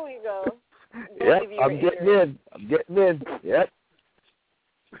 Here we go. Yep, I'm getting in. Yep.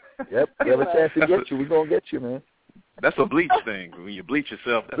 You have a chance to get you. We're going to get you, man. That's a bleach thing. When you bleach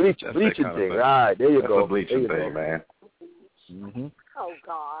yourself, that's bleaching that kind thing. Of all right, there you go. That's a bleaching thing, man. Mm-hmm. Oh,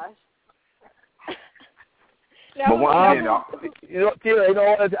 gosh. But you know, Tierra, I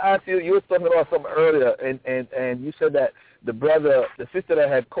wanted to ask you. You were talking about something earlier, and you said that the sister that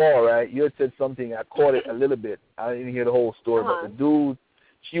had called, right? You had said something. I caught it a little bit. I didn't hear the whole story, but the dude,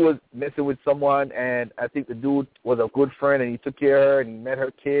 she was messing with someone, and I think the dude was a good friend, and he took care of her, and he met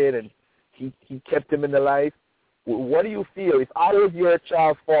her kid, and he kept him in the life. What do you feel if I was your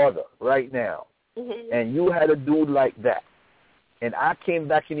child's father right now, and you had a dude like that, and I came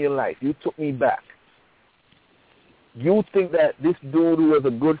back in your life, you took me back? You think that this dude who was a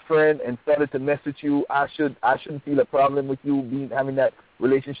good friend and started to mess with you, I shouldn't feel a problem with you having that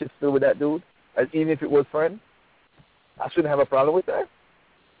relationship still with that dude, even if it was friend? I shouldn't have a problem with that?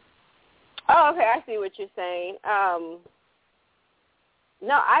 Oh, okay, I see what you're saying.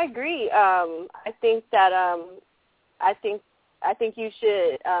 No, I agree. I think that I think you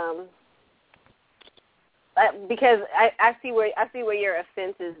should because I see where your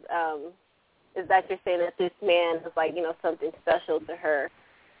offense is that you're saying that this man is like, you know, something special to her,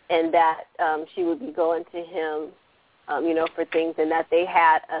 and that she would be going to him, you know, for things, and that they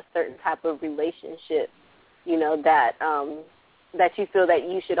had a certain type of relationship, you know, that that you feel that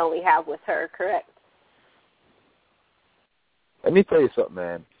you should only have with her, correct? Let me tell you something,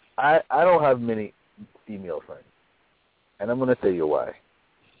 man. I don't have many female friends, and I'm going to tell you why.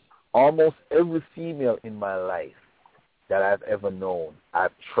 Almost every female in my life that I've ever known,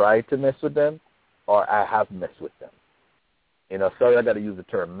 I've tried to mess with them, or I have messed with them. You know, sorry I got to use the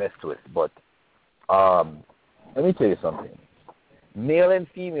term mess with, but let me tell you something. Male and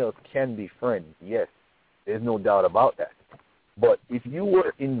females can be friends, yes. There's no doubt about that. But if you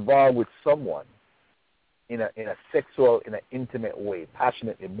were involved with someone in a sexual, in an intimate way,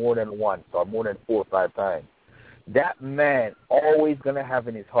 passionately, more than once or more than 4 or 5 times, that man always gonna have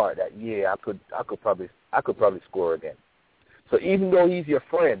in his heart that I could probably score again. So even though he's your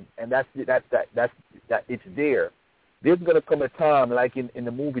friend and that's it's there, there's gonna come a time like in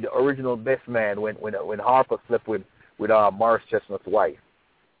the movie The Original Best Man when Harper slept with Morris Chestnut's wife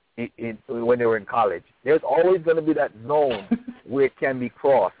when they were in college. There's always gonna be that zone where it can be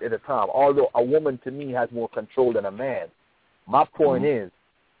crossed at a time. Although a woman to me has more control than a man. My point is,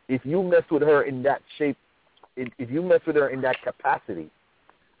 if you mess with her in that shape, if you mess with her in that capacity,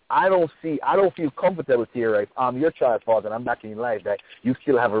 I don't feel comfortable, Tierra, if I'm your child's father and I'm back in your life, that you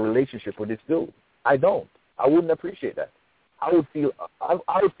still have a relationship with this dude. I don't. I wouldn't appreciate that. I would feel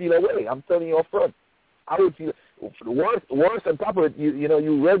away. I'm telling you up front. I would feel worse on top of it.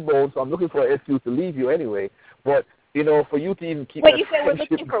 You red bone, so I'm looking for an excuse to leave you anyway. But for you to even keep. Wait, you said we're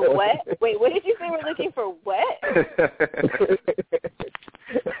looking for what? Wait, what did you say we're looking for? What?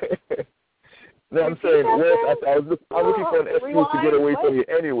 No, I'm saying I was looking for an excuse to get away from you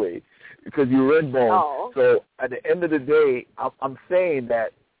anyway, because you red bone. Oh. So at the end of the day, I'm saying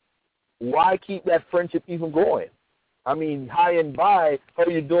that why keep that friendship even going? I mean, hi and bye, how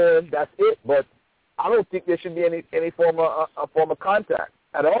you doing? That's it. But I don't think there should be any form of contact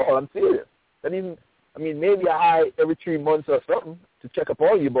at all. I'm serious. Maybe a hi every 3 months or something to check up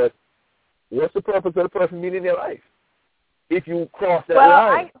on you. But what's the purpose of the person being in your life? If you cross that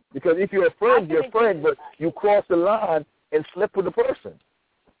line, because if you're a friend, you're a friend, but you cross the line and slip with the person.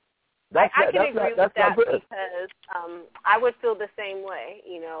 I can agree with that because I would feel the same way.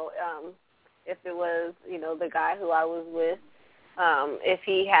 If it was the guy who I was with, if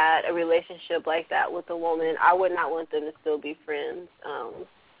he had a relationship like that with a woman, I would not want them to still be friends.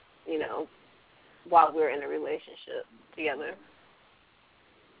 While we're in a relationship together.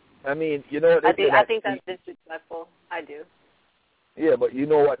 I mean, what I think that's disrespectful. I do. Yeah, but you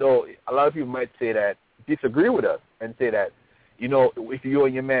know what, though? A lot of people might say that, disagree with us, and say that, if you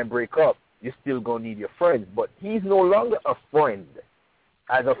and your man break up, you're still going to need your friends. But he's no longer a friend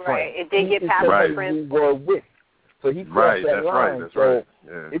as a friend. Right. It did get past the friends. You were with. So he crossed that line. That's so right.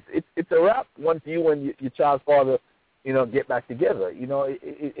 Yeah. It's a wrap once you and your child's father, get back together.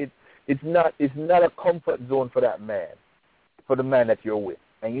 It's not a comfort zone for that man, for the man that you're with.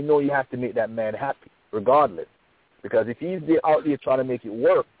 And you have to make that man happy, regardless. Because if he's out there trying to make it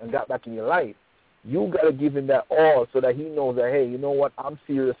work and got back in your life, you got to give him that all so that he knows that, hey, you know what, I'm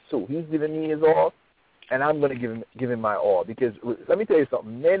serious too. He's giving me his all, and I'm going to give him my all. Because let me tell you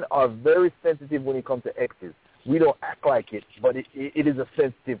something, men are very sensitive when it comes to exes. We don't act like it, but it is a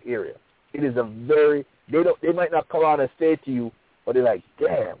sensitive area. It is they might not come out and say it to you, but they're like,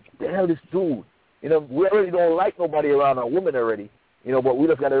 damn, the hell this dude. We already don't like nobody around a woman already. But we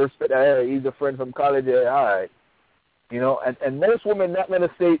just got to respect that, hey, he's a friend from college, all right. And most women not going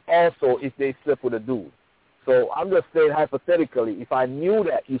to say also if they slept with a dude. So I'm just saying hypothetically, if I knew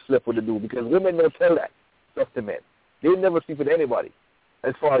that you slept with a dude, because women don't tell that stuff to men. They never sleep with anybody,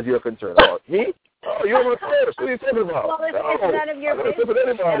 as far as you're concerned. Me? Oh, you're my first. What are you talking about? Well, it's none of your business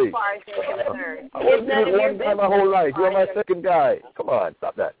as far as you're concerned. I was with one guy my whole life. You're my second guy. Come on,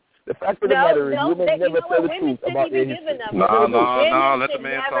 stop that. The fact of the matter is women never tell the truth about their history. No, let the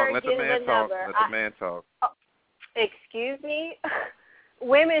man talk. Excuse me?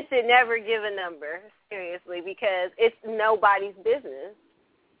 Women should never give a number, seriously, because it's nobody's business.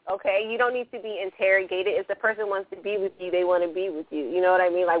 Okay? You don't need to be interrogated. If the person wants to be with you, they want to be with you. You know what I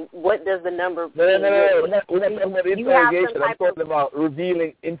mean? Like, what does the number mean? No. We're not talking about interrogation. I'm talking about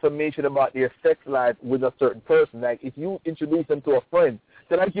revealing information about their sex life with a certain person. Like, if you introduce them to a friend,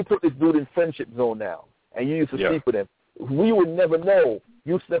 so like you put this dude in friendship zone now, and you used to sleep with him, we would never know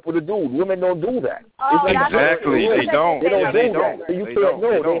you slept with a dude. Women don't do that. Oh, exactly. They don't. They don't do that. So you can't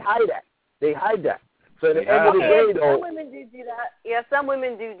know. They hide that. They hide that. So at the end of the day, though, some women do that. Yeah, some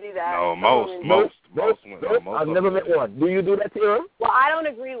women do that. No, most women. I've never met one. Do you do that, Tara? Well, I don't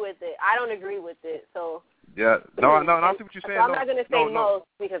agree with it. So. Yeah. No. I see what you're saying. So I'm not going to say most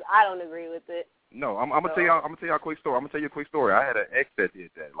because I don't agree with it. No, I'm gonna tell you a quick story. I'm gonna tell you a quick story. I had an ex that did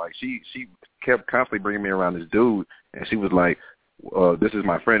that. Like she kept constantly bringing me around this dude, and she was like, "This is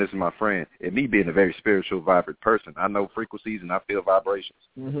my friend. This is my friend." And me being a very spiritual, vibrant person, I know frequencies and I feel vibrations.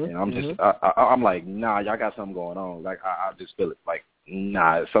 And I'm just, I'm like, nah, y'all got something going on. Like I just feel it. Like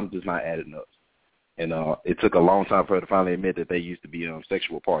nah, something's not adding up. And it took a long time for her to finally admit that they used to be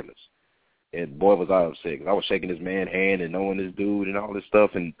sexual partners. And boy, was I upset because I was shaking this man's hand and knowing this dude and all this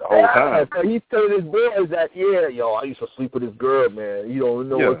stuff, and the whole time. So he's telling his boys that, I used to sleep with this girl, man. You don't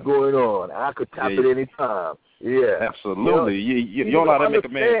know what's going on. I could tap it any time. Yeah. Absolutely. You don't know how to make a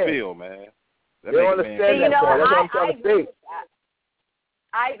man feel, man. That They don't makes understand man. that. You know, That's what I'm trying to say.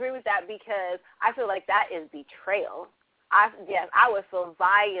 I agree with that because I feel like that is betrayal. I would feel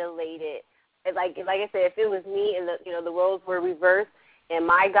violated. Like I said, if it was me and the roles were reversed, and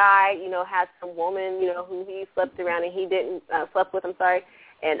my guy, had some woman, who he slept around and he didn't slept with. I'm sorry,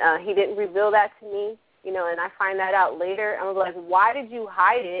 and he didn't reveal that to me, and I find that out later. I was like, why did you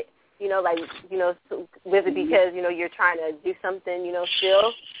hide it? Was it because you're trying to do something,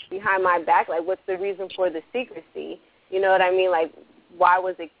 still behind my back? Like, what's the reason for the secrecy? You know what I mean? Like, why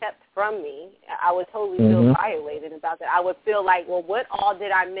was it kept from me? I would totally feel violated about that. I would feel like, well, what all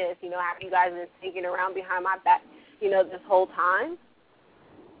did I miss? Have you guys been sneaking around behind my back, this whole time?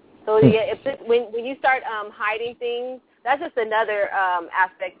 So yeah, when you start hiding things, that's just another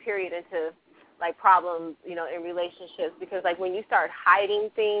aspect, period, into like problems, in relationships. Because like when you start hiding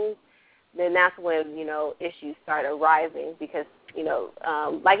things, then that's when issues start arising. Because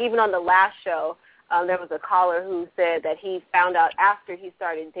like even on the last show, there was a caller who said that he found out after he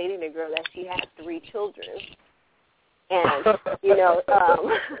started dating a girl that she had 3 children. And, like he should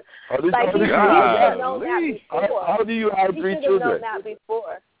have known that before. How do you have 3 children? He should have known that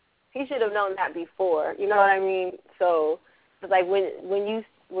before. He should have known that before. You know what I mean? So it's like when you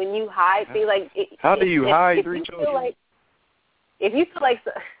hide things, like how do you hide 3 children? If you feel like,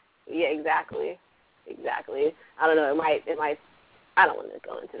 yeah, exactly. I don't know. It might. I don't want to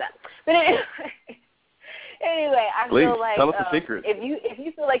go into that. But anyway, I Please, feel like tell us the secret. If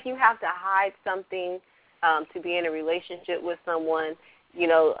you feel like you have to hide something to be in a relationship with someone,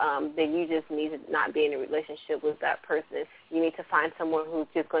 then you just need to not be in a relationship with that person. You need to find someone who's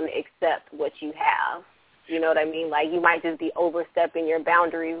just going to accept what you have. You know what I mean? Like, you might just be overstepping your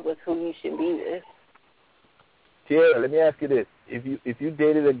boundaries with who you should be with. Tierra, let me ask you this. If you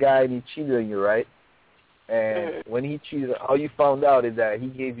dated a guy and he cheated on you, right? And when he cheated, how you found out is that he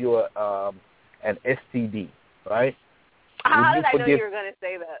gave you an STD, right? How did I know you were going to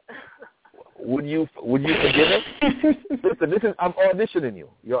say that? Would you forgive him? Listen, I'm auditioning you.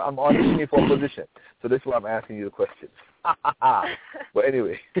 I'm auditioning you for a position. So this is why I'm asking you the questions. But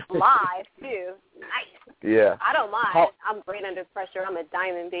anyway. Live, too. Nice. Yeah. I don't mind. I'm great under pressure. I'm a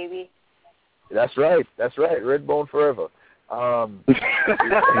diamond, baby. That's right. Red bone forever.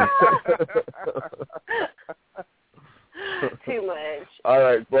 Too much. All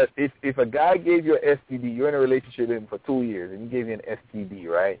right, but if a guy gave you an STD, you're in a relationship with him for 2 years, and he gave you an STD,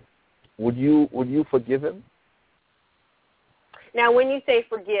 right? Would you forgive him? Now, when you say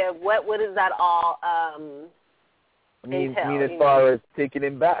forgive, what does that all entail? I mean as far as taking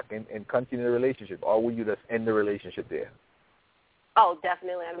him back and continue the relationship, or would you just end the relationship there? Oh,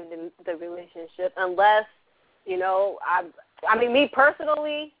 definitely. I mean, the relationship, unless, I mean, me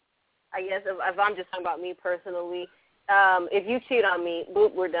personally, I guess if I'm just talking about me personally, if you cheat on me,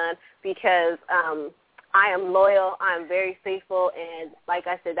 boop, we're done, because I am loyal, I am very faithful, and like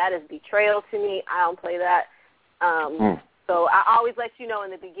I said, that is betrayal to me. I don't play that. So I always let you know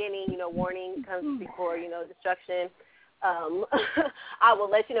in the beginning, warning comes before, destruction. I will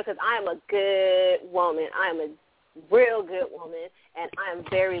let you know because I am a good woman. I am a real good woman, and I am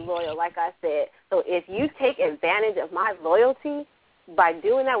very loyal, like I said. So if you take advantage of my loyalty by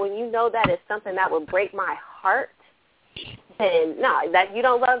doing that when you know that is something that would break my heart, then no, that you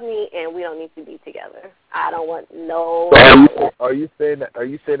don't love me and we don't need to be together. I don't want no. So are you saying that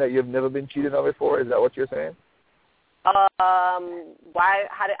you've never been cheated on before? Is that what you're saying? Why?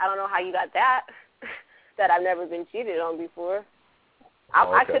 I don't know how you got that. That I've never been cheated on before.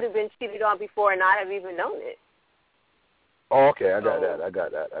 I could have been cheated on before and not have even known it. Oh, okay, I got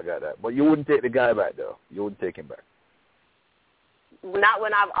that. But you wouldn't take the guy back, though. You wouldn't take him back. Not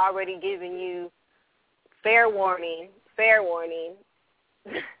when I've already given you fair warning, that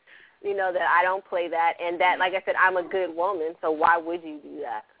I don't play that, and that, like I said, I'm a good woman, so why would you do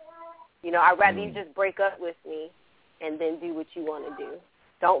that? I'd rather you just break up with me and then do what you want to do.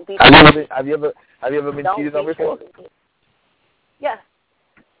 Don't be. Have you ever been cheated on before? Yes.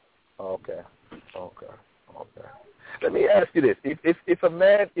 Okay. Let me ask you this: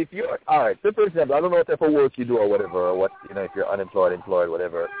 if you're all right, so for example, I don't know what type of work you do or whatever, or what if you're unemployed, employed,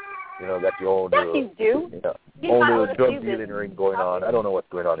 whatever, that you own yes, you do. Own a drug dealing ring going on. I don't know what's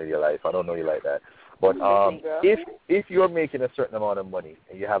going on in your life. I don't know you like that. But if you're making a certain amount of money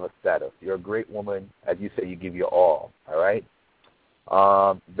and you have a status, you're a great woman, as you say, you give your all right?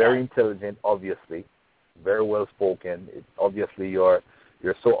 Very intelligent, obviously, very well spoken. Obviously, you're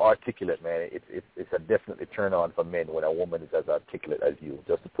so articulate, man. It's a definitely turn on for men when a woman is as articulate as you.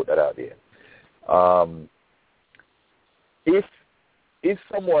 Just to put that out there. If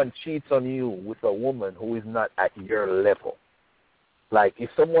someone cheats on you with a woman who is not at your level, Like, if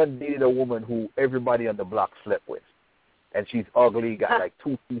someone dated a woman who everybody on the block slept with, and she's ugly, got like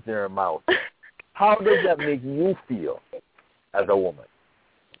 2 teeth in her mouth, how does that make you feel as a woman?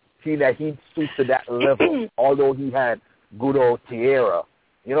 See that he stooped to that level, although he had good old Tierra.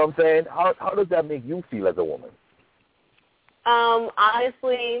 You know what I'm saying? How does that make you feel as a woman?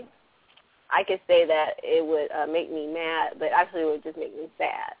 Honestly, I could say that it would make me mad, but actually it would just make me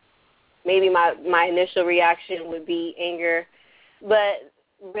sad. Maybe my initial reaction would be anger, but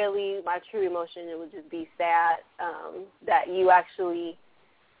really my true emotion, it would just be sad that you actually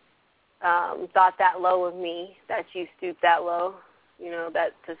thought that low of me, that you stooped that low,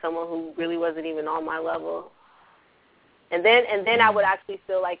 that to someone who really wasn't even on my level. And then I would actually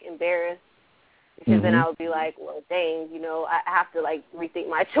feel like embarrassed, because then I would be like, well, dang, I have to like rethink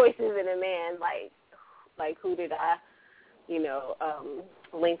my choices in a man. Like who did I,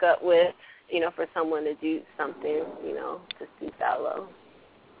 link up with, for someone to do something, to stoop that low.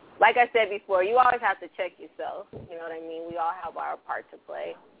 Like I said before, you always have to check yourself. You know what I mean? We all have our part to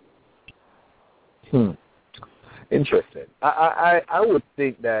play. Interesting. I would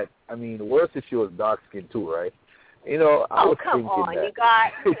think that, worse if she was dark skinned too, right? I was come thinking on, that. you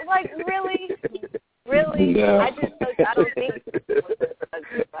got like really? Yeah. I don't think.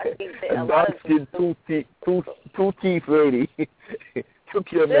 I think that a lot dark skinned, two teeth lady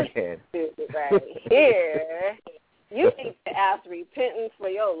took your man. Right here. You need to ask repentance for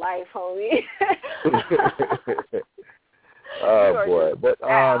your life, homie. Oh boy, but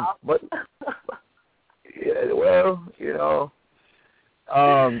yeah, well,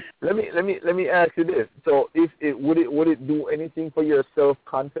 let me ask you this. So, if it would it do anything for your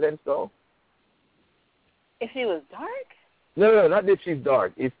self-confidence though? If she was dark? No, not that she's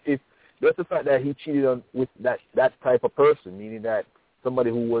dark. If just the fact that he cheated with that type of person, meaning that somebody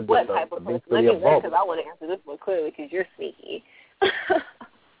who was what type of person? Let me know, because I want to answer this one clearly, because you're sneaky.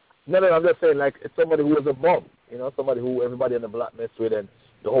 No, I'm just saying, like, somebody who was a bum, somebody who everybody on the block messed with, and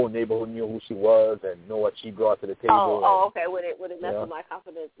the whole neighborhood knew who she was and know what she brought to the table. Okay. Would it mess with my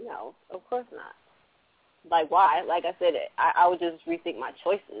confidence? No, of course not. Like, why? Like I said, I would just rethink my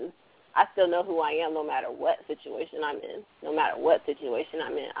choices. I still know who I am no matter what situation I'm in. No matter what situation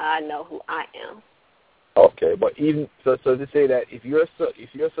I'm in, I know who I am. Okay, but even so to say that if you're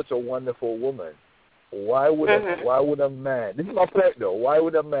such a wonderful woman, why would a man? This is my point though. Why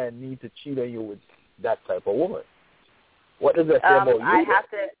would a man need to cheat on you with that type of woman? What does that say about you? I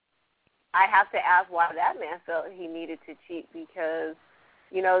have to ask why that man felt he needed to cheat, because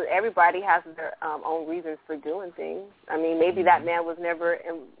everybody has their own reasons for doing things. Maybe that man was never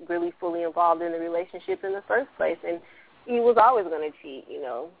really fully involved in the relationship in the first place, and he was always going to cheat.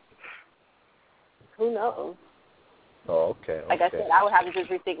 Who knows? Oh, okay. Like I said, I would have to just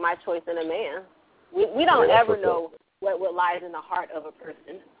rethink my choice in a man. We don't ever know what lies in the heart of a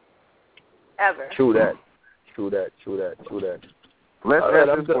person. Ever. True that. Let's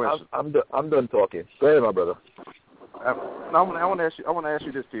ask this question. I'm done talking. Go ahead, my brother. I want to ask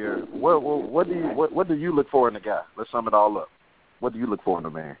you this here. What do you look for in a guy? Let's sum it all up. What do you look for in a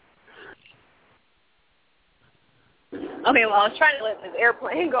man? Okay, well, I was trying to let this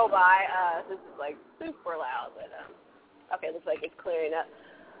airplane go by. This is like super loud, but okay, looks like it's clearing up.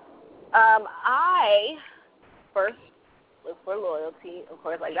 I first look for loyalty, of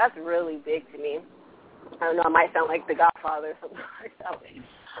course. Like, that's really big to me. I don't know, I might sound like the Godfather or something like that.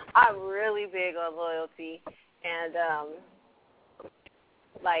 I'm really big on loyalty, and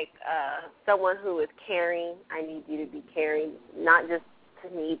someone who is caring. I need you to be caring, not just to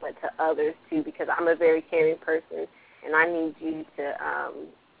me, but to others too, because I'm a very caring person, and I need you to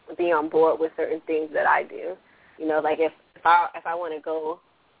be on board with certain things that I do. Like if I want to go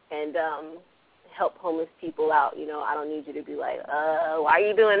and help homeless people out, I don't need you to be like, why are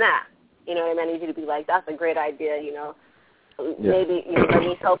you doing that? You know what I mean? I need you to be like, that's a great idea, maybe let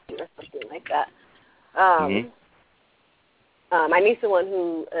me help you or something like that. I need someone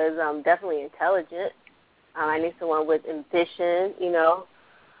who is definitely intelligent. I need someone with ambition,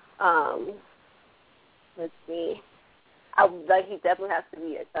 let's see. He definitely has to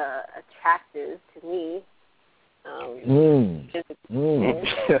be attractive to me. Does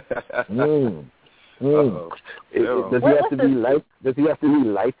he have to be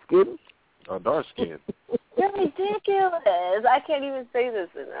light skinned or dark skinned? You're ridiculous. I can't even say this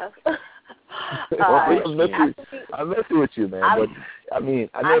enough. I'm messing with you, man. But I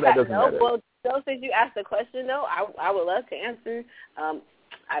know that doesn't matter. Well, since you asked the question, though, I would love to answer.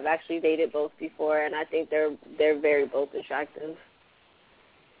 I've actually dated both before, and I think they're very both attractive.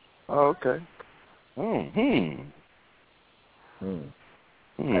 Oh, okay. I hear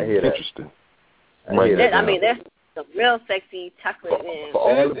that. Interesting. There's some real sexy chocolate men. For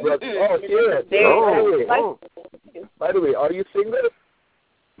all the brothers. By the way, are you single?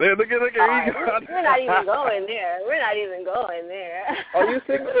 Look at we're not even going there. Are you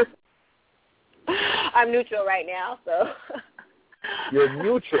single? I'm neutral right now, so. You're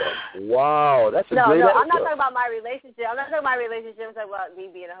neutral. Wow, that's a great answer. I'm not talking about my relationship. I'm talking about me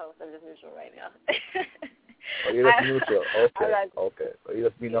being a host. I'm just neutral right now. Oh, you're just neutral. Okay. So you're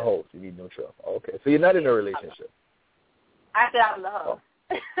just being a host. You need neutral. Okay. So you're not in a relationship. I said I'm the host.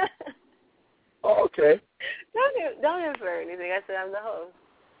 Oh, okay. Don't infer anything. I said I'm the host.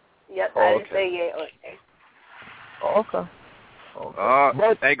 Yep, I didn't say yay or nay. Okay.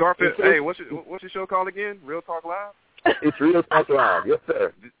 Hey, Garfield. Hey, what's your show called again? Real Talk Live. It's Real Talk Live. Yes,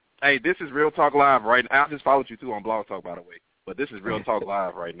 sir. Hey, this is Real Talk Live right now. I just followed you too on Blog Talk, by the way. But this is Real Talk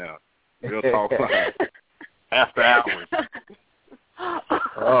Live right now. Real Talk Live. After hours.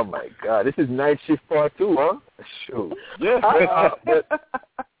 Oh my God! This is night shift part 2, huh? Shoot. Yeah.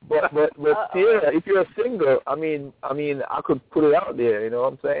 But if you're single, I mean, I could put it out there. You know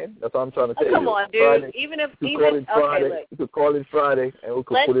what I'm saying? That's what I'm trying to tell you. Come on, dude. Friday, You could call in Friday, and we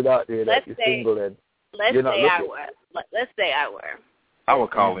could put it out there that you're single and you're not looking. Let's say I were. I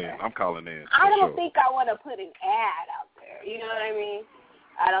would call in. I'm calling in. I don't think I want to put an ad out there. You know what I mean?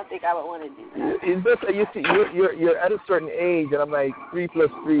 I don't think I would want to do that. It's just that you see, you're at a certain age, and I'm like 3 +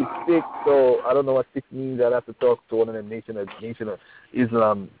 3 is 6. So I don't know what 6 means. I'd have to talk to one of the Nation of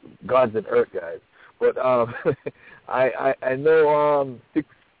Islam gods and earth guys. But I know 6.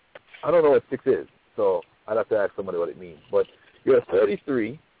 I don't know what 6 is, so I'd have to ask somebody what it means. But you're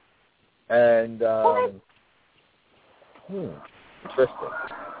 33, and interesting.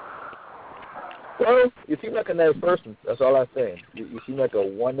 Well, you seem like a nice person. That's all I'm saying. You seem like a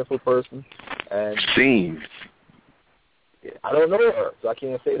wonderful person. And seems. I don't know her, so I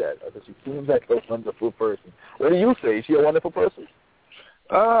can't say that. She seems like a wonderful person. What do you say? Is she a wonderful person?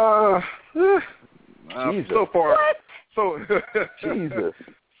 Jesus. So far. What? Jesus.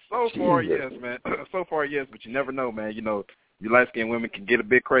 So far, yes, man. So far, yes, but you never know, man. You know, you light-skinned women can get a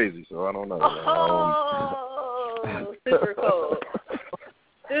bit crazy, so I don't know. Super cool.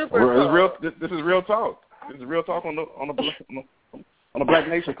 This is real talk. This is real talk on the Black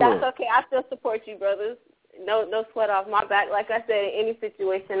Nation Club. That's okay. I still support you, brothers. No sweat off my back. Like I said, in any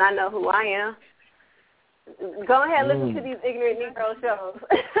situation, I know who I am. Go ahead, listen to these ignorant Negro shows.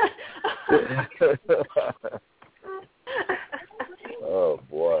 Oh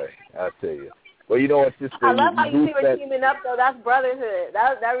boy, I tell you. Well, you know what, sister? I love how you two are teaming up, though. That's brotherhood.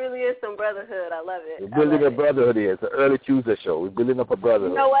 That really is some brotherhood. I love it. We're building a brotherhood here. It's an early Tuesday show. We're building up a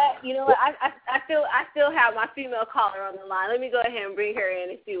brotherhood. You know what? I still have my female caller on the line. Let me go ahead and bring her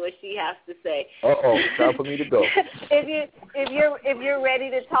in and see what she has to say. Time for me to go. If you're ready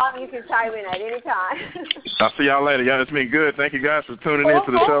to talk, you can chime in at any time. I'll see y'all later. Y'all, it's been good. Thank you guys for tuning in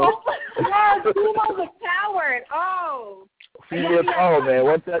to the show. Yes, females empowered. Oh. Female power, man.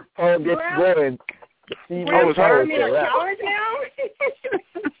 Once that power gets going, the female power is coward now?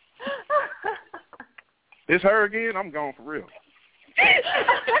 It's her again? I'm going for real.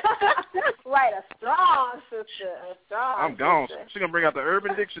 Right, a strong sister. I'm gone. She's going to bring out the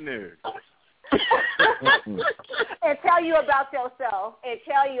Urban Dictionary. And tell you about yourself. You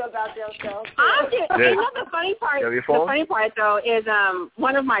know the funny part though is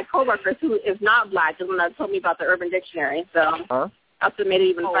one of my coworkers who is not black is the one that told me about the Urban Dictionary. So that's what made it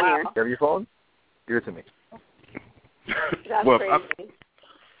even funnier. Wow. You have your phone? Give it to me. That's crazy.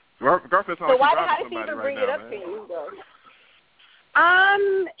 So how did he even bring it up to you though?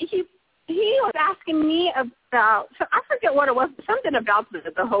 He was asking me about, so I forget what it was, something about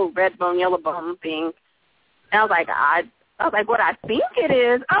the whole red bone, yellow bone thing. And I was like, what I think it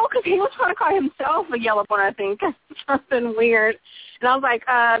is. Oh, because he was trying to call himself a yellow bone, I think. Something weird. And I was like,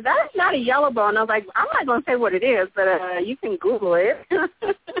 that is not a yellow bone. I was like, I'm not going to say what it is, but you can Google it.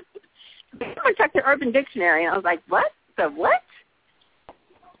 I checked the Urban Dictionary, and I was like, what? The what?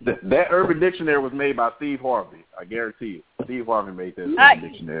 That Urban Dictionary was made by Steve Harvey. I guarantee you. Steve Harvey made that Urban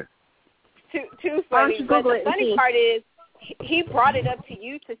Dictionary. Too funny. But the funny part is he brought it up to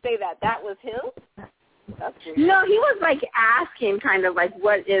you to say that was him? That's weird. No, he was like asking kind of like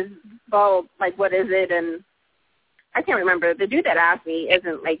what is bulb, like what is it, and I can't remember. The dude that asked me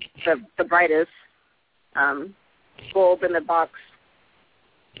isn't like the brightest bulb in the box.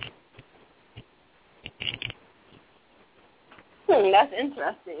 That's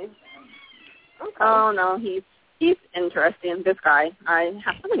interesting. Okay. Oh no, he's interesting. This guy, I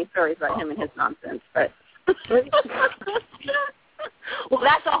have so many stories about him and his nonsense, but. Well,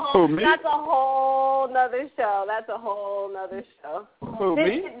 that's a whole nother show. Who,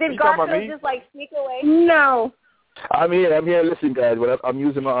 me? Did Garfield just like sneak away? No. I'm here. Listen, guys. But I'm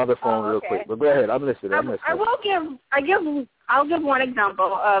using my other phone real quick. But go ahead. I'm listening. I'll give one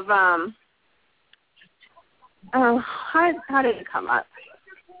example of how did it come up?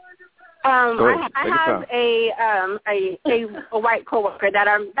 I have a white coworker that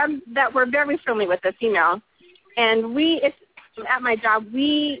we're very friendly with, a female, and at my job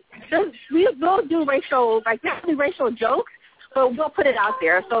we'll do racial jokes, but we'll put it out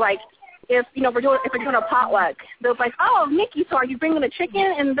there. So like if we're doing a potluck, they'll be like, oh, Nikki, so are you bringing a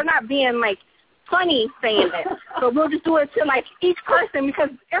chicken? And they're not being like funny saying it, so we'll just do it to like each person because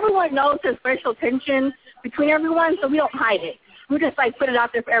everyone knows there's racial tension between everyone, so we don't hide it. We just like put it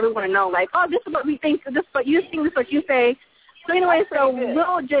out there for everyone to know, like, oh, this is what we think, this is what you think, this is what you say. So anyway, so we'll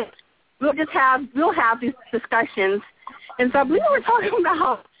have these discussions, and so we were talking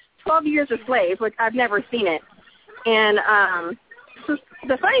about 12 Years a Slave, which I've never seen it, and so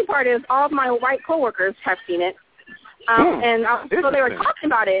the funny part is all of my white coworkers have seen it, so they were talking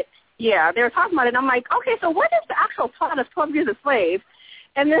about it. Yeah, they were talking about it, and I'm like, okay, so what is the actual plot of 12 Years a Slave?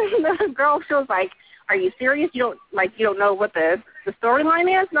 And then the girl, she was like, are you serious? You don't know what the storyline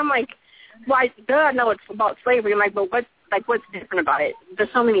is? And I'm like, well, I know it's about slavery. I'm like, but what's different about it?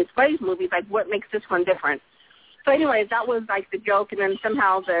 There's so many slave movies. Like, what makes this one different? So anyways, that was like the joke, and then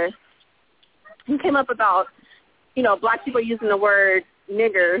somehow it came up about, black people using the word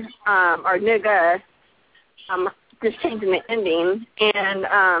nigger or nigga, just changing the ending. And,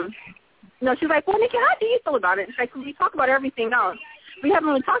 she's like, well, Nikki, how do you feel about it? She's like, we talk about everything else. We haven't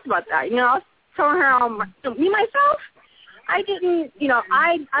really talked about that. I was telling her, me, myself, I didn't,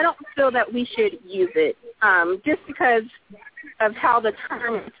 I don't feel that we should use it just because of how the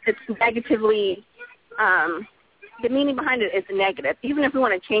term, it's negatively, the meaning behind it is negative. Even if we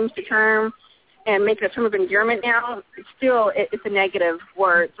want to change the term and make it a term of endearment now, it's a negative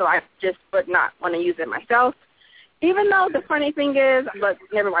word, so I just would not want to use it myself. Even though the funny thing is, but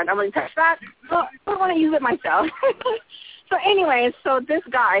never mind, I'm going to touch that. I don't want to use it myself. So anyway, so this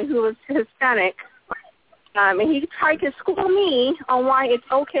guy who was Hispanic, and he tried to school me on why it's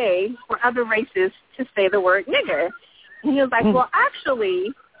okay for other races to say the word nigger. And he was like, well,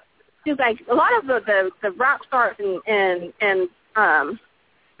 actually, he was like, a lot of the rap stars and what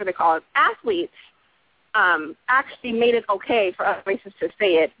do they call it, athletes actually made it okay for other races to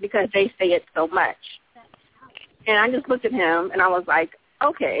say it because they say it so much. And I just looked at him, and I was like,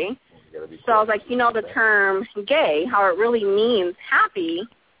 okay. So I was like, the term gay, how it really means happy.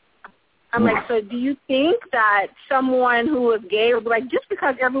 I'm like, so do you think that someone who is gay would be like, just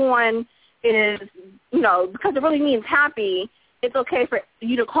because everyone is, because it really means happy, it's okay for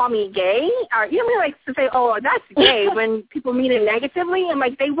you to call me gay? Or you know what I mean, like to say, oh, that's gay when people mean it negatively? And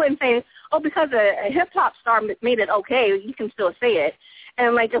like they wouldn't say, oh, because a hip-hop star made it okay, you can still say it.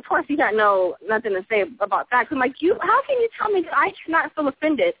 And, like, of course, he got nothing to say about that. Because I'm like, how can you tell me that I should not feel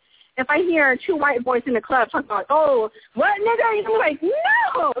offended if I hear two white boys in the club talking about, oh, what, nigga? And I'm like,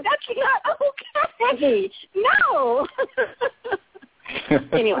 no, that's not okay. No.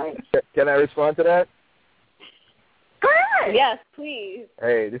 Anyway. Can I respond to that? Go ahead. Yes, please.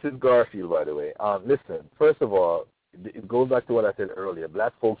 Hey, this is Garfield, by the way. Listen, first of all, it goes back to what I said earlier.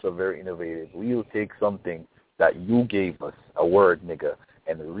 Black folks are very innovative. We will take something that you gave us, a word, nigga,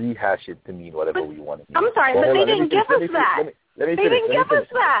 and rehash it to mean whatever we want to mean. I'm sorry, but they didn't give us that. Let me finish.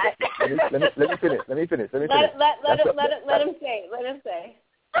 Let him say.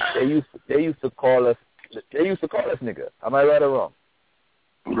 They used to call us nigga. Am I right or wrong?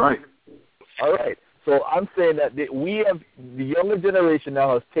 Right. All right. So I'm saying that we have, the younger generation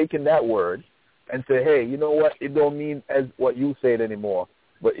now has taken that word and said, hey, you know what? It don't mean as what you said anymore,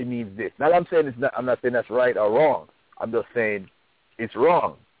 but it means this. Now I'm not saying that's right or wrong. I'm just saying it's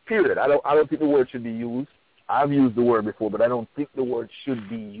wrong. Period. I don't think the word should be used. I've used the word before, but I don't think the word should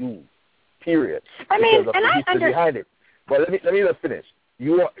be used. Period. I mean, and I understand behind it. But let me just finish.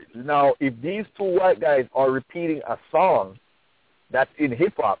 Now, if these two white guys are repeating a song that's in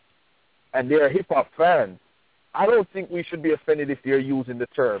hip hop, and they're hip hop fans, I don't think we should be offended if they're using the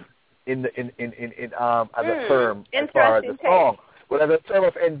term as a term as far as the song. But as a term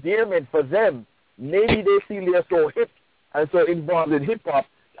of endearment for them, maybe they feel they're so hip and so involved in hip hop.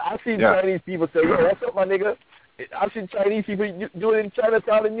 I've seen Chinese people say, yo, what's up, my nigga? I've seen Chinese people do it in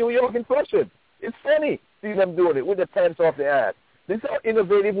Chinatown in New York in person. It's funny see them doing it with their pants off their ass. This is how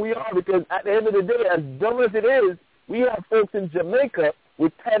innovative we are, because at the end of the day, as dumb as it is, we have folks in Jamaica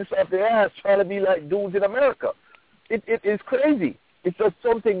with pants off their ass trying to be like dudes in America. It is crazy. It's just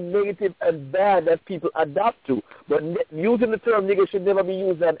something negative and bad that people adapt to. But using the term nigga should never be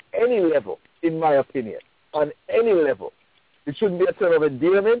used on any level, in my opinion, on any level. It shouldn't be a term of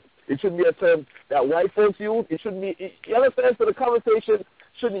endearment. It shouldn't be a term that white folks use. It shouldn't be. You understand? So the conversation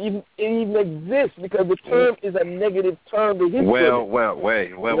shouldn't even exist because the term is a negative term. The history.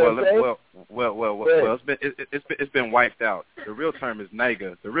 It's been wiped out. The real term is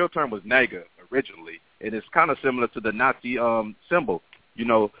nigger. The real term was nigger originally, and it's kind of similar to the Nazi symbol. You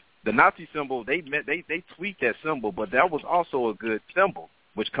know, the Nazi symbol, they tweaked that symbol, but that was also a good symbol,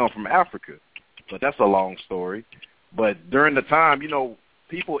 which come from Africa. But that's a long story. But during the time, you know,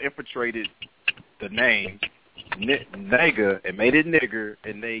 people infiltrated the name nigger and made it nigger,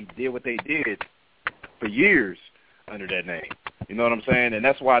 and they did what they did for years under that name. You know what I'm saying? And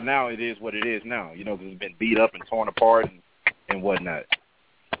that's why now it is what it is now. You know, it's been beat up and torn apart and whatnot.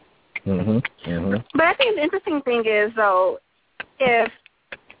 But I think the interesting thing is, though, if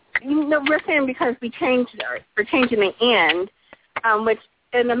we're saying because we're changing the end, which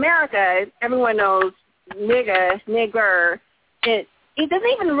in America everyone knows nigger. It doesn't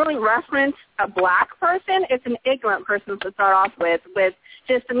even really reference a black person. It's an ignorant person to start off with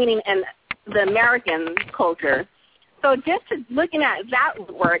just the meaning in the American culture. So just looking at that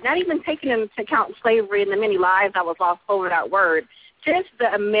word, not even taking into account slavery and the many lives that was lost over that word, just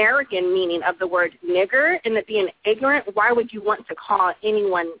the American meaning of the word nigger and it being ignorant, why would you want to call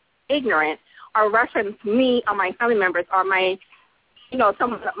anyone ignorant or reference me or my family members or my,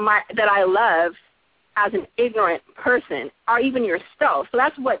 someone that I love as an ignorant person or even yourself? So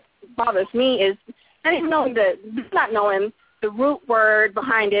that's what bothers me is not even knowing not knowing the root word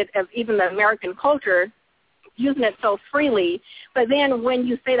behind it of even the American culture, using it so freely. But then when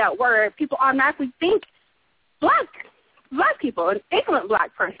you say that word, people automatically think black people, an ignorant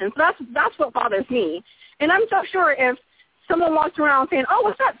black person. So that's what bothers me. And I'm so sure if someone walks around saying, "Oh,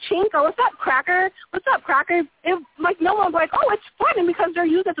 what's up, chink?" or "What's up, cracker?" "What's up, cracker?" No one's like, "Oh, it's funny because they're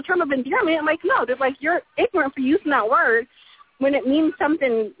used as a term of endearment." I'm like, no, they're like, you're ignorant for using that word when it means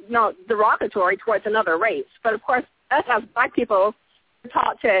something, derogatory towards another race. But of course, us as black people are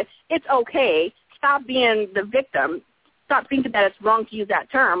taught to, it's okay. Stop being the victim. Stop thinking that it's wrong to use that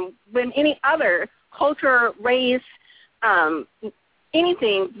term. When any other culture, race,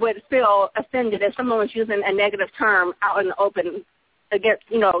 anything would feel offended if someone was using a negative term out in the open against,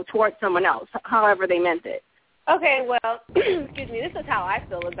 towards someone else, however they meant it. Okay, well, excuse me, this is how I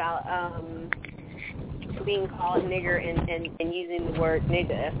feel about being called nigger and using the word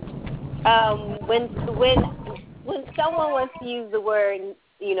nigger. When someone wants to use the word,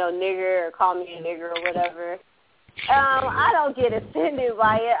 nigger or call me a nigger or whatever, I don't get offended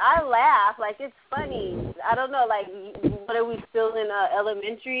by it. I laugh. Like, it's funny. I don't know, like, what are we still in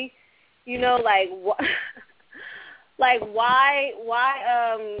elementary?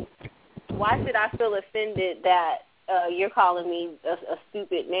 Why should I feel offended that you're calling me a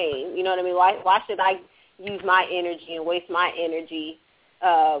stupid name? You know what I mean? Why should I use my energy and waste my energy,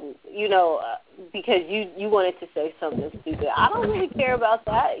 because you wanted to say something stupid? I don't really care about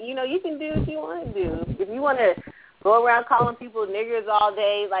that. You can do what you want to do. If you want to go around calling people niggers all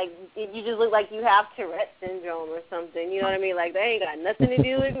day, like, you just look like you have Tourette syndrome or something. You know what I mean? Like, they ain't got nothing to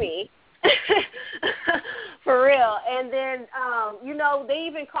do with me. For real. And then, they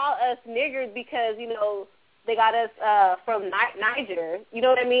even call us niggers because, they got us from Niger. You know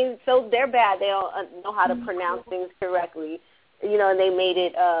what I mean? So they're bad. They don't know how to pronounce things correctly, and they made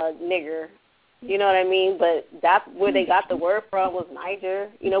it nigger. You know what I mean? But that's where they got the word from, was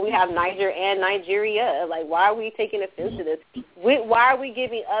Niger. We have Niger and Nigeria. Like, why are we taking offense to this? Why are we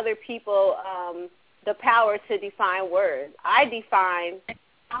giving other people the power to define words? I define,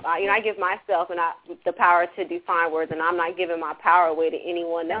 I give myself the power to define words, and I'm not giving my power away to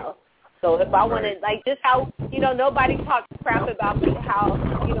anyone else. So if I want to, like, just how, nobody talks crap about how,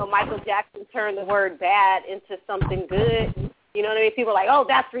 Michael Jackson turned the word bad into something good. You know what I mean? People are like, oh,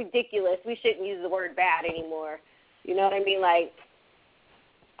 that's ridiculous. We shouldn't use the word bad anymore. You know what I mean? Like,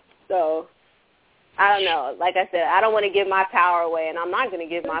 so, I don't know. Like I said, I don't want to give my power away, and I'm not going to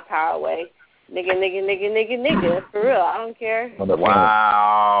give my power away. Nigga, for real. I don't care.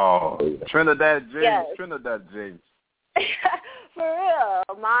 Wow. Trinidad James. Yes. Trinidad James. For real.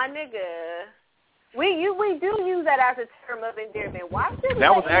 My nigga. We do use that as a term of endearment. Why should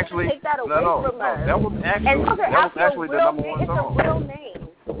we take that away from us? That was actually the number one song. It's a real name.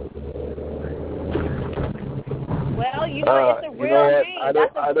 Well, it's a real name.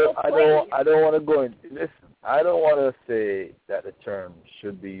 I don't want to go into this. I don't want to say that the term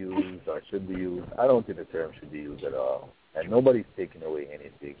should be used or should be used. I don't think the term should be used at all. And nobody's taking away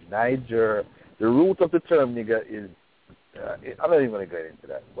anything. Niger, the root of the term nigger is, I'm not even going to get into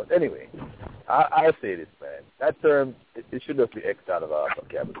that. But anyway, I'll say this, man. That term, it should just be X'd out of our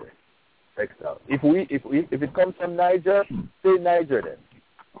vocabulary. X'd out. If it comes from Niger, say Niger then.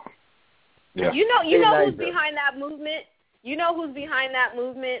 Yeah. You know who's behind that movement? You know who's behind that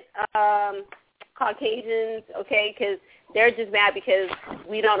movement? Caucasians, okay? Because they're just mad because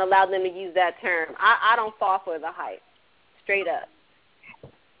we don't allow them to use that term. I don't fall for the hype. Straight up.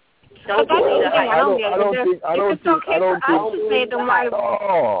 Don't give me the hype. I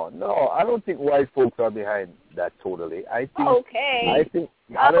don't think white folks are behind that totally. I think. Okay.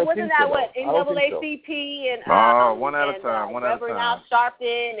 Wasn't that what NAACP and one at a time. Reverend Al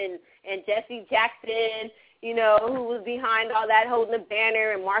Sharpton and Jesse Jackson, you know, who was behind all that, holding the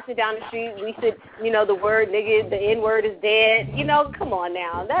banner and marching down the street. We said, you know, the word nigga, the N word is dead. You know, come on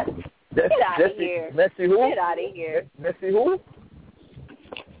now. Get out of here. Messi who? Get out of here. Messi who?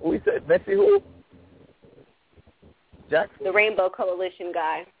 We said Messi who? Jackson? The Rainbow Coalition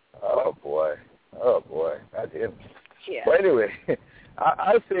guy. Oh boy, that's him. Yeah. But anyway,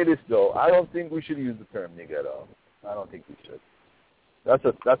 I'll say this though. I don't think we should use the term nigga at all. I don't think we should.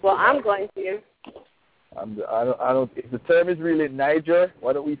 Well, I'm going to. I don't. If the term is really Niger,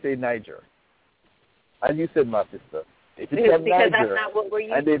 why don't we say Niger? As you said, my sister. If it's because Niger, that's not what we're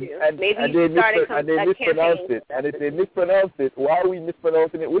used to. And they mispronounce it. And if they mispronounce it, why are we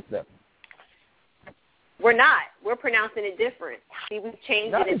mispronouncing it with them? We're not. We're pronouncing it different. See, we've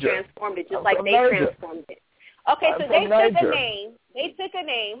changed it and transformed it just like they transformed it. Okay, so they took a name. They took a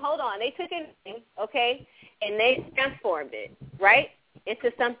name. Hold on. They took a name, okay, and they transformed it, right,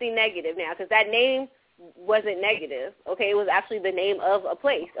 into something negative now because that name wasn't negative, okay? It was actually the name of a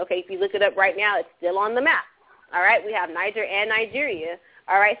place, okay? If you look it up right now, it's still on the map, all right? We have Niger and Nigeria,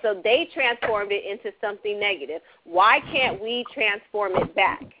 all right? So they transformed it into something negative. Why can't we transform it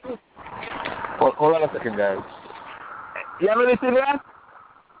back? Hold on a second, guys. You have anything left?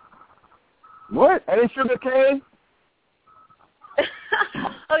 What? Any sugar cane?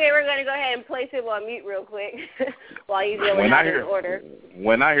 Okay, we're going to go ahead and place him on mute real quick while you deal with the order.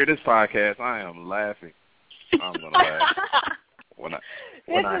 When I hear this podcast, I am laughing. I'm going to laugh.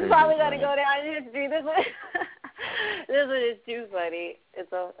 This is probably going to go down in history. This one is too funny.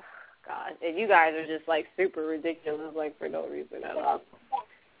 God, and you guys are just, like, super ridiculous, like, for no reason at all.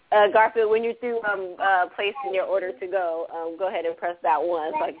 Garfield, when you're through placing your order to go ahead and press that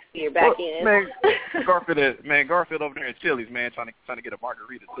one so I can see your back end. Man, Garfield over there at Chili's, man, trying to get a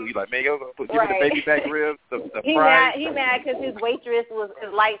margarita too. He's like, man, give me the baby back ribs, the fries. He mad because his waitress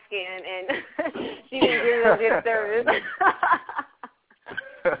is light skinned and she didn't give him good service.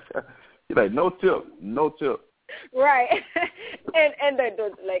 He's like, no tip. Right, and they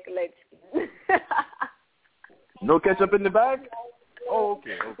don't like light skin. No ketchup in the bag. Oh,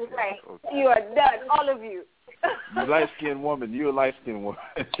 okay. Right. Okay. You are done, all of you. You light-skinned woman. You're a light-skinned woman.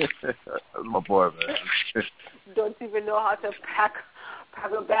 That's my boy, man. Don't even know how to pack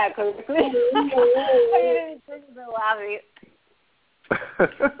a bag correctly. You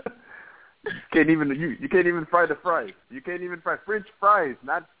can't even fry the fries. You can't even fry French fries,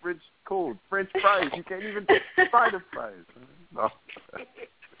 not French cold. French fries. You can't even fry the fries. No.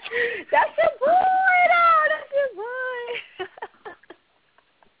 That's your boy, though. That's your boy.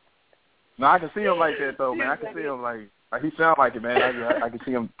 No, I can see him like that though, man. I can see him like he sound like it, man. I can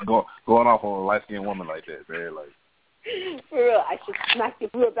see him going off on a light skinned woman like that, man. Like for real, I should smack the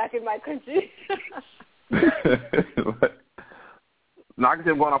foot back in my country. No, I can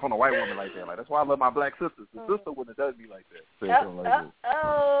see him going off on a white woman like that. Like that's why I love my black sisters. The sister wouldn't have done me like that.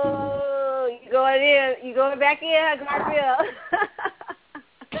 You going back in, Garfield?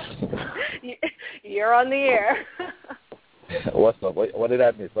 You're on the air. What's up? What did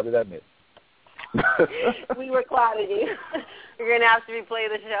I miss? We were clouding you. You're going to have to replay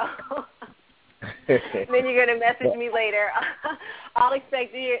the show. Then you're going to message me later. I'll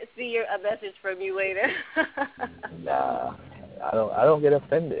expect to see a message from you later. Nah, I don't get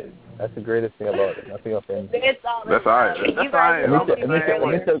offended. That's the greatest thing about it. Nothing offends me. It's all that's all right. That's all right.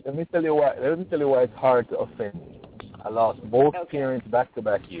 Let me tell you why it's hard to offend me. I lost both parents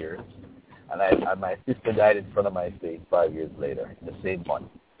back-to-back years, and my sister died in front of my face 5 years later, the same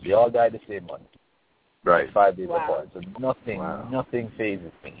month. They all died the same month. Right. 5 days apart. So nothing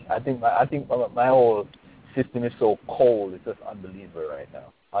phases me. I think my whole system is so cold. It's just unbelievable right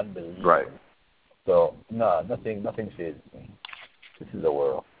now. Unbelievable. Right. So nothing phases me. This is the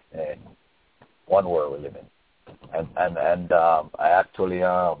world. One world we live in. And I actually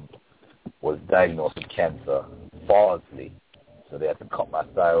was diagnosed with cancer falsely. So they had to cut my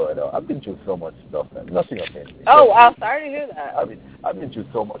thyroid out. I've been through so much stuff, man. Nothing offends me. Oh, wow. Sorry to hear that. I've been through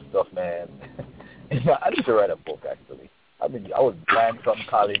so much stuff, man. I need to write a book, actually. I was banned from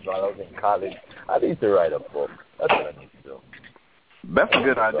college while I was in college. I need to write a book. That's what I need to do. That's a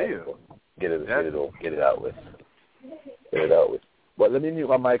good idea. Get it out with. But let me mute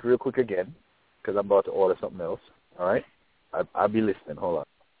my mic real quick again. because I'm about to order something else. All right? I'll be listening. Hold on.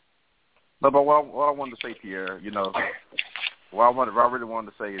 No, but what I wanted to say, Pierre, what I really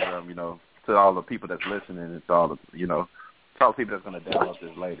wanted to say is, to all the people that's listening and to all the, to all the people that's going to download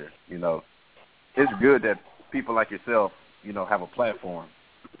this later, it's good that people like yourself, have a platform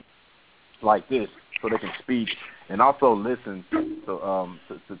like this so they can speak and also listen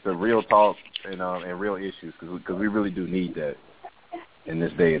to real talk and real issues because we really do need that in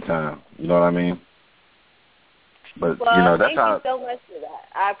this day and time. You know what I mean? But that's thank you so much for that.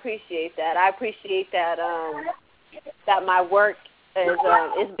 I appreciate that. I appreciate that that my work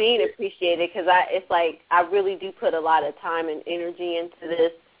is being appreciated because it's like I really do put a lot of time and energy into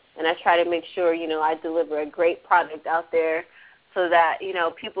this, and I try to make sure I deliver a great product out there so that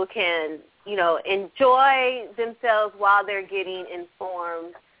people can enjoy themselves while they're getting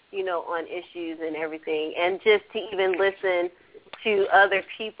informed on issues and everything, and just to even listen to other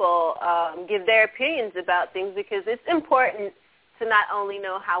people give their opinions about things, because it's important to not only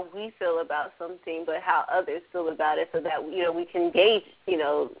know how we feel about something, but how others feel about it, so that we can gauge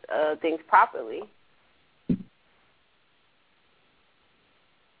things properly.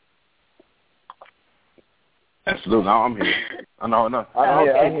 Absolutely. No, I'm here. No.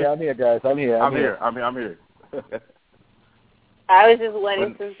 I'm here, guys. I'm here. I'm here. I was just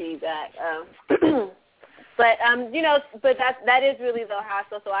wanting some feedback. But but that is really though how I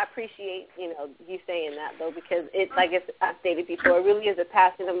feel. So I appreciate you saying that though, because it's like I stated before, it really is a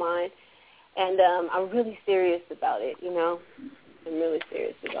passion of mine, and I'm really serious about it. I'm really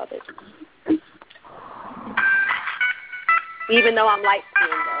serious about it. Even though I'm light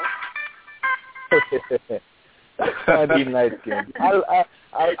skinned though. I'm being light skinned.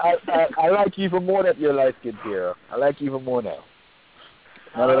 I like you even more that you're light skinned, Pierre. I like you even more now.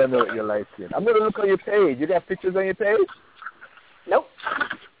 Now that I know that you're light skinned. I'm gonna look on your page. You got pictures on your page? Nope.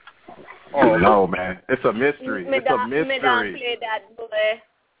 Oh no, man! It's a mystery. It's a mystery.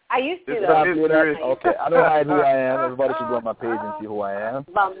 I used to. Okay, I don't hide who I am. Everybody should go on my page and see who I am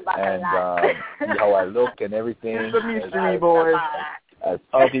and see how I look and everything. It's a mystery, boy. As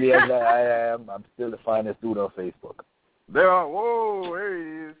ugly as I am, I'm still the finest dude on Facebook. Whoa, there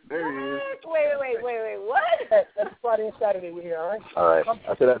he is. Wait, what? That's Friday and Saturday we're here, all right? All right.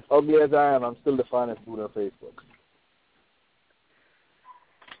 I said, as ugly as I am, I'm still the finest dude on Facebook.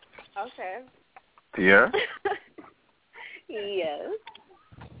 Okay. Pierre? Yes.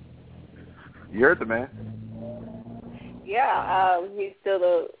 You heard the man. Yeah, he's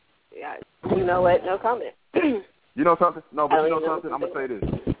still you know what? No comment. You know something? No, but you know something? I'm going to say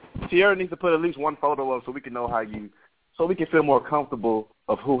this. Tierra needs to put at least one photo up so we can know so we can feel more comfortable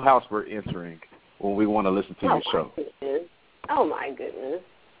of whose house we're entering when we want to listen to your show. Oh, my goodness.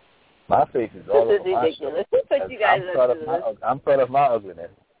 My face is all over. This is ridiculous. Who put you guys up to this? I'm proud of my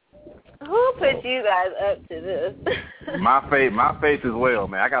ugliness. Who put you guys up to this? My face as well,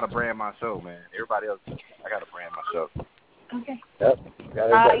 man. I got to brand my show, man. Everybody else, I got to brand my show. Okay. Yep.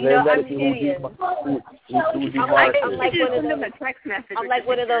 I'm hideous. I'm like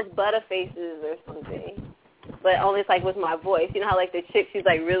one of those butterfaces or something. But only it's like with my voice. You know how like the chick, she's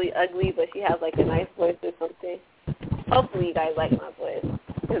like really ugly, but she has like a nice voice or something. Hopefully you guys like my voice.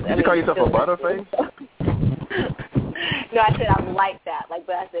 Did you call yourself a butterface? No, I said I'm like that.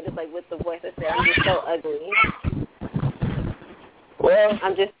 But I said it's like with the voice. I said I'm just so ugly. Well,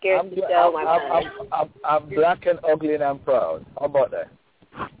 I'm just scared to show my face. I'm black and ugly and I'm proud. How about that?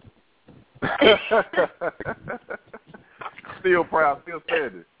 Still proud, still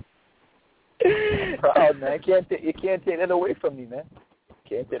standing. Proud, man. You can't take that away from me, man.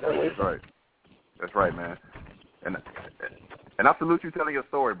 Can't take that away from me. That's right, man. And I salute you telling your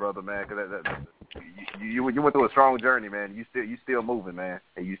story, brother, man, because you went through a strong journey, man. You still moving, man.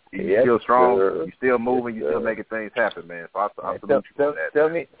 And you still strong. Sir. You still moving. You still making things happen, man. So I salute you for that.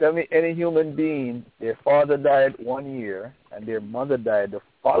 Tell me, any human being, their father died 1 year and their mother died the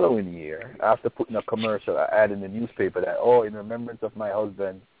following year after putting a commercial ad in the newspaper that, in remembrance of my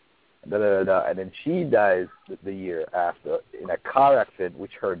husband, and then she dies the year after in a car accident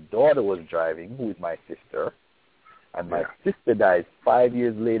which her daughter was driving, who is my sister. And my sister dies 5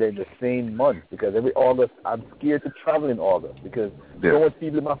 years later in the same month, because every August I'm scared to travel in August because so much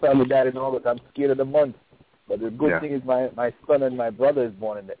people in my family died in August. I'm scared of the month. But the good thing is my son and my brother is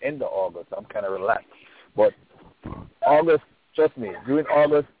born in the end of August. So I'm kind of relaxed. But August, trust me, during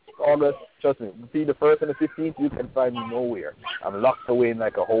August, trust me, see the 1st and the 15th, you can find me nowhere. I'm locked away in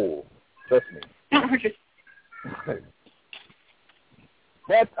like a hole. Trust me.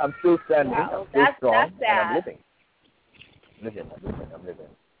 But I'm still standing. I'm still strong, and I'm living. I'm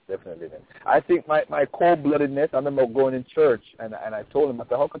living. Definitely living. I think my cold-bloodedness, I remember going in church, and I told him, I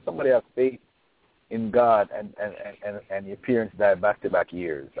said, how could somebody have faith in God and your parents died back-to-back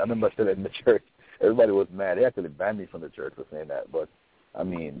years. I remember still in the church, everybody was mad. They actually banned me from the church for saying that. But, I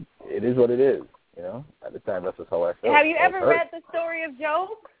mean, it is what it is, you know. At the time, that's just how I felt. Have you ever read the story of Job?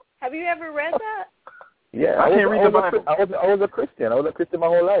 Have you ever read that? Yeah, I was a Christian. I was a Christian my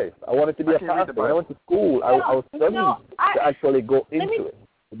whole life. I wanted to be a pastor. When I went to school, I was studying to actually go into it,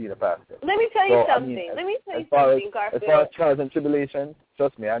 to be a pastor. Let me tell you something. Garfield. As far as trials and tribulations,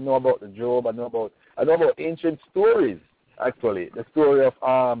 trust me, I know about the Job. I know about ancient stories, actually. The story of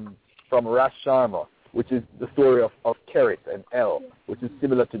from Ras Sharma, which is the story of Keret and El, which is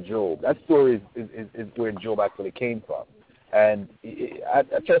similar to Job. That story is where Job actually came from. And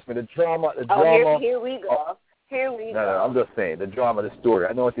trust me, the drama. Here we go. No, I'm just saying the drama, the story.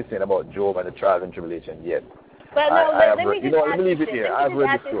 I know what you're saying about Job and the trials and tribulation. Yes. But no, let me leave it here. I've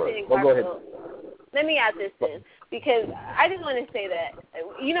read the story. Well, go ahead. Let me add this in, because I just want to say that,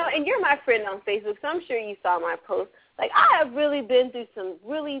 you know, and you're my friend on Facebook, so I'm sure you saw my post. Like, I have really been through some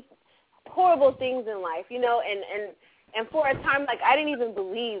really horrible things in life, you know, and for a time, like, I didn't even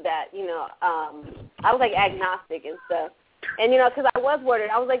believe that, you know, I was, like, agnostic and stuff. And, you know, because I was worried.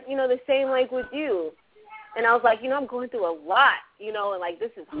 I was, like, you know, the same, like, with you. And I was like, you know, I'm going through a lot, you know, and, like,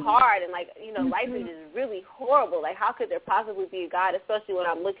 this is hard. And, like, you know, life is just really horrible. Like, how could there possibly be a God, especially when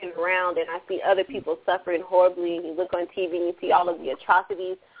I'm looking around and I see other people suffering horribly. And you look on TV and you see all of the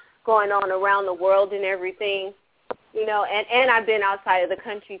atrocities going on around the world and everything, you know. And I've been outside of the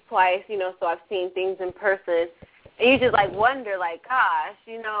country twice, you know, so I've seen things in person. And you just, like, wonder, like, gosh,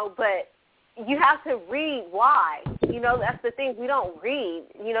 you know, but you have to read why. You know, that's the thing. We don't read.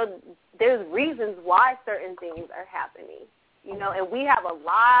 You know, there's reasons why certain things are happening. You know, and we have a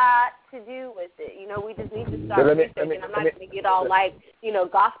lot to do with it. You know, we just need to start researching. I'm not going to get all, like, you know,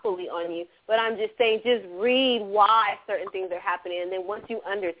 gospel-y on you, but I'm just saying just read why certain things are happening. And then once you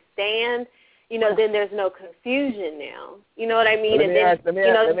understand, you know, then there's no confusion now. You know what I mean? Go ahead.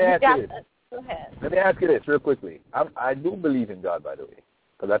 Let me ask you this real quickly. I do believe in God, by the way.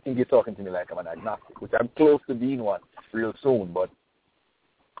 Because I think you're talking to me like I'm an agnostic, which I'm close to being one real soon. But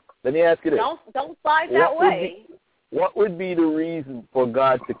let me ask you this. Don't slide that way. What would be the reason for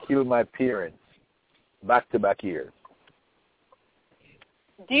God to kill my parents back-to-back years?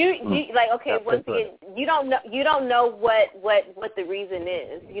 Do you like, okay, once again, you don't know what the reason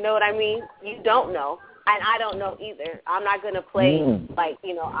is. You know what I mean? You don't know. And I don't know either. I'm not going to play like,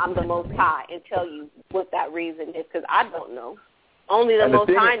 you know, I'm the Most High and tell you what that reason is, because I don't know. Only the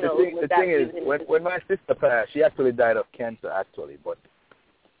Most High knows what that reason is. When my sister passed, she actually died of cancer, actually. But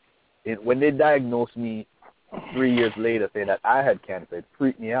when they diagnosed me 3 years later saying that I had cancer, it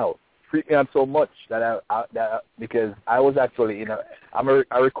freaked me out. Freaked me out so much that because I was actually,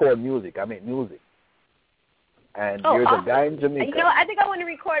 I record music. I make music. And there's a guy in Jamaica. You know, I think I want to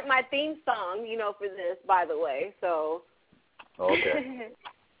record my theme song, you know, for this, by the way. So. Okay.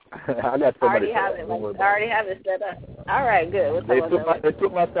 I got somebody. I already have it set up. All right, good. They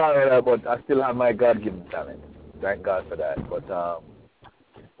took my talent, but I still have my God-given talent. Thank God for that. But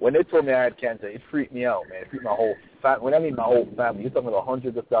when they told me I had cancer, it freaked me out, man. It freaked my whole family. When I mean my whole family, you're talking about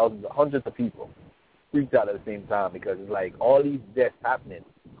hundreds of thousands, hundreds of people freaked out at the same time, because it's like all these deaths happening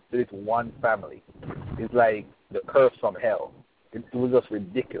to this one family. It's like the curse from hell. It was just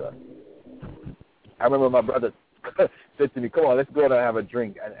ridiculous. I remember my brother said to me, "Come on, let's go out and have a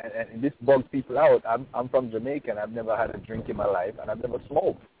drink." And this bugs people out. I'm from Jamaica, and I've never had a drink in my life, and I've never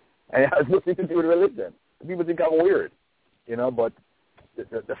smoked. And it has nothing to do with religion. People think I'm weird, you know. But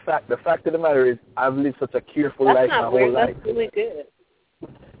the fact of the matter is, I've lived such a careful life my whole life. That's really good.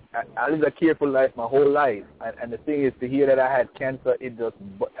 I lived a careful life my whole life, and the thing is, to hear that I had cancer, it just,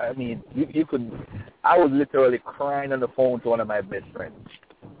 I mean, you could, I was literally crying on the phone to one of my best friends,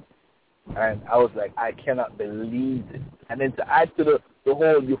 and I was like, I cannot believe it. And then to add to the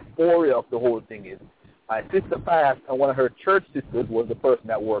whole euphoria of the whole thing is, my sister passed, and one of her church sisters was the person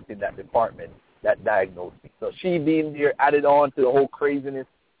that worked in that department that diagnosed me. So she being there added on to the whole craziness.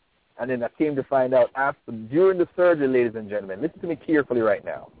 And then I came to find out during the surgery, ladies and gentlemen, listen to me carefully right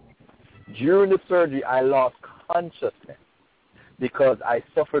now. During the surgery, I lost consciousness because I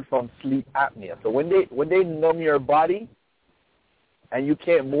suffered from sleep apnea. So when they numb your body and you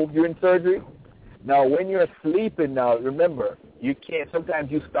can't move during surgery, now when you're sleeping now, remember, you can't, sometimes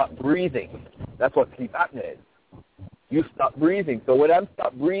you stop breathing. That's what sleep apnea is. You stop breathing. So when I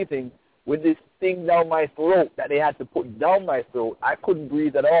stopped breathing, with this thing down my throat that they had to put down my throat, I couldn't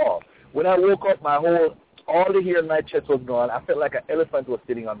breathe at all. When I woke up, all the hair in my chest was gone. I felt like an elephant was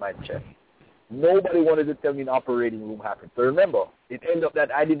sitting on my chest. Nobody wanted to tell me an operating room happened. So remember, it ended up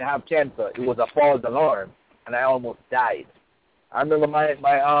that I didn't have cancer. It was a false alarm, and I almost died. I remember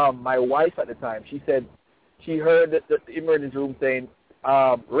my wife at the time. She said she heard the emergency room saying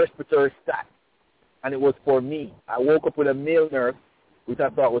respiratory stat, and it was for me. I woke up with a male nurse, which I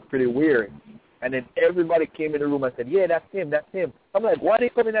thought was pretty weird. And then everybody came in the room and said, yeah, that's him, that's him. I'm like, why are they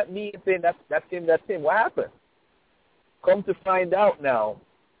coming at me and saying that's him, that's him? What happened? Come to find out now,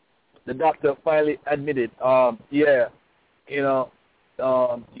 the doctor finally admitted, you had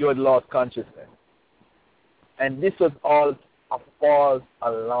lost consciousness. And this was all a false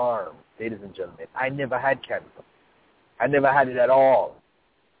alarm, ladies and gentlemen. I never had cancer. I never had it at all.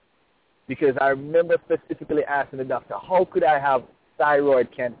 Because I remember specifically asking the doctor, how could I have thyroid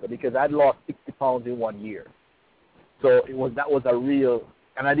cancer? Because I'd lost 60 pounds in 1 year. So that was a real,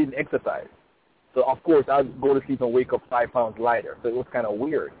 and I didn't exercise. So, of course, I'd go to sleep and wake up 5 pounds lighter. So it was kind of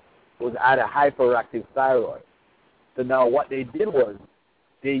weird. I had a hyperactive thyroid. So now what they did was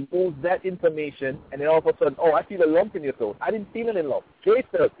they used that information, and then all of a sudden, I feel a lump in your throat. I didn't feel any lump. They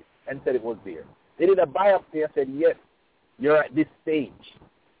felt it and said it was there. They did a biopsy and said, yes, you're at this stage.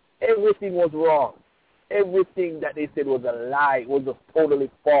 Everything was wrong. Everything that they said was a lie. It was just totally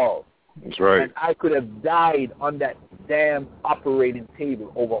false. That's right. And I could have died on that damn operating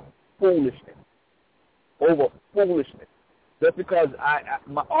table over foolishness. Just because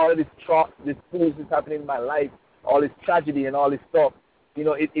all of this foolishness happening in my life, all this tragedy and all this stuff,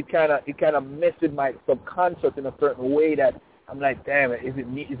 it kind of messed with my subconscious in a certain way that I'm like, damn it, is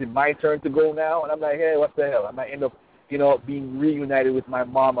it my turn to go now? And I'm like, hey, what the hell? I might end up, being reunited with my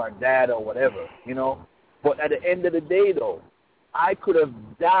mom or dad or whatever, But at the end of the day, though, I could have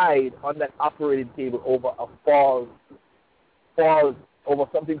died on that operating table over over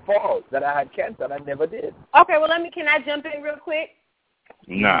something false, that I had cancer, and I never did. Okay, well, can I jump in real quick?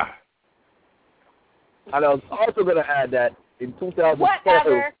 Nah. And I was also going to add that in 2012.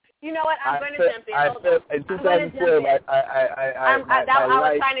 Whatever. You know what? I'm going to jump in. In 2012, I was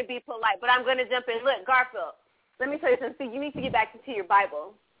trying to be polite, but I'm going to jump in. Look, Garfield, let me tell you something. See, you need to get back to your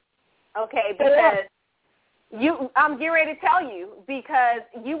Bible, okay? Because I'm getting ready to tell you, because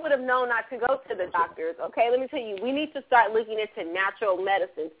you would have known not to go to the doctors, okay? Let me tell you, we need to start looking into natural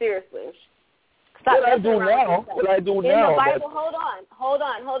medicine, seriously. What I do now. In the Bible, hold on.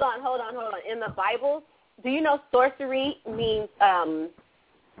 In the Bible, do you know sorcery means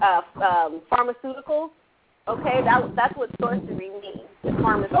pharmaceuticals? Okay, that's what sorcery means.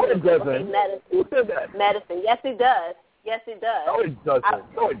 Pharmaceuticals. Okay, medicine. Yes, it does. No, it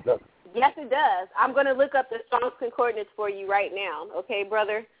doesn't. Yes, it does. I'm going to look up the Strong's Concordance for you right now, okay,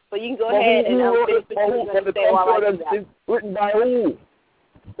 brother? So you can go ahead and finish what you're going to say while I do that. Written by who?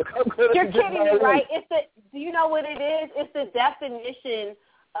 You're kidding me, right? Do you know what it is? It's the definition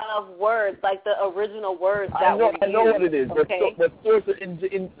of words, like the original words that were used. I know what it is. Okay. But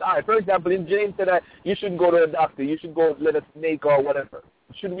for example, in James said that you shouldn't go to a doctor. You should go let a snake or whatever.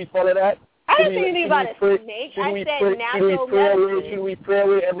 Should we follow that? I didn't say anything about a snake. I said natural medicine. Should we pray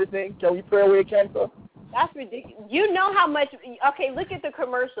away everything? Can we pray away cancer? That's ridiculous. You know how much. Okay, look at the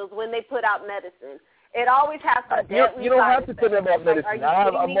commercials when they put out medicine. It always has some deadly. You don't have to tell me about medicine.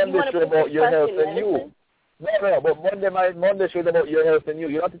 I'm Monday show about your health and you. No, but Monday show about your health and you.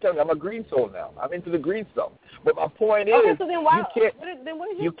 You don't have to tell me. I'm a green soul now. I'm into the green stuff. But my point is, so then why? Then what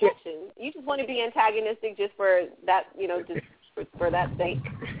is your question? You just want to be antagonistic just for that, just for that sake.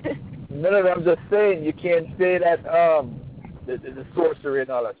 No, I'm just saying you can't say that the sorcery and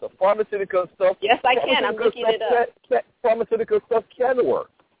all that stuff. Pharmaceutical stuff. Yes, I can. I'm looking it up. Pharmaceutical stuff can work.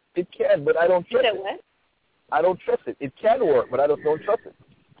 It can, but I don't trust it. What? I don't trust it. It can work, but I don't trust it.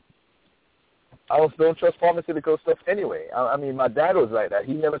 I don't trust pharmaceutical stuff anyway. I mean, my dad was like that.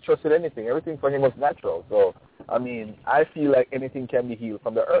 He never trusted anything. Everything for him was natural. So, I mean, I feel like anything can be healed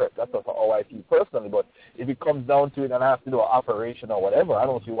from the earth. That's how I feel personally. But if it comes down to it and I have to do an operation or whatever, I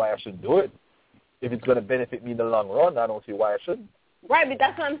don't see why I shouldn't do it. If it's going to benefit me in the long run, I don't see why I shouldn't. Right, but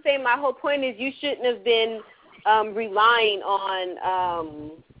that's what I'm saying. My whole point is you shouldn't have been relying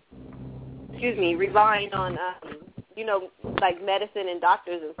on like medicine and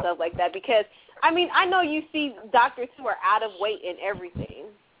doctors and stuff like that. Because, I mean, I know you see doctors who are out of weight and everything.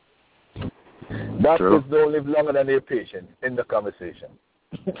 Doctors don't live longer than their patients in the conversation.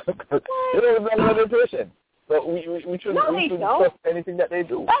 They don't live longer than their patients. So we shouldn't trust anything that they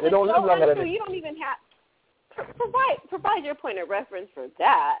do. They don't live longer than their patients. You don't even have provide your point of reference for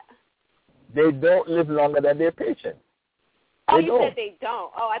that. They don't live longer than their patients. Oh, you said they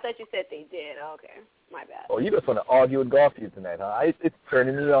don't. Oh, I thought you said they did. Okay, my bad. Oh, you just want to argue with Garfield tonight, huh? It's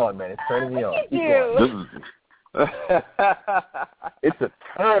turning me on, man. It's turning me on. It's a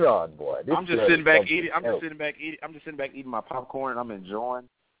turn on, boy. I'm just sitting back eating my popcorn, and I'm enjoying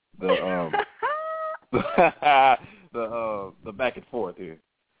the the back and forth here.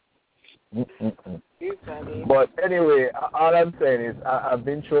 But anyway, all I'm saying is I've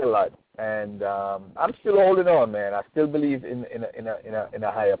been through a lot, and I'm still holding on, man. I still believe in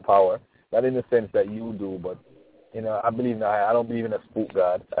a higher power, not in the sense that you do, but I believe in a higher. I don't believe in a spook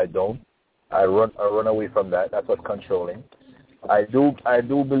God. I don't. I run away from that. That's what's controlling. I do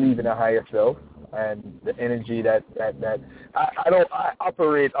believe in a higher self and the energy that I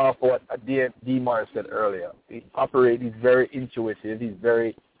operate off what D-Mar said earlier. He's very intuitive. He's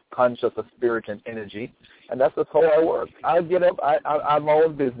very conscious of spirit and energy, and that's just how I work. I'll get up. I have my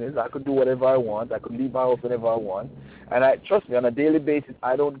own business. I could do whatever I want. I could leave my house whenever I want. And trust me, on a daily basis,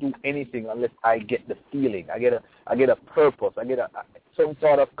 I don't do anything unless I get the feeling. I get a purpose. I get some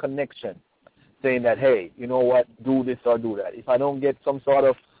sort of connection saying that, hey, you know what, do this or do that. If I don't get some sort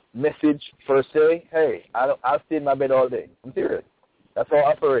of message per se, hey, I'll stay in my bed all day. I'm serious. That's how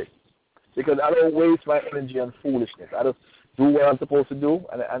I operate. Because I don't waste my energy on foolishness. I just do what I'm supposed to do,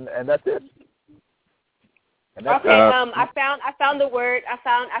 and that's it. And that's I found the word. I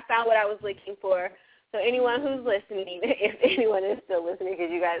found what I was looking for. So anyone who's listening, if anyone is still listening,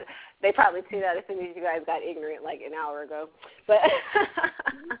 because you guys, they probably tuned out as soon as you guys got ignorant like an hour ago. But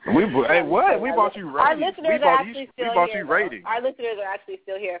we bought you ratings. Our listeners are actually still here. Our listeners are actually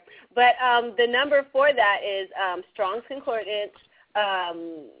still here. But the number for that is Strong's Concordance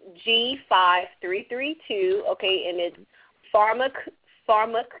G5332. Okay, and it's pharmac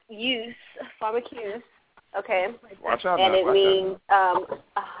use. Okay. Watch out and now. It means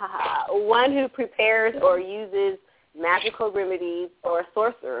one who prepares or uses magical remedies or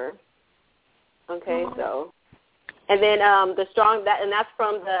sorcerer. Okay, so. And then the Strong, and that's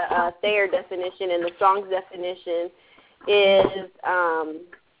from the Thayer definition, and the Strong's definition is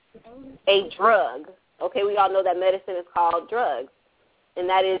a drug. Okay, we all know that medicine is called drugs, and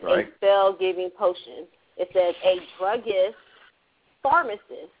that is a spell-giving potion. It says a druggist,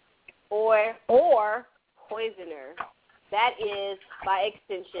 pharmacist, or poisoner. That is, by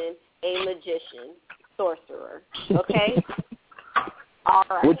extension, a magician, sorcerer. Okay? All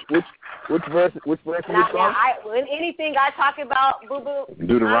right. Which verse is from? When anything I talk about, boo-boo,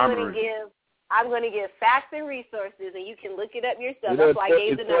 I'm going to give facts and resources, and you can look it up yourself. That's why I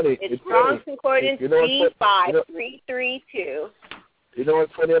gave the number. It's Strong's Concordance G5332. You know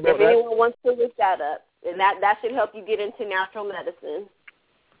what's funny about that? If anyone wants to look that up, and that should help you get into natural medicine.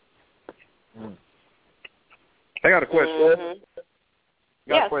 I got a question. Mm-hmm.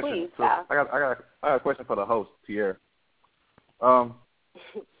 Yes, please. So I got a question for the host, Pierre. A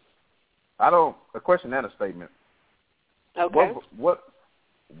question and a statement. Okay.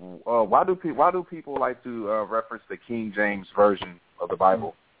 Why do people like to reference the King James version of the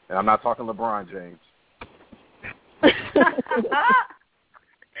Bible? And I'm not talking LeBron James.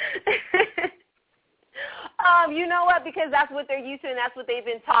 You know what? Because that's what they're used to, and that's what they've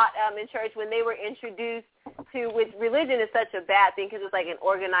been taught in church when they were introduced to. Which religion is such a bad thing because it's like an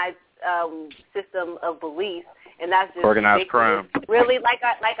organized system of beliefs, and that's just organized crime. Really, like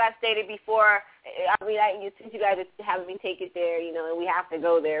I stated before. I mean, since you guys haven't been taken there, and we have to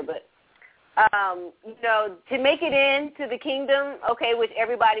go there, but to make it into the kingdom, okay, which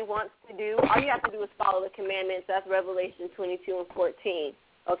everybody wants to do, all you have to do is follow the commandments. That's Revelation 22:14.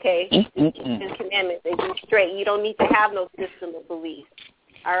 Okay, the commandments, they do straight. You don't need to have no system of belief.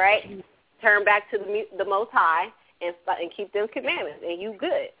 All right, turn back to the Most High and keep them commandments, and you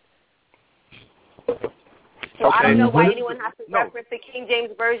good. So I don't know why anyone has to reference the King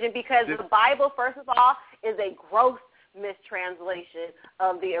James version because the Bible, first of all, is a gross mistranslation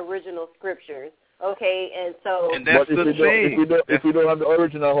of the original scriptures. Okay, and so. And that's the thing. If you don't have the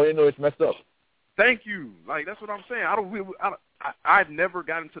original, how you know it's messed up? Thank you. Like that's what I'm saying. I've never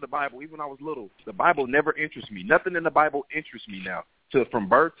gotten into the Bible, even when I was little. The Bible never interests me. Nothing in the Bible interests me now. From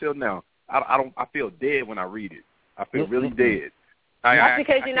birth till now, I feel dead when I read it. I feel really dead. That's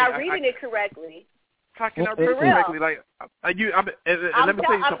because you're not reading it correctly. How can I read it correctly? Like let me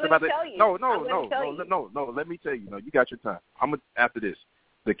tell you something about that. No. Let me tell you. No, you got your time. After this.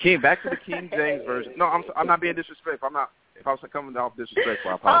 Back to the King James version. No, I'm not being disrespectful. I'm not. If I was coming off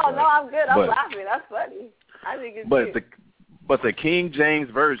disrespectful, I apologize. Oh no, I'm good. I'm laughing. That's funny. I think it's cute. But the King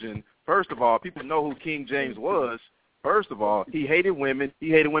James version, first of all, people know who King James was. First of all, he hated women. He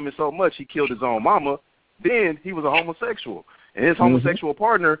hated women so much he killed his own mama. Then he was a homosexual. And his homosexual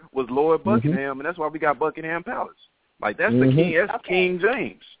partner was Lord Buckingham, and that's why we got Buckingham Palace. Like, that's the king. That's King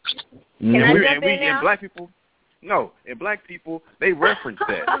James. And black people, and black people, they reference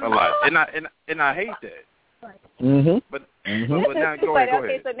that a lot. And I hate that. But now go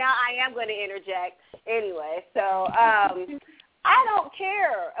ahead. So now I am going to interject anyway. So I don't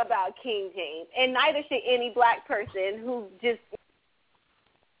care about King James, and neither should any black person who just.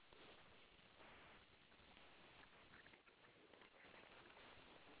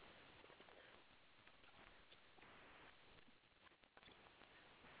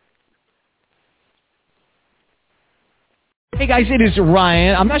 Hey guys, it is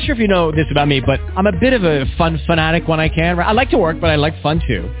Ryan. I'm not sure if you know this about me, but I'm a bit of a fun fanatic when I can. I like to work, but I like fun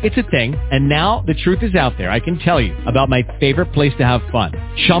too. It's a thing. And now the truth is out there. I can tell you about my favorite place to have fun.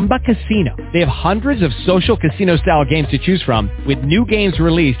 Chumba Casino. They have hundreds of social casino style games to choose from with new games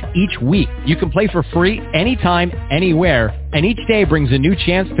released each week. You can play for free anytime, anywhere. And each day brings a new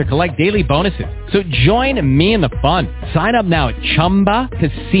chance to collect daily bonuses. So join me in the fun. Sign up now at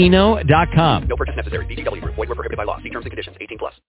ChumbaCasino.com. No purchase necessary. VGW Group. Void where prohibited by law. See terms and conditions. 18+.